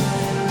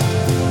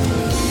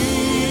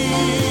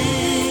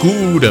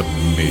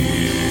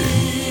 Cura-me.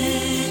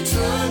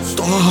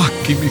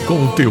 Toque-me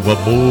com o teu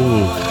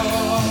amor.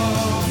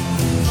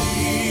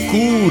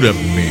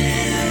 Cura-me.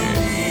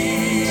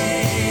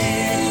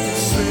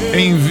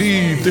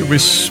 Envie teu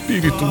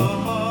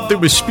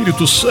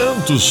Espírito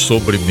Santo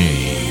sobre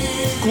mim.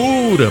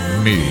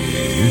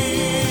 Cura-me.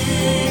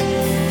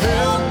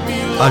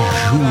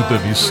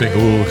 Ajuda-me,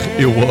 Senhor,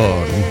 eu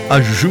oro.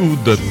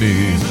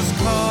 Ajuda-me.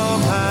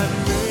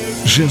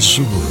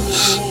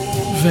 Jesus,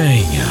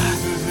 venha.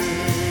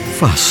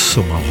 Faça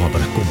uma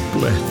obra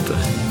completa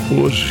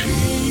hoje.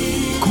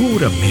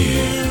 Cura-me.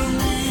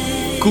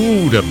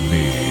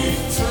 Cura-me.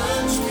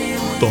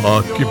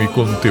 Toque-me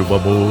com teu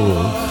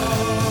amor.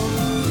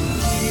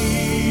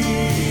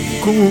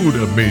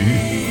 Cura-me.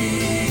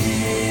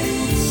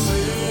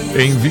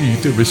 Envie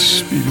teu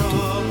Espírito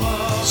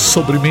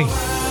sobre mim.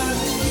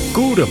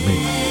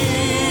 Cura-me.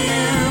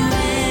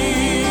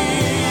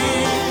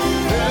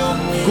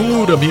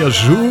 Cura-me,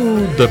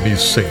 ajuda-me,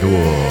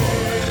 Senhor.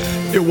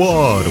 Eu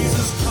oro.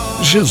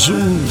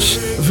 Jesus,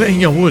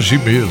 venha hoje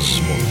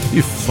mesmo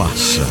e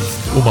faça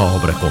uma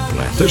obra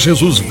completa.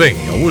 Jesus,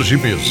 venha hoje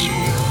mesmo.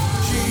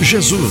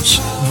 Jesus,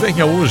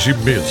 venha hoje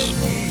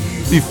mesmo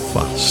e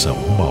faça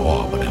uma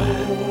obra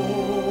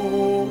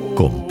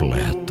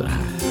completa.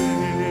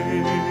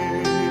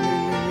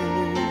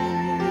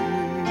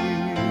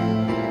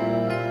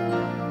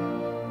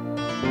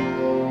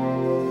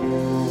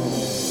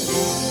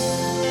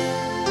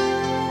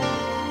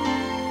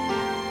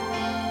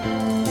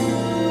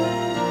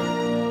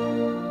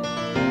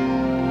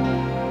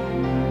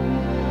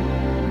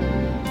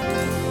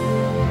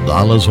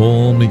 Dallas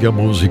Home e a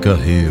música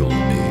Heal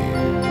Me.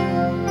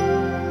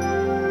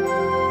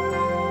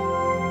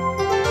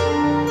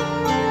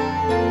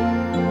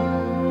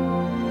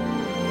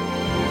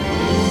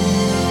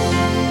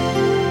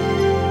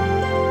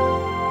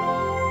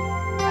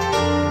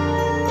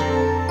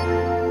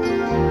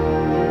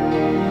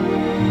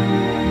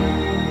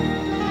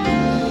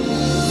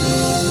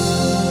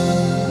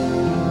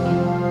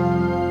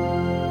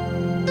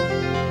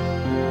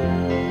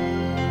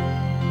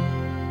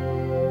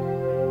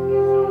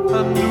 I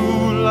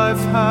knew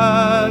life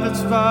had its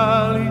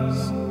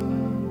valleys,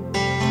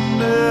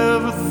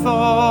 never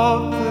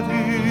thought that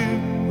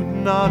it would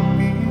not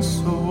be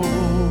so.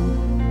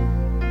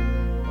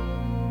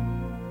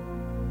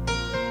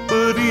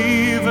 But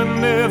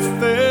even if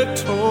they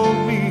told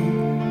me,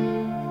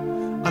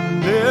 I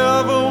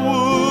never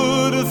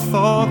would have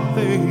thought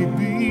they'd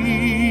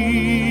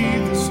be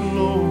this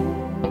low.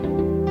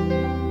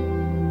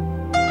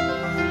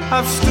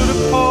 I've stood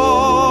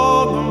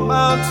upon the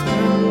mountain,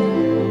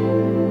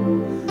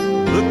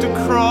 looked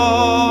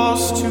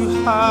across to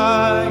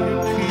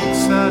higher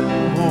peaks and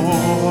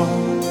more,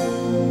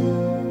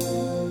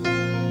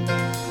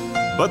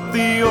 but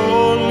the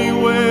only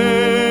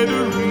way to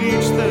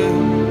reach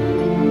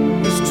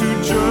them is to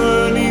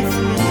journey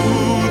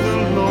through the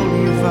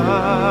lonely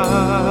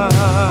valley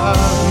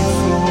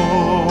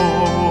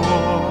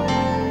floor.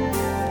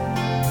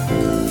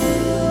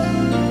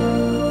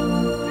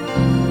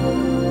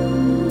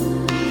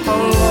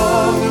 How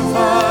long have I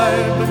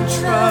been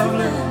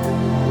traveling?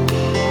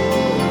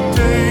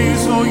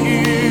 Days or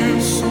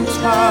years,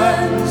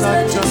 sometimes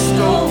I just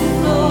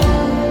don't know.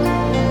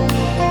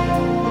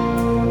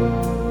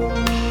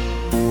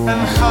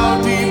 And how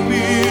deep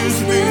is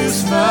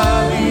this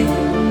valley?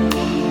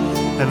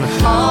 And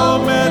how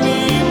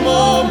many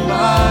more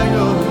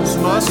miles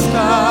must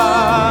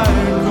I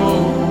go?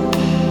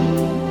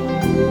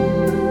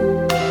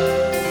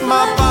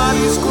 My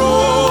body's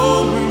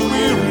growing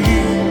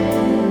weary,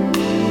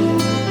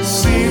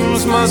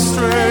 seems my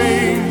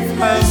strength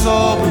has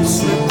always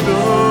slipped away.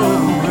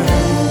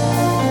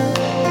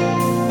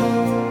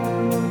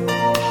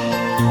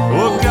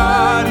 Oh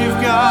God,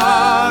 you've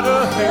got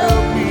to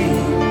help me.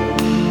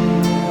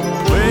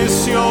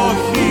 Place your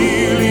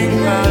healing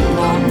hand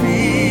on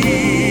me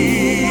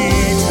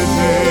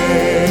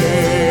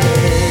today.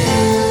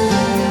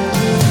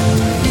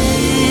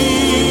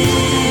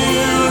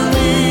 Heal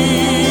me,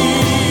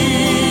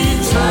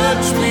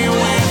 touch me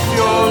with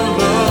your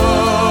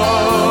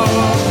love.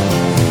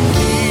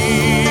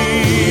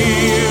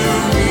 Heal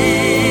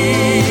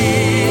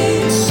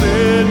me,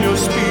 send your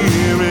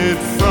spirit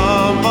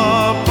from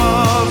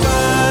above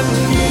and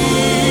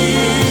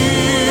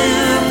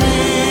heal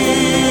me.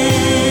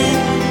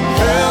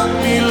 Help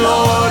me,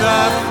 Lord, I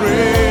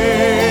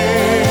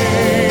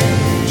pray.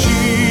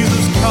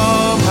 Jesus,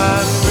 come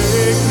and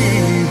make me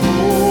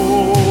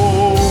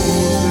whole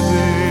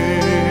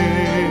today.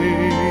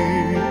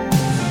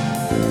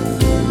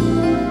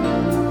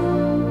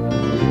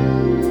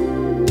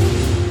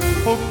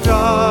 Oh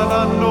God, I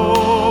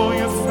know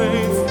you're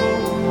faithful,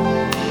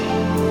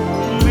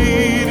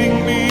 leading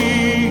me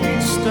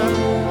each step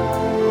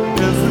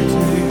every day.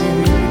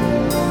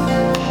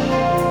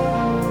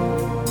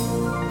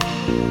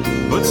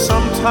 But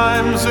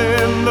sometimes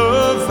in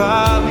the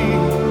valley,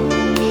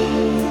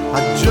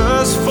 I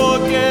just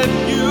forget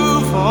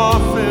you've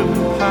often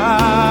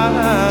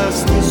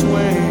pass this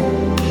way.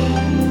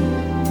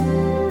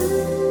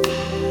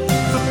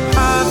 The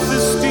path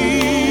is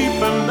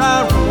steep and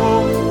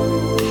narrow,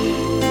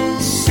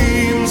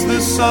 seems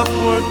this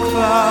upward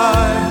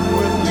climb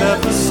will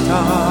never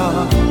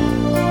stop.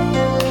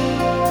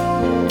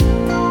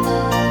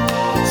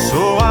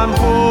 So I'm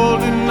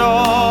holding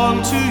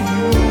on to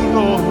you,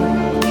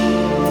 Lord.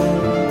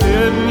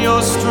 In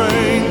your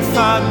strength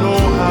I know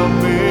I'll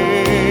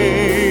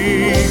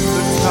make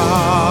the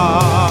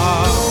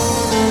top.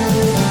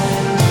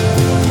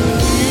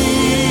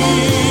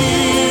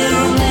 Hear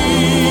me,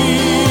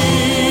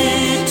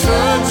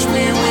 touch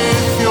me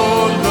with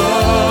your love.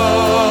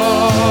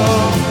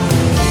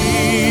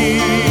 Hear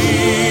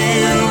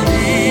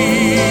me,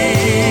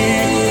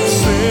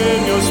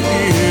 send your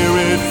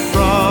spirit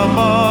from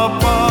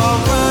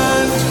above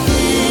and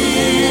hear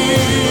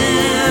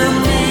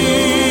me.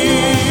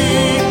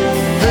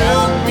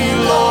 Help me,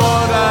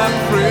 Lord, I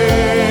pray.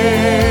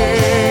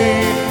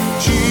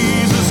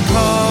 Jesus,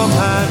 come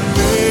and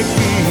make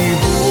me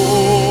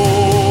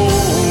whole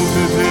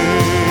today.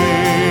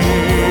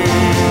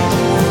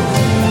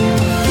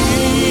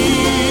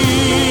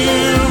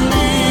 Hear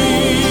me,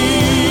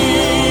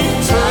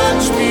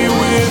 touch me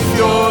with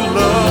your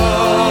love.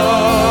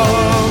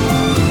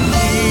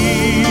 Hear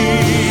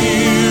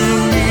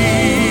me,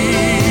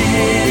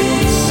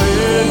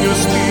 send your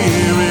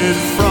spirit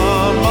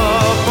from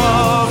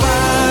above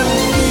and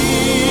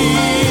hear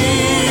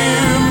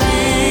me.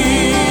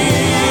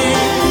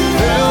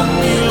 Help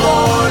me,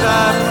 Lord,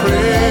 I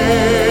pray.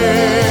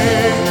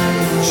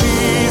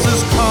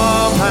 Jesus,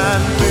 come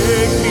and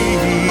make me.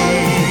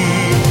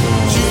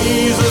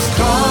 Jesus,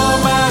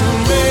 come and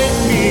make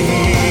me.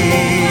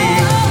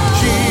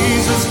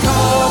 Jesus,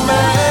 come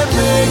and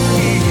make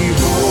me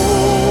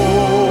whole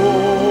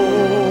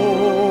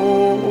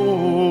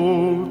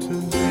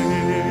today.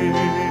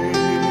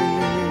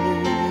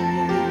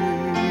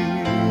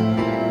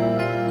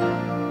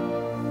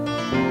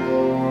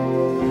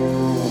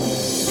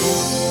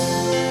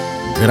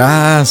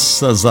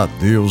 Graças a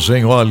Deus,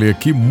 hein? Olha,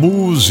 que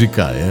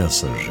música é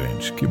essa,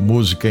 gente? Que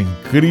música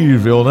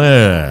incrível,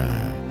 né?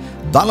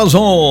 Dallas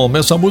Home,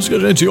 essa música a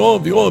gente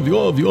ouve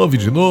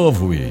de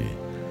novo e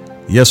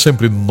é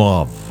sempre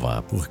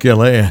nova, porque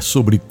ela é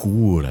sobre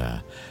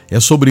cura, é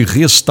sobre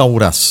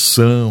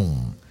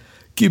restauração.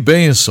 Que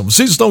bênção!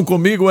 Vocês estão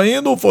comigo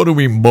ainda ou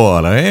foram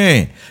embora,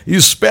 hein?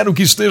 Espero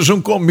que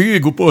estejam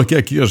comigo, porque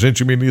aqui a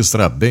gente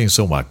ministra a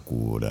bênção, a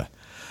cura.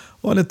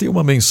 Olha, tem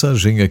uma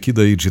mensagem aqui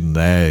da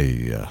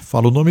Edneia.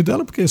 Fala o nome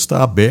dela porque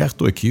está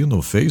aberto aqui no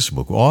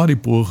Facebook. Ore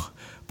por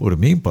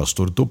mim,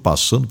 pastor. Estou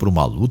passando por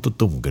uma luta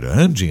tão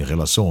grande em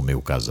relação ao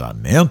meu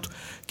casamento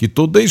que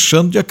estou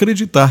deixando de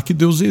acreditar que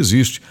Deus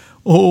existe.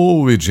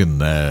 Oh,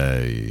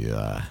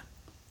 Edneia,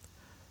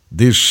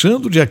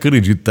 deixando de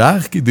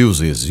acreditar que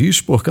Deus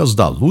existe por causa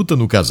da luta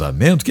no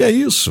casamento? Que é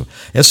isso?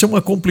 Essa é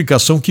uma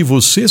complicação que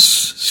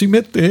vocês se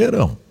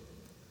meteram.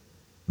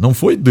 Não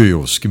foi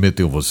Deus que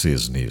meteu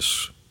vocês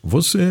nisso.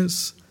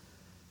 Vocês.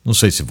 Não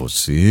sei se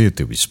você,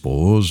 teu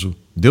esposo.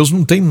 Deus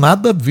não tem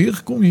nada a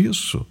ver com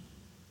isso.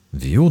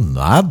 Viu?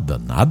 Nada.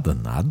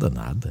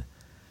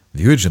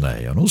 Viu,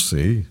 Edneia? Eu não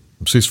sei.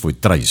 Não sei se foi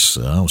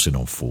traição, se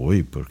não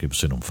foi, porque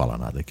você não fala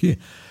nada aqui.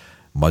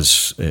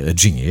 Mas é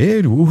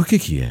dinheiro? O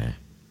que é?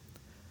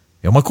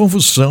 É uma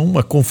confusão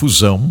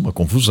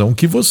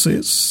que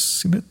vocês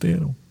se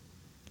meteram.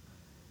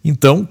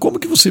 Então, como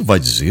que você vai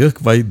dizer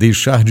que vai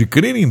deixar de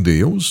crer em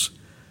Deus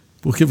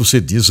porque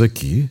você diz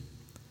aqui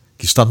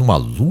que está numa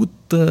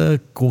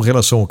luta com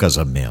relação ao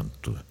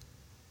casamento?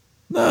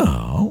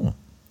 Não.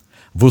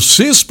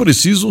 Vocês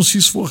precisam se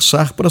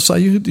esforçar para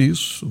sair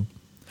disso.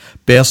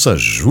 Peça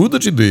ajuda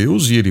de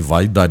Deus e Ele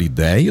vai dar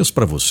ideias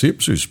para você,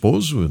 para o seu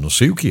esposo. Eu não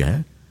sei o que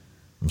é.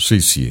 Não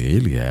sei se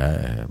ele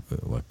é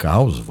a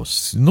causa.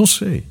 Não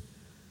sei.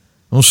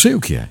 Não sei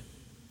o que é.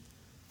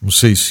 Não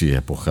sei se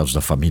é por causa da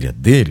família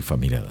dele,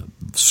 família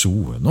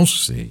sua. Não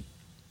sei.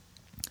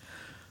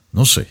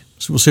 Não sei.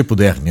 Se você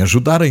puder me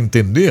ajudar a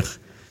entender,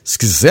 se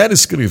quiser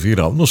escrever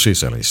algo, não sei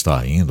se ela está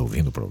ainda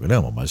ouvindo o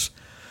programa, mas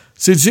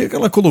você dizia que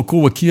ela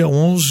colocou aqui há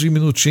 11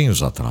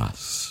 minutinhos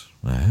atrás,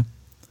 né?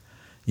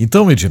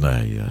 Então,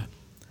 Edneia,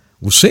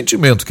 o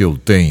sentimento que eu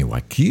tenho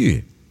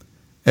aqui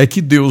é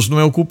que Deus não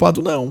é o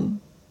culpado, não.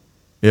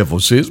 É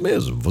vocês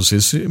mesmos,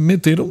 vocês se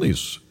meteram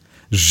nisso.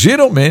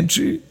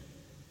 Geralmente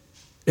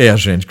é a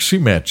gente que se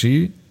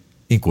mete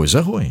em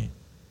coisa ruim.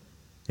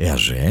 É a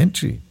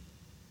gente.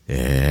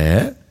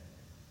 É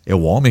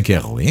o homem que é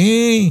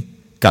ruim,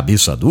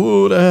 cabeça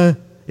dura,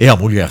 é a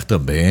mulher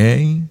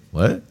também,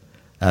 não é?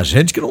 A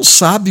gente que não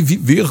sabe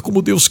viver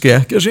como Deus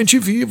quer que a gente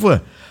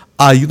viva.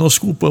 Aí nós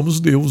culpamos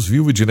Deus,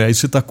 viu, Edneia?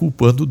 Você está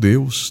culpando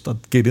Deus, está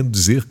querendo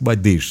dizer que vai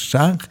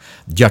deixar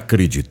de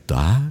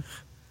acreditar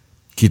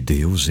que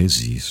Deus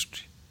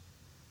existe.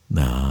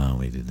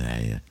 Não,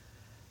 Edneia,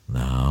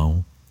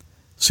 não.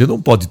 Você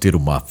não pode ter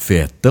uma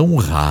fé tão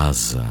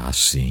rasa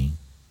assim.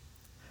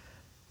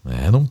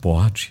 Não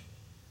pode.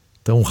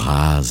 Tão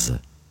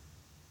rasa.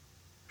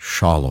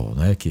 Shallow,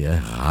 né? Que é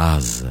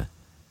rasa.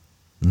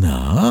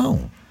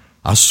 Não.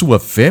 A sua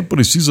fé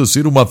precisa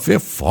ser uma fé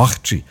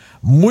forte,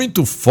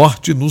 muito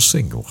forte no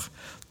Senhor.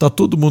 Está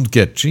todo mundo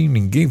quietinho,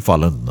 ninguém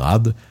falando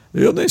nada.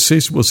 Eu nem sei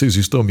se vocês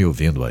estão me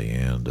ouvindo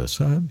ainda,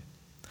 sabe?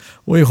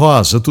 Oi,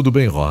 Rosa, tudo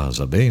bem,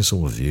 Rosa? Bênção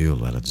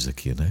ouvi-lo, ela diz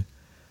aqui, né?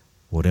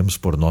 Oremos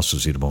por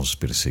nossos irmãos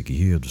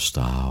perseguidos,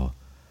 tal.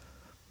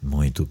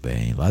 Muito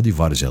bem, lá de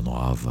Várzea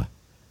Nova.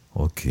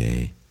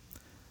 Ok,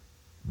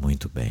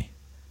 muito bem.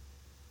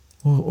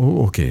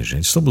 Ok,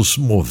 gente, estamos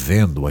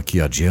movendo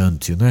aqui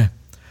adiante, né?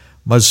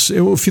 Mas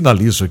eu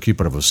finalizo aqui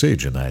para você,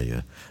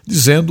 Edneia,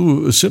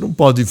 dizendo, você não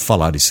pode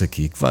falar isso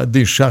aqui, que vai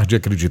deixar de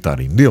acreditar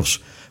em Deus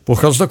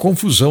por causa da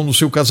confusão no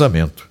seu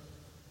casamento.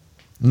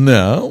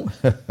 Não,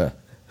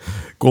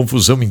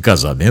 confusão em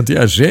casamento é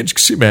a gente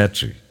que se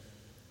mete,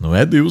 não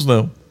é Deus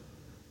não,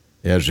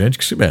 é a gente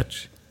que se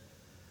mete.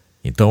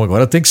 Então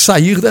agora tem que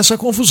sair dessa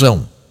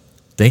confusão,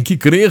 tem que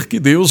crer que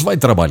Deus vai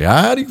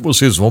trabalhar e que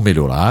vocês vão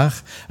melhorar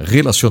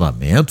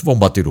relacionamento, vão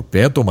bater o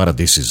pé, tomar a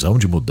decisão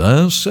de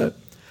mudança.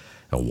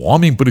 O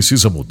homem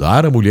precisa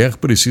mudar, a mulher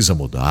precisa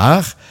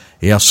mudar,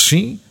 é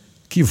assim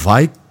que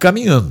vai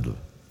caminhando,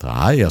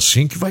 tá? É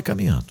assim que vai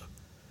caminhando.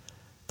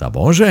 Tá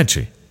bom,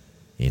 gente?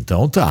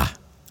 Então tá,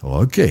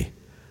 ok.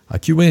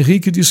 Aqui o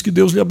Henrique diz que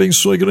Deus lhe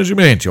abençoe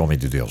grandemente, homem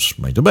de Deus.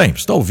 Muito bem, você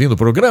está ouvindo o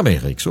programa,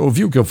 Henrique? Você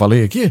ouviu o que eu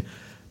falei aqui?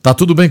 Tá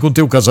tudo bem com o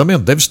teu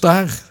casamento? Deve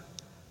estar.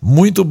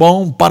 Muito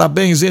bom,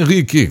 parabéns,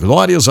 Henrique,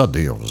 glórias a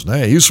Deus,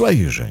 né? É isso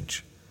aí,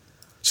 gente.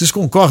 Vocês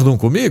concordam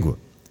comigo?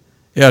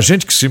 É a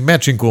gente que se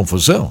mete em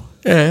confusão?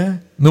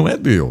 Não é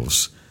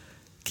Deus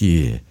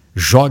que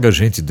joga a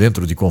gente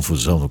dentro de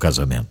confusão no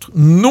casamento.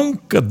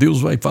 Nunca Deus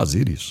vai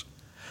fazer isso.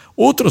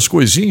 Outras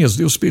coisinhas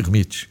Deus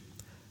permite.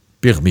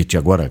 Permite.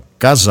 Agora,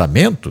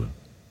 casamento,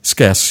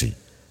 esquece.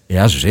 É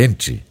a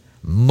gente.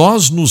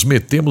 Nós nos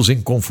metemos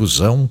em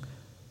confusão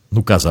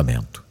no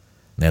casamento.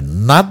 Não é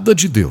nada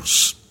de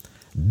Deus.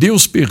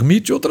 Deus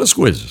permite outras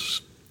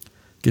coisas.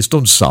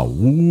 Questão de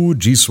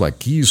saúde, isso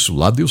aqui, isso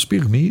lá, Deus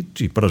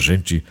permite para a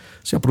gente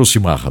se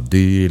aproximar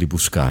dele,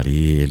 buscar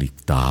ele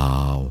e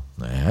tal,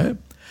 né?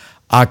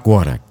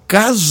 Agora,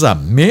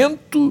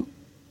 casamento,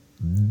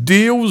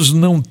 Deus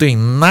não tem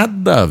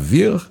nada a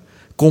ver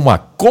com a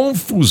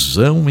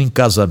confusão em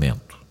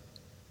casamento,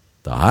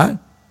 tá?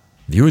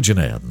 Viu,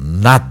 Edneia?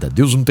 Nada,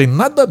 Deus não tem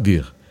nada a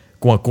ver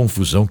com a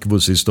confusão que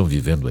vocês estão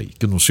vivendo aí,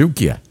 que eu não sei o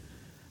que é,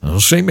 eu não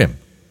sei mesmo,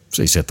 não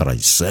sei se é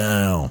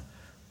traição.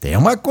 Tem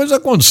uma coisa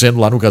acontecendo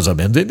lá no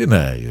casamento dele,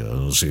 né? Eu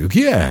não sei o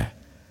que é.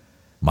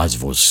 Mas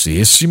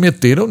vocês se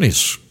meteram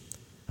nisso.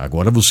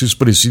 Agora vocês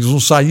precisam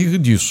sair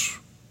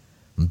disso.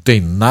 Não tem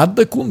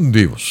nada com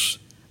Deus.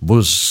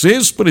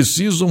 Vocês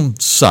precisam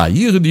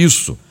sair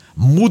disso.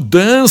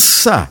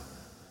 Mudança.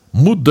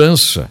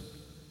 Mudança.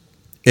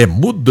 É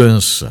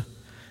mudança.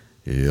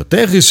 Eu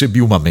até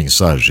recebi uma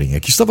mensagem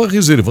aqui, estava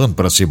reservando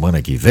para a semana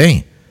que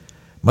vem,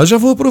 mas já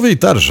vou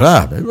aproveitar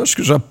já. Eu acho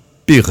que já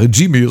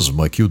perdi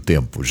mesmo aqui o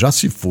tempo, já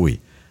se foi.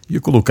 Ia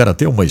colocar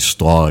até uma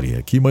história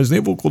aqui, mas nem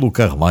vou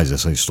colocar mais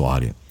essa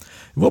história.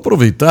 Vou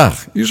aproveitar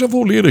e já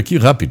vou ler aqui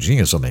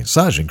rapidinho essa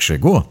mensagem que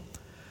chegou.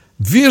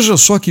 Veja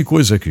só que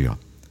coisa aqui,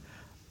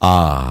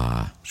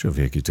 ó. Deixa eu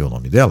ver aqui o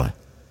nome dela.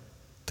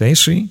 Tem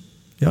sim,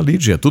 é a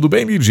Lídia. Tudo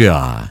bem, Lídia?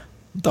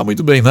 Não está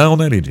muito bem não,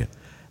 né, Lídia?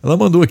 Ela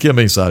mandou aqui a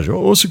mensagem.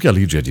 Ouça o que a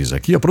Lídia diz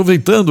aqui,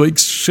 aproveitando aí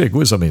que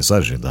chegou essa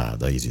mensagem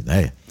da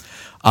Edneia.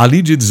 A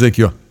Lídia diz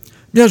aqui, ó.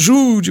 Me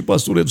ajude,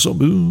 pastor Edson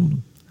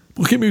Bruno,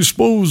 porque meu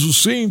esposo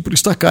sempre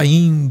está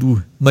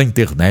caindo na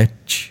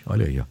internet.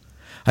 Olha aí, ó.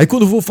 Aí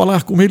quando vou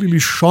falar com ele, ele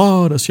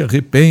chora, se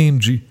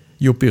arrepende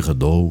e eu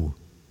perdoo.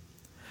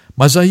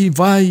 Mas aí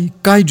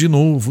cai de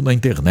novo na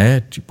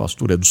internet,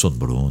 pastor Edson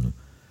Bruno.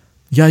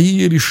 E aí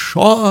ele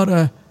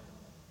chora,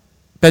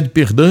 pede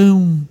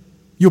perdão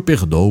e eu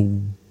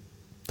perdoo.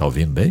 Tá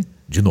ouvindo bem?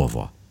 De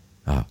novo,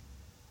 ó.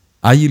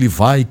 Aí ele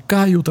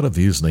cai outra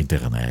vez na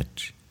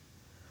internet.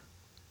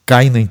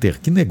 Cai na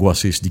internet. Que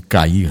negócio é esse de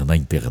cair na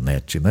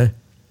internet, né?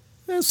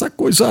 Essa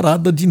coisa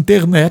arada de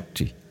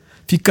internet.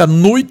 Fica a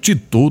noite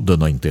toda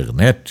na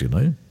internet,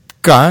 né?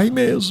 Cai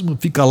mesmo,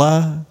 fica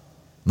lá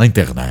na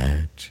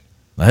internet,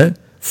 né?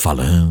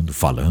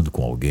 Falando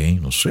com alguém,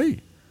 não sei.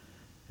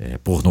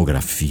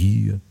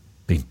 Pornografia,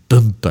 tem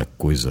tanta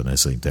coisa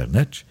nessa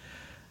internet.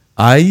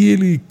 Aí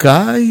ele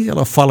cai,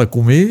 ela fala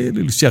com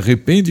ele se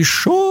arrepende,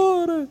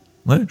 chora,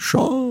 né?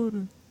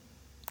 Chora.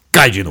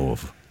 Cai de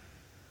novo.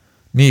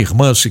 Minha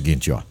irmã é o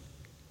seguinte, ó.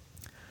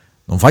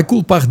 Não vai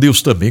culpar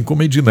Deus também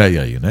como a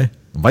Edneia aí, né?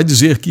 Não vai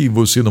dizer que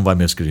você não vai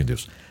mais crer em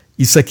Deus.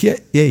 Isso aqui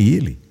é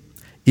ele.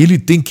 Ele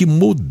tem que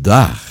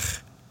mudar.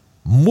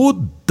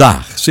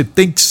 Mudar. Você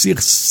tem que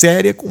ser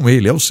séria com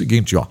ele. É o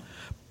seguinte, ó.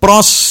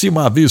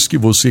 Próxima vez que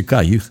você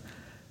cair,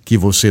 que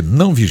você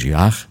não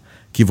vigiar,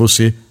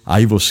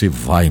 aí você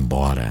vai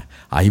embora.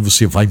 Aí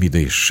você vai me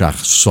deixar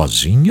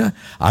sozinha,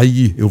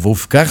 aí eu vou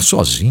ficar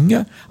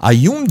sozinha,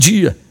 aí um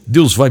dia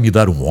Deus vai me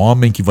dar um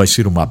homem que vai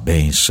ser uma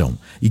bênção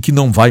e que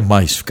não vai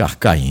mais ficar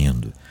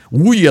caindo.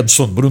 Ui,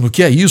 Edson Bruno,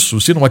 que é isso?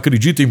 Você não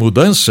acredita em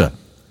mudança?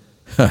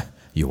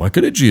 Eu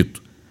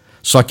acredito.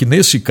 Só que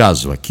nesse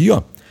caso aqui,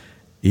 ó,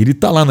 Ele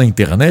está lá na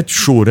internet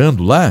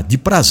chorando lá de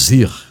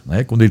prazer,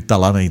 né? Quando ele está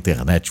lá na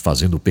internet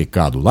fazendo o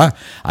pecado lá,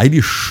 aí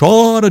ele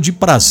chora de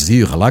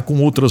prazer lá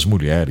com outras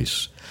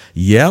mulheres.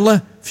 E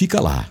ela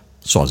fica lá,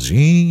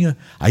 sozinha,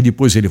 aí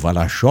depois ele vai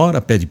lá, chora,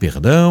 pede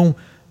perdão,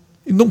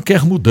 e não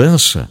quer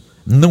mudança,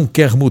 não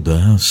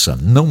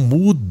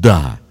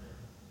muda.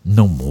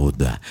 Não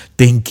muda,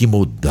 tem que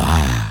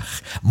mudar.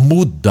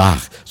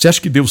 Você acha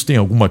que Deus tem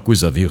alguma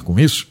coisa a ver com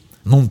isso?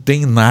 Não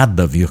tem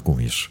nada a ver com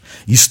isso.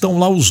 Estão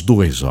lá os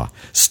dois, ó.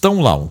 Estão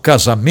lá, um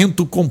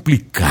casamento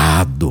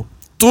complicado.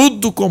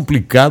 Tudo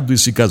complicado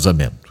esse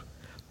casamento.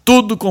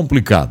 Tudo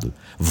complicado.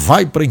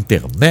 Vai para a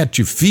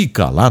internet,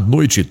 fica lá a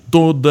noite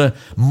toda,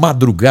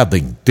 madrugada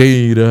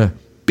inteira,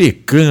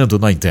 pecando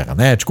na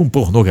internet, com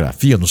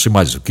pornografia, não sei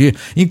mais o quê,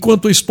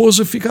 enquanto a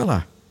esposa fica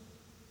lá.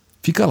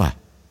 Fica lá.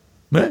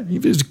 Né? Em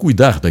vez de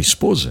cuidar da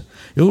esposa,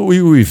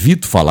 eu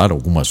evito falar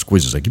algumas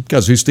coisas aqui, porque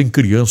às vezes tem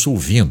criança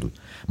ouvindo.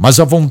 Mas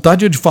a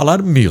vontade é de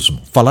falar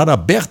mesmo, falar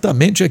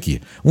abertamente aqui.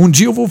 Um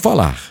dia eu vou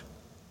falar,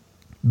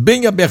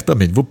 bem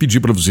abertamente, vou pedir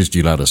para vocês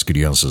tirar as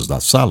crianças da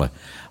sala,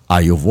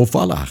 aí eu vou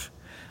falar.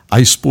 A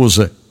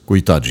esposa,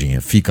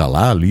 coitadinha, fica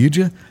lá, a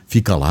Lídia,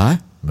 fica lá,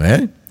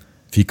 né?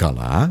 Fica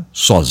lá,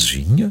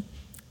 sozinha,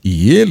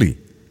 e ele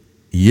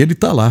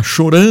está lá,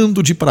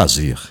 chorando de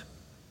prazer,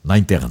 na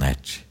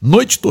internet,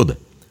 noite toda.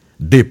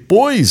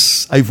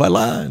 Depois, aí vai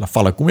lá, ela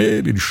fala com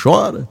ele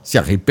chora, se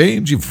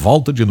arrepende e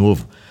volta de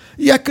novo.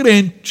 E é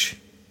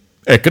crente,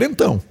 é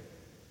crentão.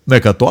 Não é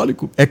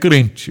católico? É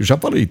crente. Já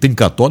falei, tem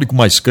católico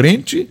mais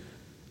crente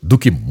do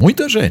que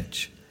muita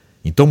gente.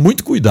 Então,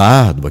 muito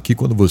cuidado aqui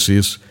quando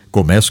vocês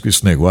começam com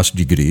esse negócio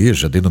de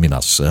igreja,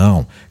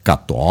 denominação,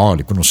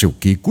 católico, não sei o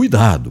quê.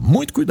 Cuidado,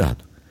 muito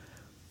cuidado.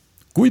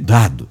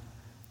 Cuidado.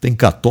 Tem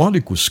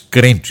católicos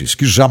crentes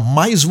que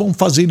jamais vão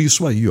fazer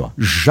isso aí, ó.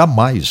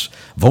 Jamais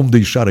vão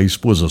deixar a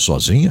esposa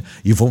sozinha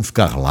e vão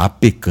ficar lá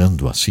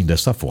pecando assim,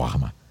 dessa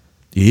forma.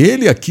 E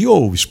ele aqui, ó,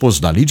 o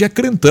esposo da Lídia, é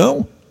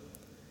crentão.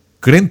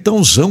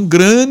 Crentãozão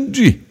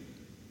grande.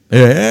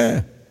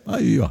 É,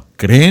 aí, ó,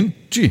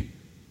 crente.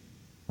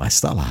 Mas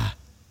está lá.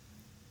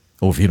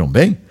 Ouviram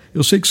bem?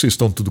 Eu sei que vocês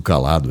estão tudo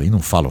calados aí,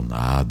 não falam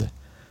nada.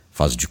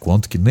 Faz de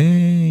conta que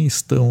nem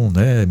estão,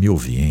 né, me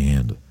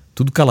ouvindo.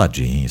 Tudo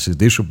caladinho, vocês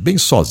deixam bem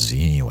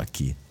sozinho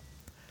aqui.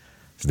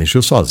 Vocês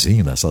deixam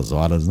sozinho nessas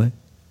horas, né?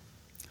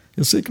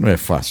 Eu sei que não é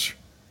fácil.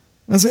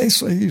 Mas é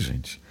isso aí,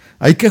 gente.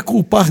 Aí quer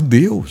culpar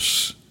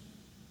Deus.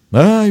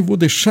 Eu vou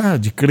deixar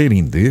de crer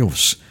em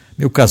Deus,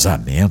 meu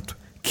casamento.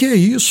 Que é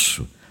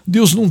isso?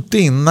 Deus não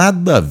tem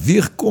nada a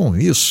ver com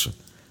isso.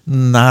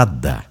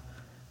 Nada.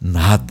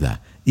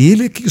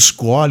 Ele é que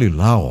escolhe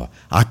lá, ó,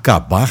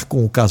 acabar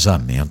com o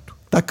casamento.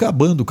 Está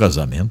acabando o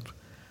casamento.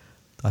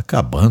 Está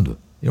acabando.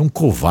 É um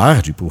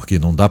covarde porque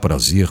não dá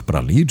prazer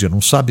para Lídia,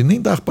 não sabe nem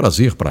dar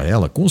prazer para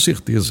ela, com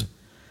certeza.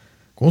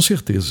 Com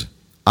certeza.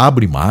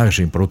 Abre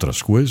margem para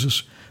outras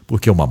coisas,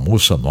 porque é uma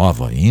moça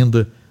nova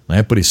ainda,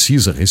 né?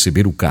 Precisa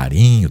receber o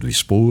carinho do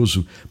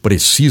esposo,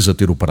 precisa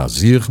ter o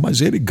prazer,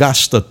 mas ele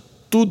gasta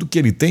tudo que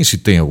ele tem, se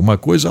tem alguma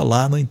coisa,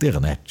 lá na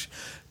internet.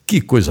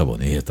 Que coisa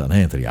bonita,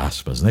 né? Entre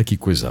aspas, né? Que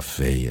coisa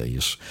feia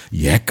isso.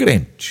 E é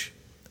crente.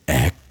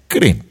 É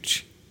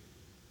crente.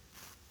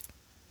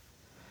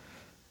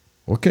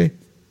 Ok.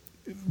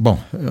 Bom,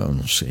 eu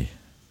não sei.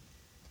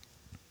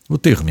 Vou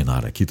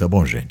terminar aqui, tá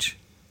bom, gente?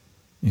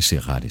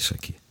 Encerrar isso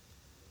aqui.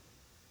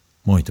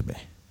 Muito bem.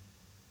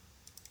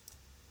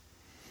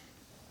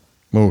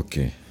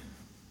 Ok.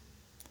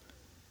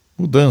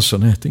 Mudança,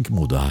 né? Tem que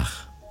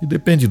mudar. E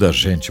depende da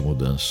gente,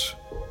 mudança.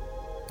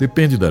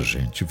 Depende da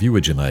gente, viu,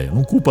 Edneia?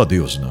 Não culpa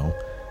Deus, não.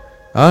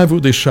 Eu vou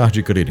deixar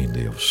de crer em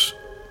Deus.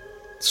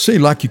 Sei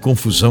lá que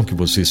confusão que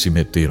vocês se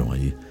meteram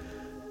aí.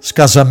 Esse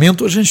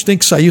casamento a gente tem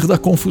que sair da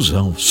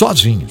confusão,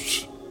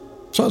 sozinhos.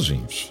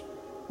 Sozinhos.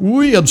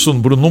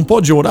 Edson Bruno, não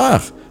pode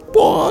orar?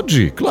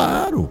 Pode,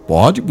 claro,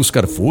 pode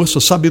buscar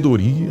força,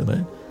 sabedoria,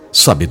 né?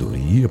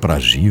 Sabedoria, para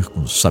agir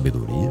com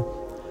sabedoria.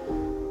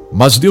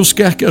 Mas Deus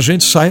quer que a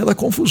gente saia da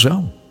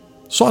confusão,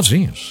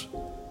 sozinhos.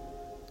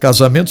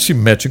 Casamento se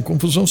mete em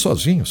confusão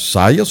sozinho,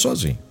 saia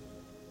sozinho.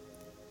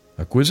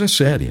 A coisa é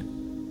séria,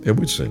 é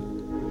muito séria.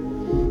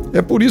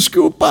 É por isso que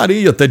eu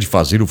parei até de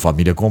fazer o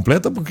Família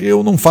Completa, porque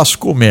eu não faço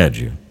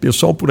comédia. O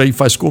pessoal por aí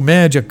faz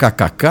comédia,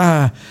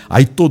 kkk,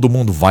 aí todo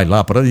mundo vai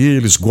lá para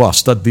eles,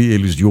 gosta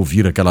deles, de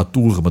ouvir aquela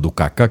turma do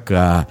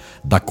kkk,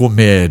 da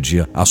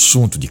comédia,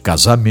 assunto de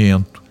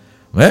casamento,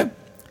 né?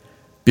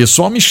 O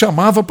pessoal me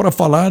chamava para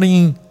falar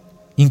em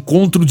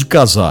encontro de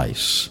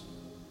casais.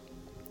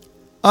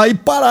 Aí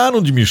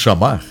pararam de me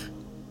chamar,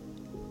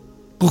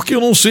 porque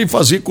eu não sei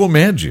fazer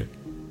comédia.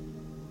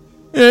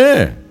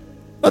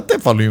 Até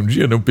falei um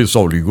dia, né? O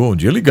pessoal ligou um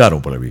dia,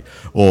 ligaram para mim.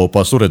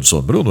 Pastor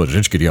Edson Bruno, a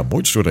gente queria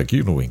muito o senhor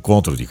aqui no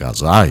encontro de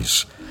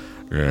casais.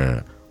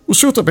 O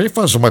senhor também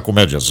faz uma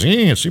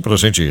comédiazinha, assim, pra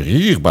gente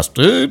rir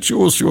bastante,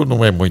 ou o senhor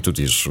não é muito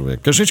disso? É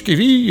que a gente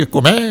queria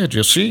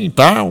comédia, assim, e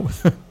tal.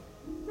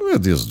 Meu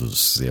Deus do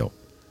céu.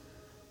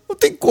 Não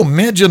tem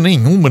comédia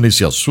nenhuma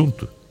nesse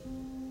assunto.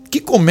 Que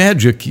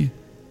comédia aqui?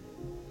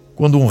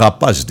 Quando um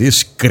rapaz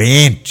desse,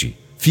 crente,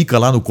 fica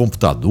lá no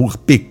computador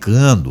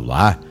pecando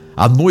lá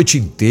a noite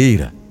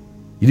inteira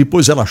e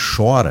depois ela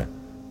chora,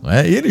 não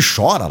é? Ele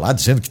chora lá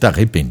dizendo que está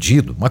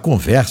arrependido, uma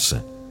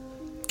conversa.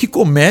 Que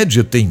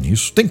comédia tem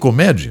nisso? Tem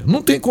comédia?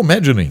 Não tem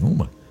comédia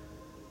nenhuma.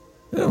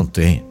 Eu não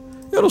tenho.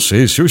 Eu não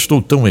sei, se eu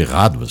estou tão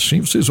errado assim,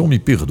 vocês vão me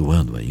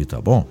perdoando aí,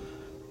 tá bom?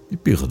 Me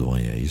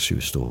perdoem aí se eu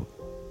estou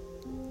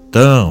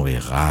tão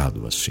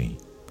errado assim.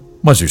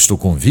 Mas eu estou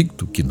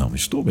convicto que não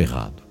estou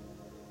errado.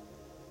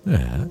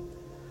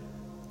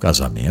 O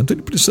casamento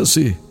ele precisa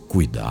ser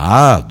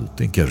cuidado,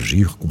 tem que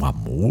agir com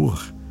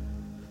amor,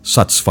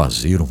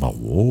 satisfazer um ao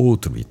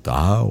outro e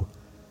tal.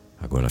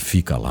 Agora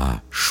fica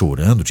lá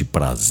chorando de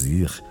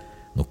prazer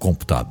no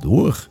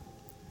computador,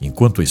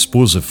 enquanto a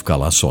esposa fica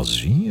lá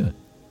sozinha.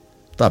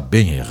 Tá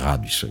bem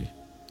errado isso aí.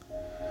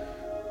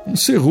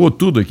 Encerrou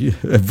tudo aqui.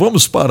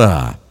 Vamos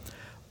para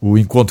o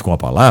encontro com a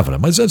palavra,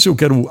 mas antes eu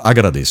quero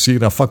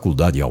agradecer à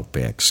Faculdade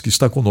Alpex, que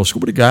está conosco.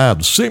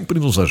 Obrigado, sempre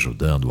nos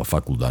ajudando, a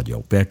Faculdade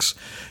Alpex,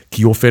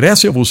 que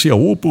oferece a você a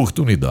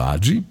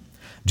oportunidade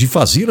de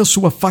fazer a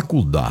sua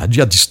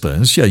faculdade à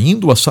distância,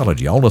 indo à sala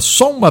de aula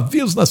só uma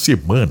vez na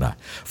semana.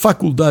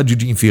 Faculdade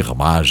de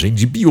enfermagem,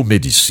 de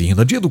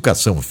biomedicina, de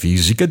educação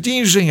física, de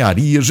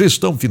engenharia,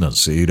 gestão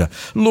financeira,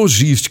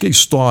 logística,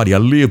 história,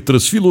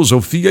 letras,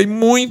 filosofia e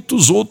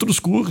muitos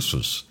outros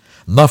cursos.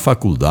 Na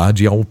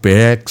Faculdade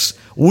Alpex,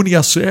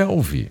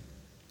 Uniaselv.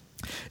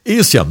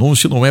 Esse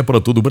anúncio não é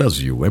para todo o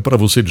Brasil, é para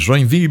você de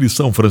Joinville,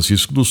 São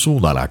Francisco do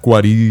Sul,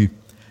 Araquari,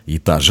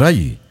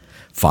 Itajaí.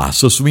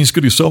 Faça sua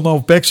inscrição na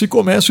Alpex e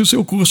comece o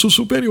seu curso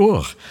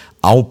superior.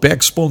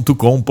 alpex.com.br.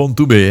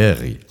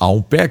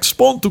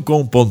 alpex.com.br.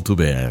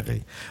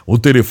 O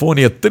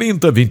telefone é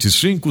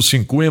 3025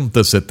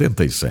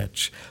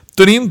 5077.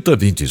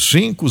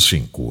 3025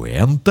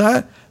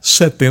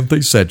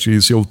 5077.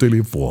 Esse é o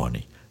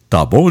telefone.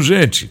 Tá bom,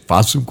 gente?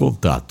 Faça um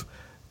contato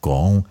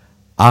com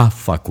a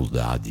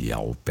Faculdade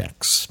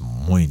Alpex.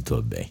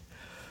 Muito bem.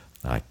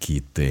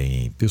 Aqui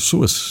tem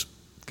pessoas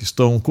que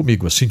estão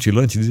comigo, a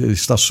cintilante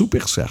está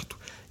super certo.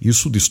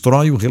 Isso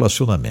destrói o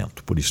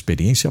relacionamento, por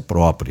experiência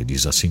própria,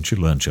 diz a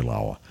cintilante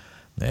lá, ó.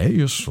 É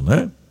isso,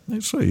 né? É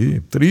isso aí,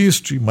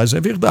 triste, mas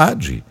é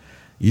verdade.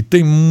 E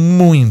tem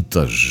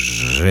muita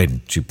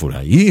gente por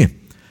aí,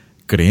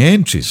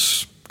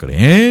 crentes,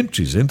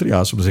 entre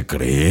aspas,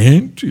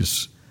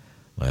 crentes,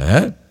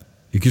 né?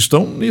 E que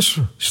estão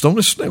nesse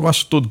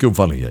negócio todo que eu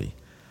falei aí.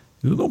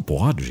 Não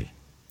pode,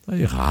 está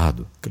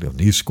errado. Creio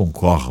nisso,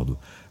 concordo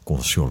com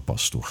o senhor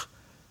pastor.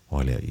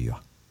 Olha aí, ó.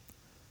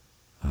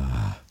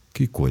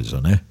 Que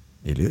coisa, né?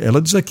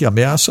 Ela diz aqui,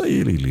 ameaça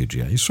ele,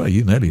 Lídia. Isso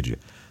aí, né, Lídia?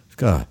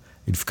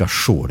 Ele fica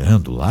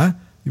chorando lá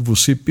e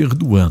você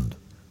perdoando.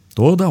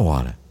 Toda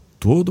hora,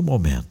 todo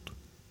momento,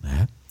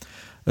 né?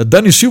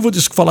 Dani Silva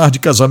diz que falar de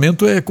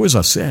casamento é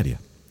coisa séria.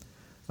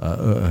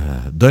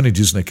 Dani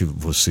diz, né, que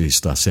você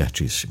está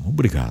certíssimo.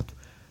 Obrigado.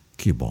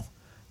 Que bom.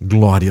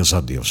 Glórias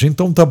a Deus.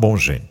 Então tá bom,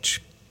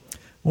 gente.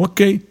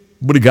 Ok.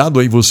 Obrigado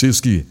aí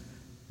vocês que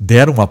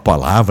deram a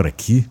palavra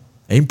aqui.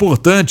 É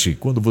importante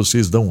quando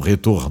vocês dão um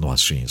retorno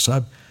assim,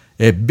 sabe?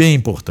 É bem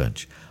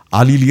importante.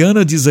 A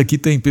Liliana diz aqui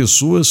que tem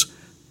pessoas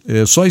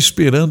só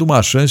esperando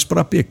uma chance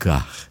para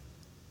pecar.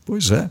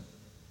 Pois é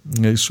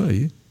isso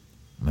aí,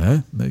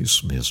 né? É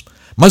isso mesmo.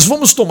 Mas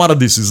vamos tomar a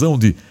decisão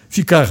de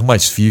ficar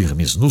mais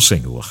firmes no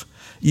Senhor.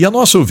 E a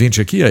nossa ouvinte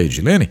aqui, a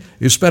Edilene,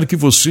 eu espero que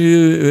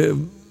você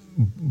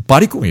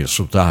pare com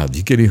isso, tá?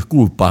 De querer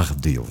culpar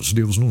Deus.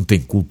 Deus não tem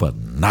culpa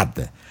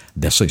nada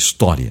dessa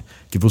história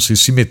que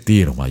vocês se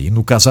meteram aí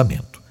no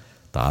casamento,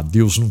 tá?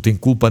 Deus não tem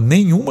culpa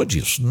nenhuma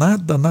disso,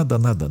 nada.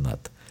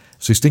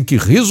 Vocês têm que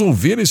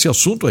resolver esse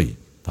assunto aí,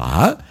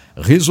 tá?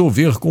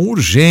 Resolver com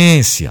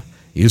urgência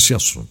esse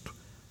assunto.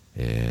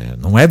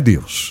 Não é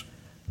Deus,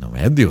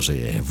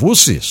 é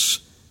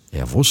vocês,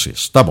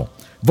 tá bom.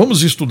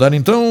 Vamos estudar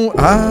então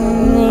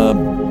a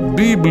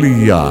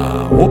Bíblia.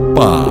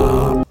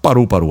 Opa,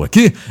 parou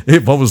aqui, e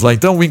vamos lá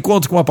então, o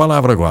encontro com a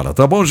palavra agora,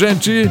 tá bom,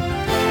 gente?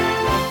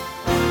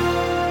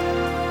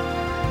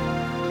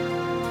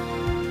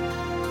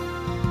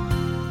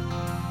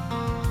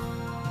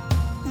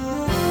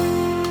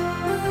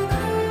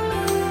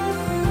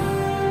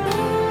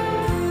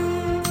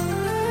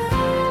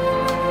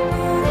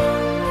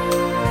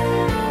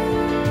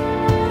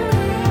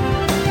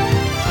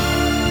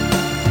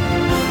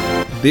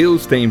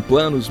 Deus tem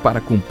planos para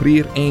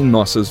cumprir em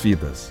nossas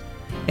vidas.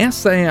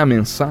 Essa é a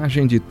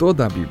mensagem de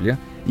toda a Bíblia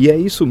e é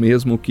isso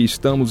mesmo que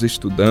estamos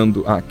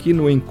estudando aqui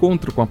no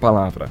Encontro com a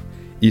Palavra,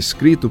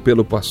 escrito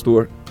pelo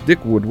pastor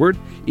Dick Woodward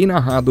e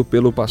narrado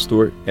pelo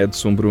pastor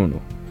Edson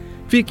Bruno.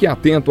 Fique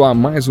atento a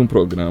mais um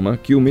programa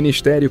que o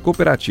Ministério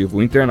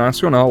Cooperativo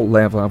Internacional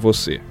leva a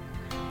você.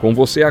 Com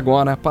você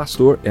agora,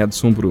 pastor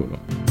Edson Bruno.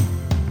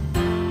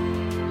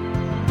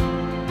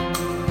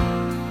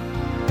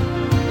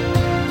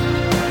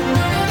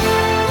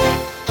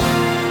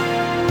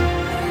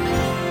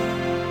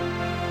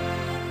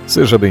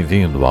 Seja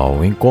bem-vindo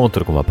ao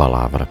Encontro com a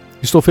Palavra.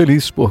 Estou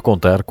feliz por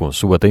contar com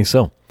sua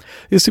atenção.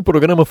 Esse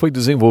programa foi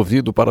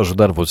desenvolvido para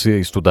ajudar você a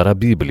estudar a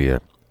Bíblia.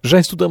 Já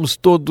estudamos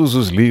todos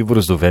os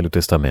livros do Velho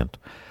Testamento.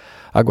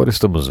 Agora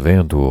estamos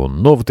vendo o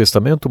Novo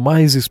Testamento,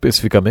 mais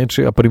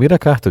especificamente a primeira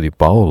carta de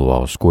Paulo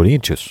aos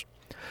Coríntios.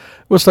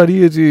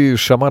 Gostaria de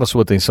chamar a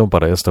sua atenção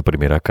para esta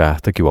primeira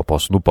carta que o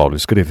apóstolo Paulo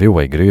escreveu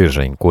à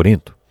igreja em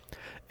Corinto.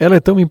 Ela é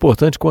tão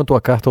importante quanto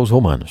a carta aos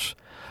Romanos.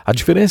 A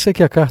diferença é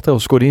que a carta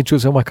aos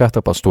Coríntios é uma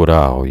carta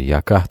pastoral e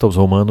a carta aos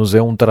Romanos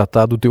é um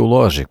tratado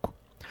teológico.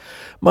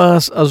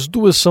 Mas as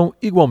duas são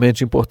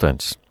igualmente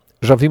importantes.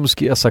 Já vimos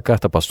que essa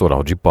carta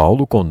pastoral de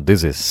Paulo, com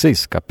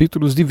 16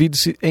 capítulos,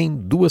 divide-se em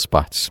duas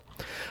partes.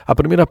 A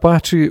primeira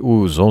parte,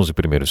 os 11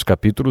 primeiros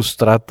capítulos,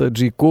 trata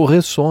de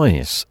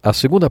correções. A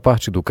segunda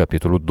parte, do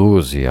capítulo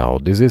 12 ao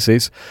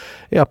 16,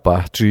 é a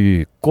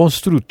parte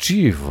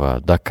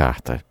construtiva da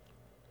carta.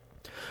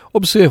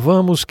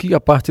 Observamos que a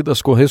parte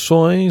das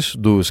correções,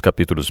 dos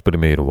capítulos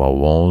 1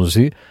 ao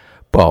 11,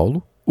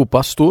 Paulo, o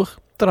pastor,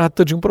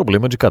 trata de um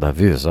problema de cada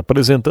vez,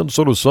 apresentando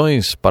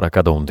soluções para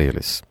cada um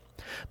deles.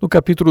 No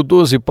capítulo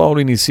 12,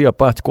 Paulo inicia a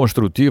parte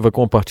construtiva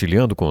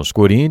compartilhando com os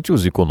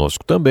coríntios e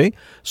conosco também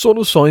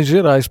soluções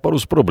gerais para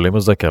os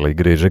problemas daquela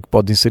igreja que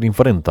podem ser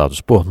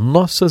enfrentados por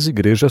nossas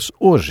igrejas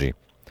hoje.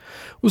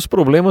 Os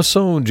problemas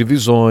são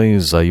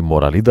divisões, a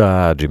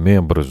imoralidade,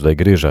 membros da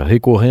igreja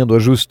recorrendo à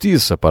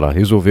justiça para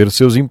resolver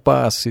seus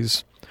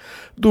impasses,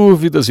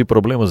 dúvidas e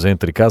problemas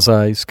entre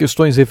casais,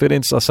 questões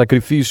referentes a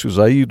sacrifícios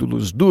a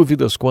ídolos,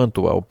 dúvidas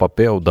quanto ao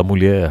papel da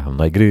mulher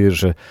na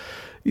igreja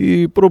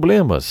e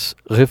problemas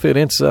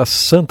referentes à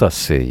Santa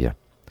Ceia.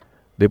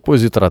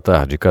 Depois de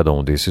tratar de cada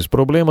um desses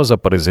problemas,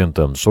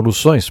 apresentando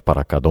soluções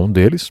para cada um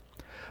deles,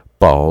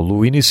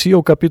 Paulo inicia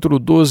o capítulo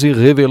 12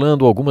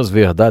 revelando algumas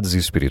verdades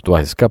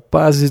espirituais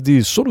capazes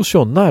de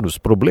solucionar os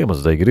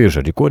problemas da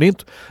igreja de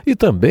Corinto e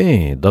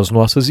também das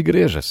nossas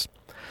igrejas.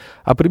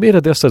 A primeira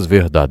dessas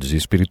verdades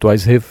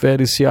espirituais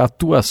refere-se à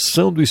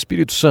atuação do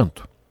Espírito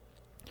Santo.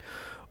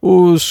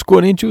 Os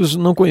coríntios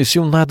não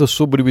conheciam nada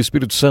sobre o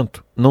Espírito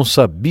Santo, não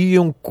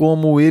sabiam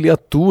como ele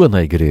atua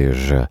na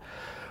igreja.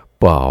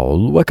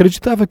 Paulo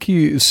acreditava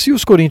que, se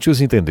os coríntios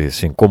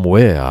entendessem como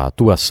é a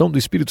atuação do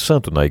Espírito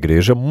Santo na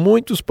igreja,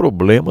 muitos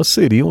problemas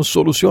seriam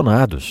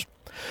solucionados.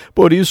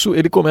 Por isso,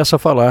 ele começa a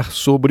falar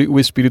sobre o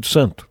Espírito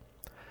Santo.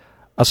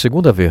 A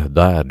segunda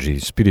verdade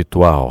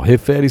espiritual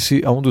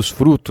refere-se a um dos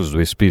frutos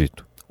do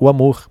Espírito, o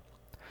amor.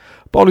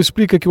 Paulo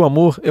explica que o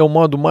amor é o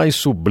modo mais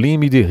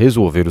sublime de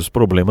resolver os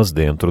problemas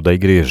dentro da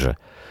igreja.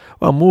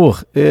 O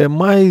amor é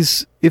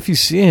mais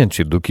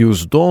eficiente do que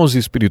os dons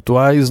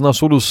espirituais na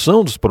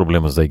solução dos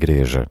problemas da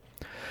igreja.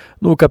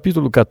 No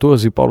capítulo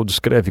 14, Paulo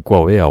descreve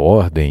qual é a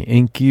ordem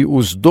em que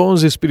os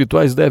dons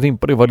espirituais devem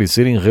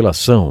prevalecer em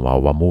relação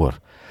ao amor.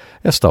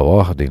 Esta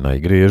ordem na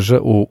igreja,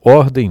 ou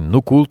ordem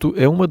no culto,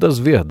 é uma das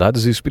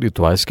verdades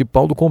espirituais que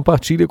Paulo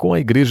compartilha com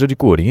a igreja de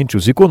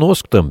Coríntios e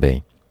conosco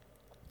também.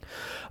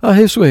 A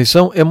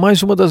ressurreição é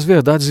mais uma das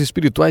verdades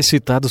espirituais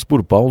citadas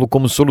por Paulo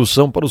como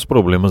solução para os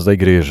problemas da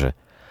igreja.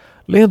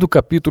 Lendo o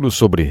capítulo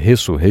sobre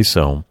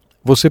ressurreição,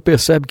 você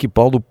percebe que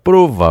Paulo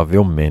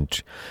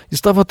provavelmente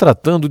estava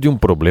tratando de um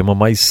problema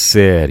mais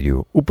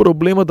sério, o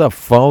problema da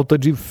falta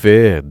de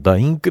fé, da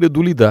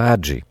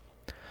incredulidade.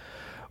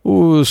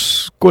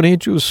 Os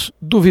coríntios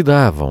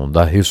duvidavam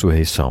da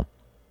ressurreição.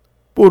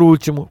 Por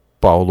último,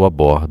 Paulo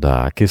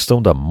aborda a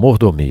questão da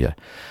mordomia,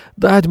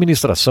 da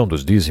administração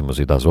dos dízimos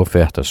e das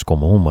ofertas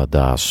como uma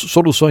das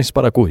soluções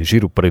para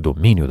corrigir o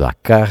predomínio da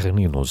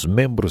carne nos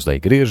membros da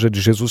Igreja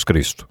de Jesus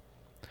Cristo.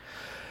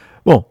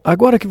 Bom,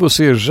 agora que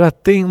você já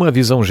tem uma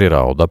visão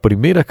geral da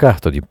primeira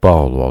carta de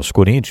Paulo aos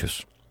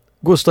Coríntios,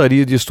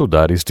 gostaria de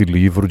estudar este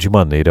livro de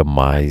maneira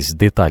mais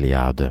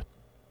detalhada.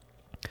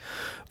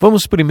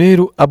 Vamos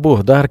primeiro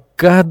abordar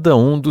cada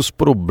um dos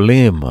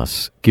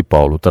problemas que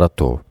Paulo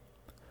tratou.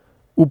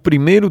 O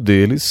primeiro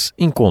deles,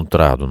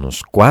 encontrado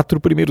nos 4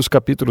 primeiros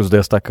capítulos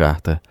desta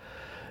carta,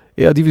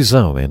 é a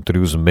divisão entre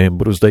os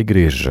membros da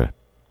igreja.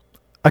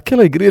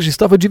 Aquela igreja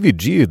estava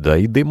dividida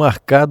e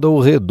demarcada ao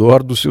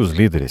redor dos seus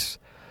líderes.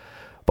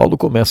 Paulo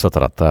começa a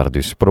tratar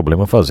desse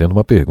problema fazendo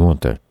uma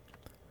pergunta.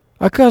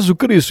 Acaso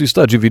Cristo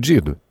está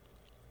dividido?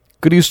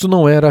 Cristo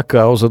não era a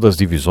causa das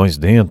divisões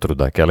dentro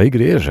daquela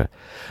igreja.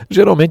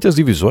 Geralmente as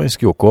divisões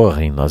que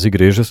ocorrem nas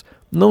igrejas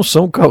não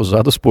são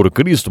causadas por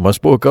Cristo, mas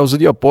por causa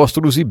de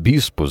apóstolos e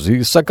bispos,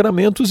 e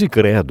sacramentos e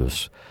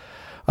credos.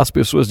 As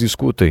pessoas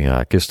discutem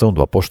a questão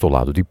do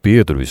apostolado de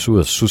Pedro e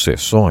suas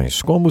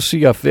sucessões, como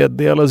se a fé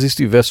delas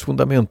estivesse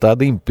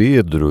fundamentada em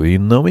Pedro e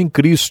não em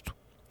Cristo.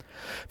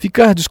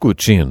 Ficar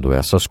discutindo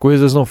essas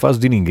coisas não faz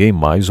de ninguém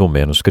mais ou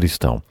menos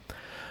cristão.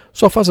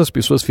 Só faz as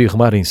pessoas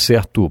firmarem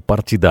certo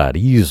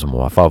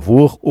partidarismo a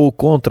favor ou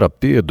contra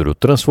Pedro,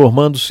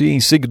 transformando-se em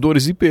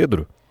seguidores de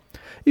Pedro.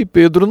 E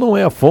Pedro não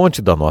é a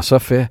fonte da nossa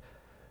fé.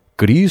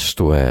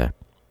 Cristo é.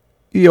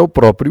 E é o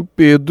próprio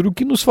Pedro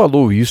que nos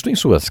falou isto em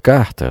suas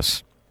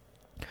cartas.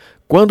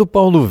 Quando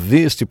Paulo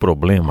vê este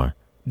problema,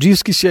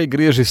 diz que se a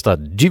igreja está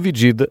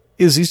dividida,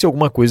 existe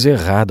alguma coisa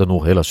errada no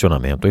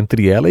relacionamento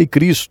entre ela e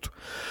Cristo,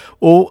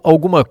 ou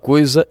alguma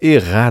coisa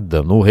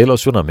errada no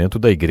relacionamento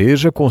da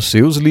igreja com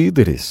seus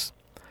líderes.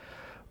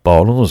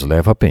 Paulo nos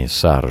leva a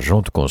pensar,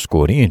 junto com os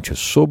coríntios,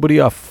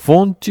 sobre a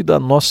fonte da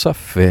nossa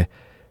fé,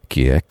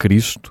 que é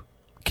Cristo,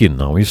 que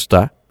não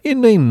está e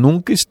nem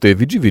nunca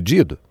esteve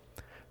dividido.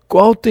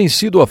 Qual tem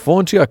sido a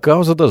fonte e a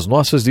causa das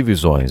nossas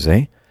divisões,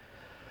 hein?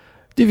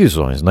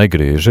 Divisões na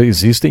igreja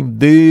existem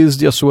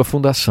desde a sua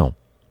fundação.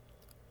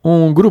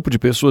 Um grupo de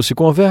pessoas se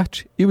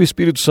converte e o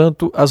Espírito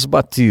Santo as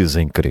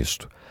batiza em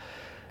Cristo.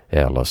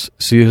 Elas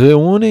se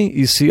reúnem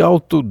e se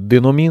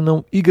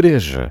autodenominam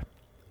igreja.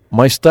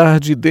 Mais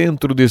tarde,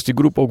 dentro deste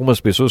grupo, algumas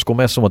pessoas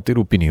começam a ter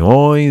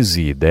opiniões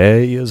e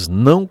ideias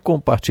não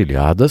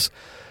compartilhadas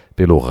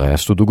pelo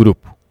resto do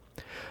grupo.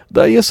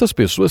 Daí essas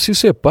pessoas se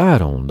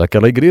separam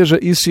daquela igreja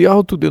e se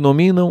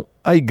autodenominam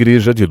a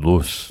igreja de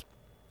luz.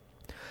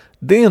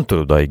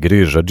 Dentro da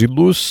igreja de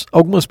luz,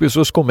 algumas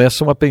pessoas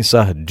começam a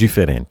pensar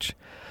diferente.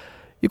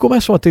 E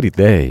começam a ter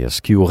ideias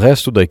que o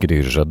resto da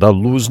igreja da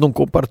luz não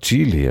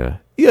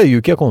compartilha. E aí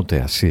o que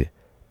acontece?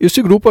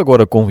 Este grupo,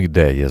 agora com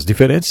ideias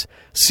diferentes,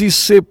 se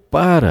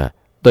separa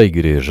da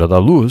igreja da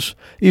luz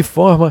e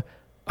forma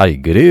a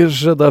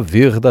igreja da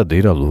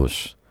verdadeira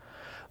luz.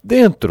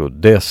 Dentro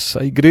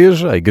dessa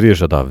igreja, a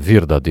igreja da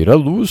verdadeira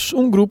luz,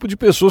 um grupo de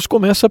pessoas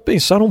começa a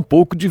pensar um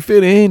pouco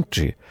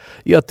diferente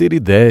e a ter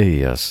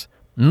ideias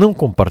não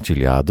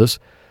compartilhadas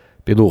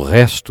pelo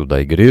resto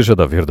da igreja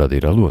da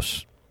verdadeira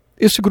luz.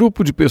 Esse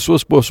grupo de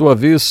pessoas, por sua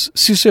vez,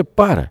 se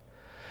separa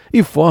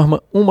e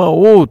forma uma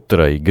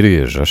outra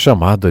igreja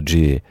chamada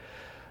de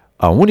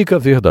a única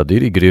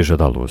verdadeira igreja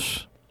da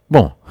luz.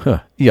 Bom,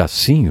 e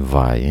assim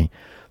vai, hein?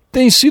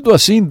 Tem sido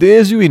assim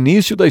desde o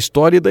início da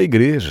história da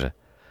igreja.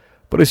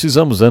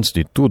 Precisamos, antes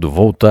de tudo,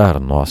 voltar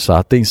nossa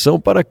atenção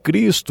para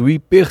Cristo e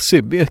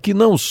perceber que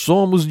não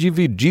somos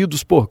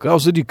divididos por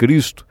causa de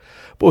Cristo,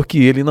 porque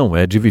Ele não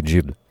é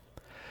dividido.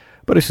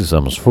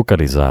 Precisamos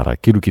focalizar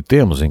aquilo que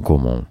temos em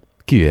comum,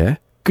 que é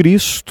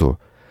Cristo.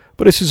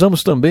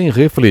 Precisamos também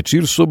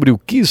refletir sobre o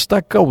que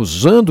está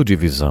causando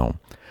divisão.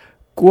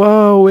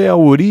 Qual é a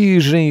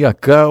origem e a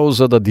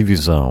causa da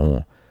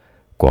divisão?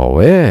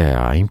 Qual é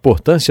a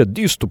importância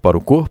disto para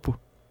o corpo?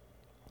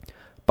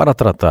 Para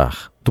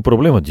tratar do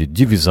problema de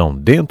divisão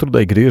dentro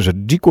da igreja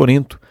de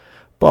Corinto,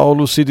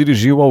 Paulo se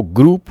dirigiu ao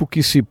grupo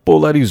que se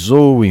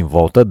polarizou em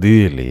volta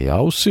dele,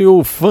 ao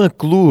seu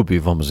fã-clube,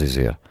 vamos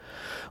dizer.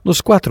 Nos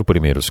 4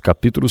 primeiros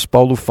capítulos,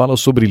 Paulo fala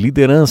sobre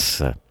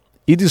liderança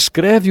e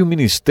descreve o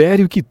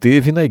ministério que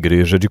teve na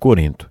igreja de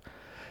Corinto.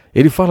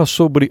 Ele fala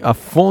sobre a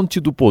fonte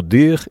do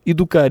poder e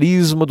do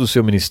carisma do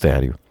seu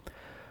ministério.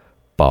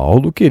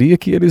 Paulo queria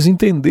que eles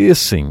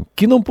entendessem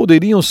que não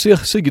poderiam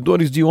ser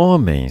seguidores de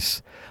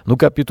homens. No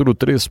capítulo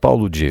 3,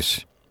 Paulo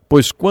disse: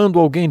 pois quando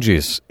alguém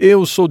diz,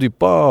 eu sou de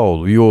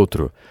Paulo, e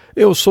outro,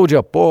 eu sou de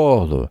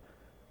Apolo,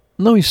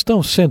 não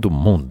estão sendo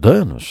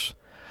mundanos?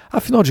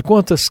 Afinal de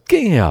contas,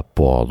 quem é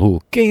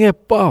Apolo? Quem é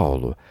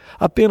Paulo?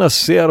 Apenas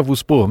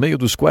servos por meio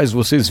dos quais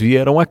vocês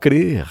vieram a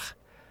crer.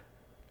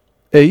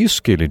 É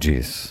isso que ele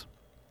diz.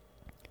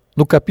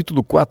 No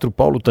capítulo 4,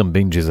 Paulo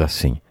também diz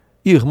assim: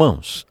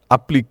 irmãos,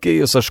 apliquei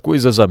essas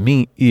coisas a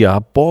mim e a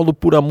Apolo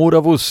por amor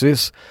a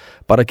vocês,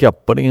 para que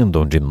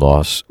aprendam de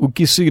nós o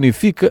que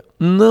significa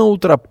não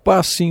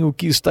ultrapassem o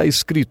que está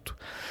escrito.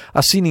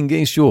 Assim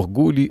ninguém se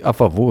orgulhe a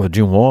favor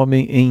de um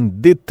homem em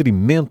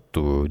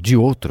detrimento de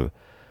outro.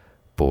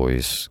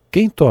 Pois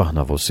quem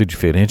torna você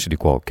diferente de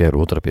qualquer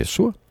outra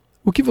pessoa?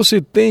 O que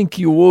você tem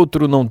que o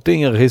outro não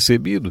tenha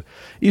recebido?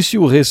 E se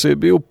o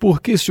recebeu,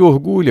 por que se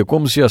orgulha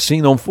como se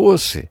assim não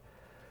fosse?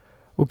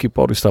 O que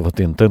Paulo estava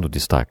tentando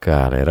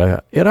destacar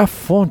era a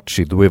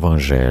fonte do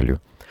Evangelho.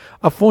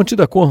 A fonte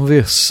da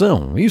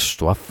conversão,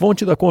 a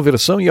fonte da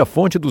conversão e a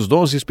fonte dos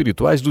dons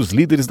espirituais dos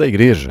líderes da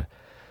igreja.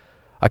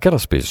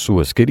 Aquelas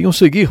pessoas queriam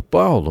seguir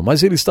Paulo,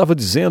 mas ele estava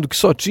dizendo que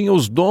só tinha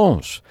os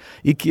dons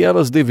e que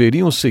elas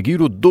deveriam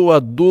seguir o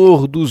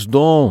doador dos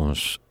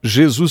dons,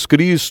 Jesus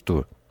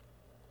Cristo.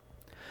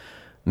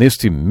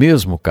 Neste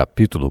mesmo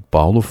capítulo,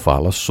 Paulo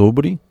fala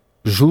sobre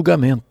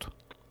julgamento.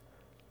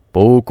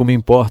 Pouco me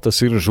importa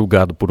ser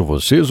julgado por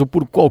vocês ou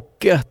por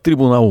qualquer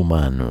tribunal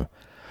humano.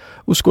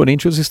 Os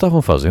coríntios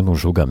estavam fazendo um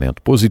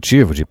julgamento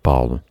positivo de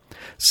Paulo.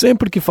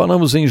 Sempre que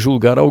falamos em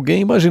julgar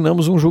alguém,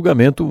 imaginamos um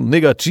julgamento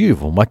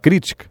negativo, uma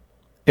crítica.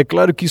 É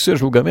claro que isso é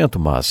julgamento,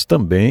 mas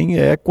também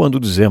é quando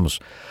dizemos: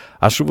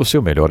 acho você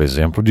o melhor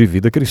exemplo de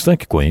vida cristã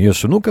que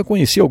conheço. Nunca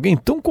conheci alguém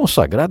tão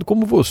consagrado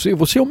como você.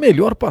 Você é o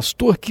melhor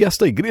pastor que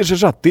esta igreja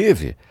já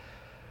teve.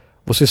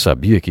 Você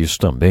sabia que isso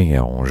também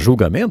é um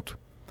julgamento?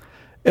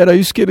 Era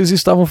isso que eles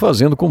estavam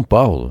fazendo com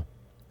Paulo.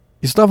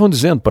 Estavam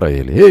dizendo para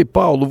ele: ei,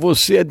 Paulo,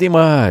 você é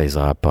demais,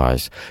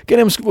 rapaz.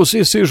 Queremos que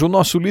você seja o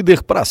nosso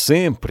líder para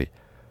sempre.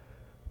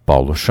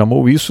 Paulo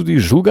chamou isso de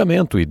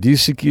julgamento e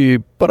disse que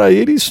para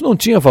ele isso não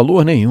tinha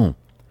valor nenhum.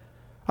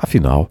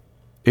 Afinal,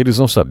 eles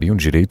não sabiam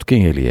direito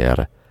quem ele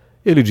era.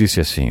 Ele disse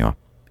assim,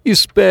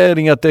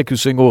 esperem até que o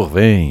Senhor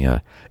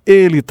venha.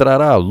 Ele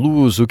trará à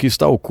luz o que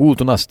está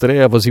oculto nas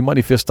trevas e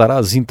manifestará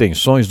as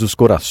intenções dos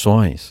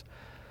corações.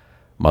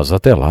 Mas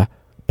até lá,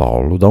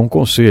 Paulo dá um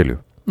conselho: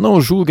 não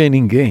julguem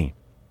ninguém.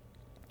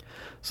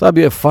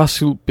 Sabe, é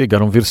fácil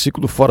pegar um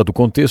versículo fora do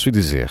contexto e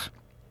dizer: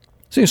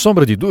 Sem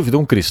sombra de dúvida,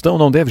 um cristão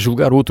não deve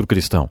julgar outro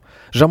cristão.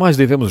 Jamais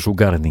devemos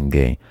julgar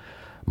ninguém.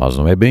 Mas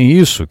não é bem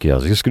isso que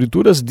as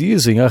Escrituras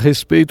dizem a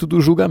respeito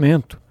do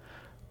julgamento.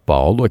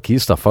 Paulo aqui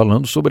está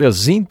falando sobre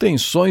as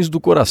intenções do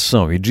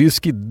coração e diz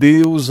que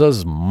Deus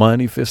as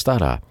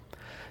manifestará.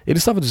 Ele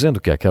estava dizendo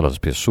que aquelas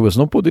pessoas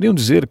não poderiam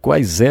dizer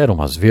quais eram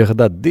as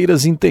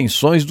verdadeiras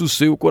intenções do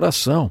seu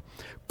coração.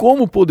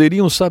 Como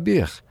poderiam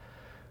saber?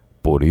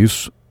 Por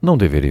isso, não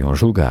deveriam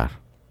julgar.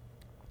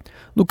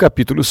 No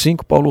capítulo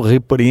 5, Paulo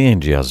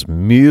repreende as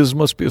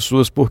mesmas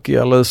pessoas porque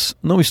elas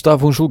não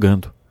estavam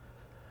julgando.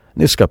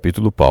 Nesse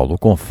capítulo, Paulo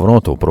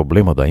confronta o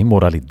problema da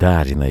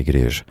imoralidade na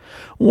igreja.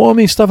 Um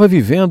homem estava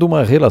vivendo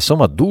uma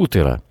relação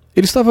adúltera.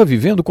 Ele estava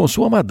vivendo com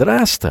sua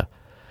madrasta.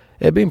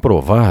 É bem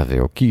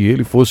provável que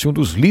ele fosse um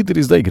dos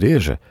líderes da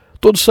igreja.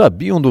 Todos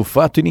sabiam do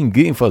fato e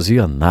ninguém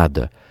fazia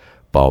nada.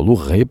 Paulo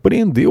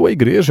repreendeu a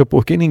igreja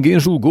porque ninguém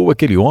julgou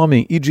aquele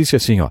homem e disse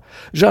assim,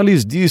 já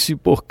lhes disse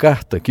por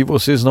carta que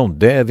vocês não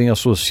devem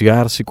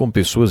associar-se com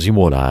pessoas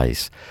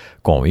imorais.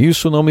 Com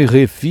isso não me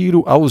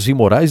refiro aos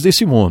imorais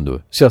desse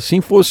mundo. Se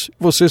assim fosse,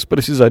 vocês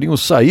precisariam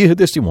sair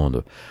deste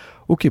mundo.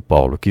 O que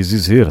Paulo quis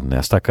dizer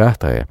nesta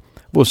carta é: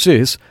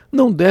 vocês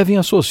não devem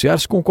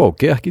associar-se com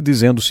qualquer que,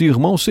 dizendo-se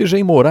irmão, seja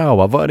imoral,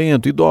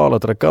 avarento,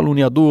 idólatra,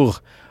 caluniador,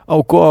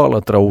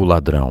 alcoólatra ou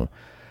ladrão.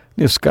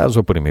 Nesse caso,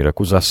 a primeira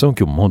acusação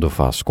que o mundo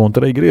faz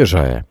contra a igreja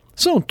é: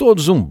 são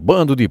todos um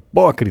bando de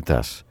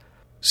hipócritas.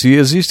 Se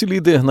existe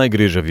líder na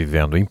igreja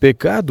vivendo em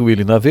pecado,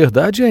 ele na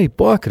verdade é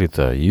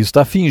hipócrita e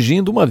está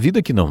fingindo uma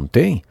vida que não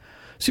tem.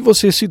 Se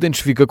você se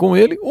identifica com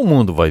ele, o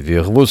mundo vai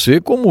ver você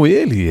como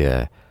ele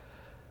é.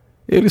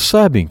 Eles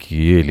sabem que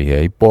ele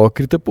é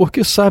hipócrita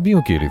porque sabem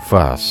o que ele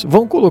faz.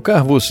 Vão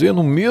colocar você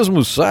no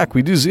mesmo saco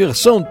e dizer: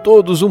 são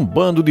todos um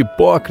bando de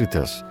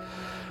hipócritas.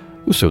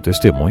 O seu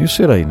testemunho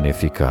será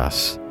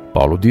ineficaz.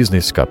 Paulo diz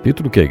nesse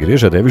capítulo que a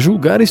igreja deve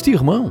julgar este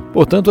irmão.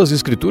 Portanto, as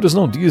Escrituras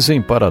não dizem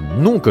para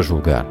nunca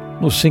julgar.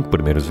 Nos 5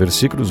 primeiros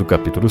versículos do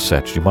capítulo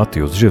 7 de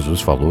Mateus,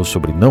 Jesus falou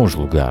sobre não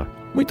julgar.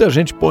 Muita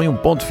gente põe um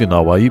ponto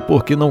final aí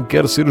porque não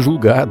quer ser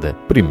julgada.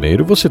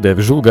 Primeiro você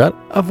deve julgar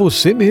a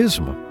você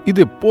mesmo e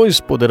depois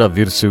poderá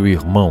ver seu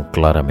irmão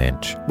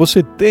claramente.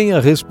 Você tem a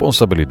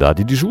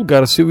responsabilidade de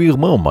julgar seu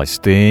irmão, mas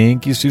tem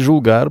que se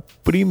julgar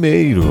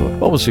primeiro.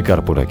 Vamos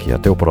ficar por aqui.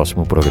 Até o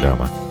próximo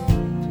programa.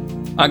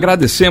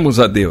 Agradecemos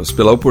a Deus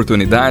pela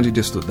oportunidade de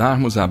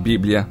estudarmos a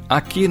Bíblia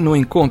aqui no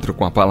Encontro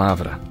com a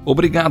Palavra.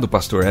 Obrigado,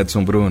 Pastor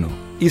Edson Bruno.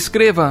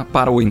 Escreva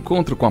para o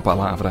Encontro com a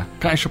Palavra,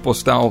 Caixa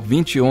Postal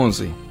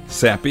 2011,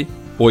 CEP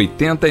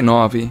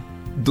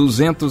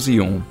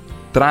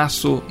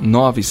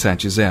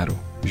 89-201-970,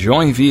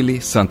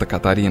 Joinville, Santa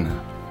Catarina.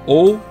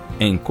 Ou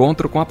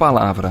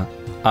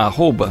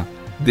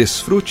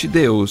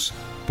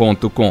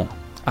encontrocomapalavra@desfrutedeus.com.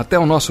 Até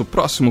o nosso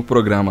próximo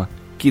programa.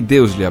 Que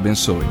Deus lhe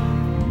abençoe.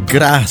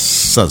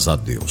 Graças a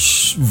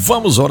Deus.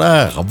 Vamos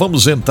orar,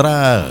 vamos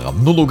entrar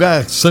no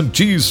lugar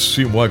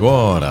santíssimo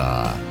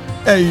agora.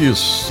 É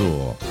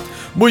isso.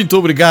 Muito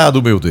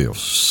obrigado, meu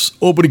Deus.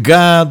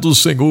 Obrigado,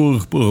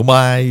 Senhor, por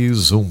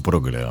mais um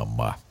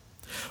programa.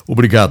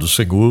 Obrigado,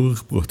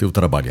 Senhor, por teu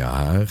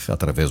trabalhar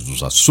através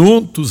dos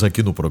assuntos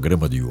aqui no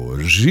programa de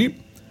hoje.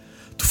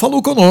 Tu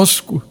falou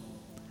conosco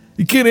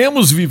e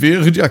queremos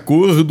viver de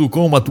acordo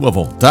com a tua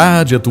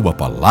vontade, a tua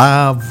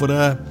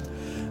palavra.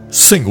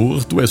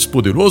 Senhor, tu és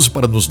poderoso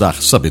para nos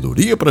dar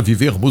sabedoria para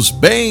vivermos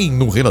bem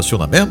no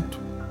relacionamento,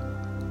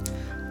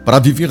 para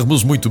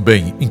vivermos muito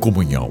bem em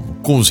comunhão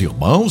com os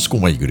irmãos,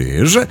 com a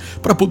igreja,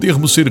 para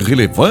podermos ser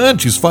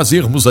relevantes,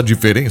 fazermos a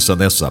diferença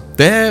nessa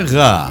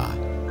terra.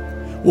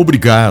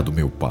 Obrigado,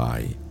 meu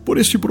Pai, por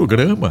este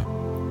programa.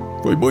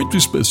 Foi muito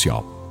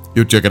especial.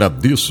 Eu te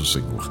agradeço,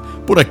 Senhor,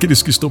 por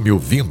aqueles que estão me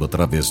ouvindo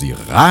através de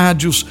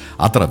rádios,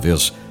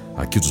 através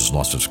aqui dos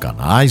nossos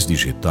canais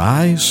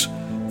digitais.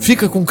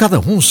 Fica com cada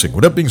um,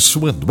 Senhor,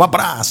 abençoando,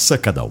 abraça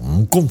cada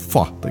um,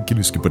 conforta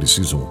aqueles que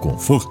precisam de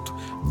conforto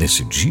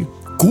nesse dia,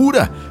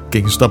 cura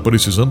quem está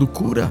precisando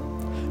cura.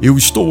 Eu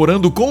estou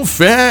orando com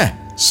fé,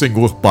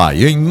 Senhor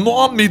Pai, em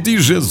nome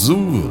de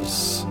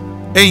Jesus,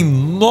 em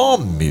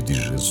nome de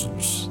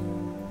Jesus.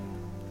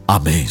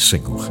 Amém,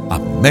 Senhor,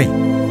 amém.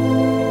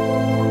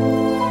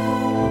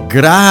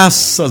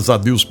 Graças a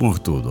Deus por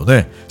tudo,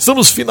 né?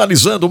 Estamos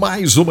finalizando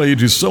mais uma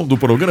edição do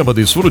programa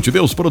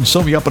DesfruteDeus,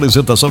 produção e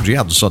apresentação de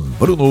Edson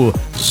Bruno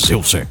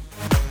Zilcer.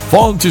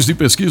 Fontes de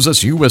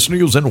pesquisas US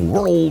News and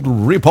World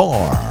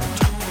Report.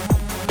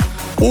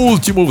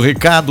 Último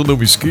recado,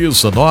 não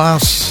esqueça,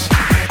 nós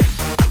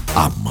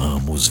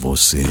amamos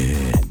você.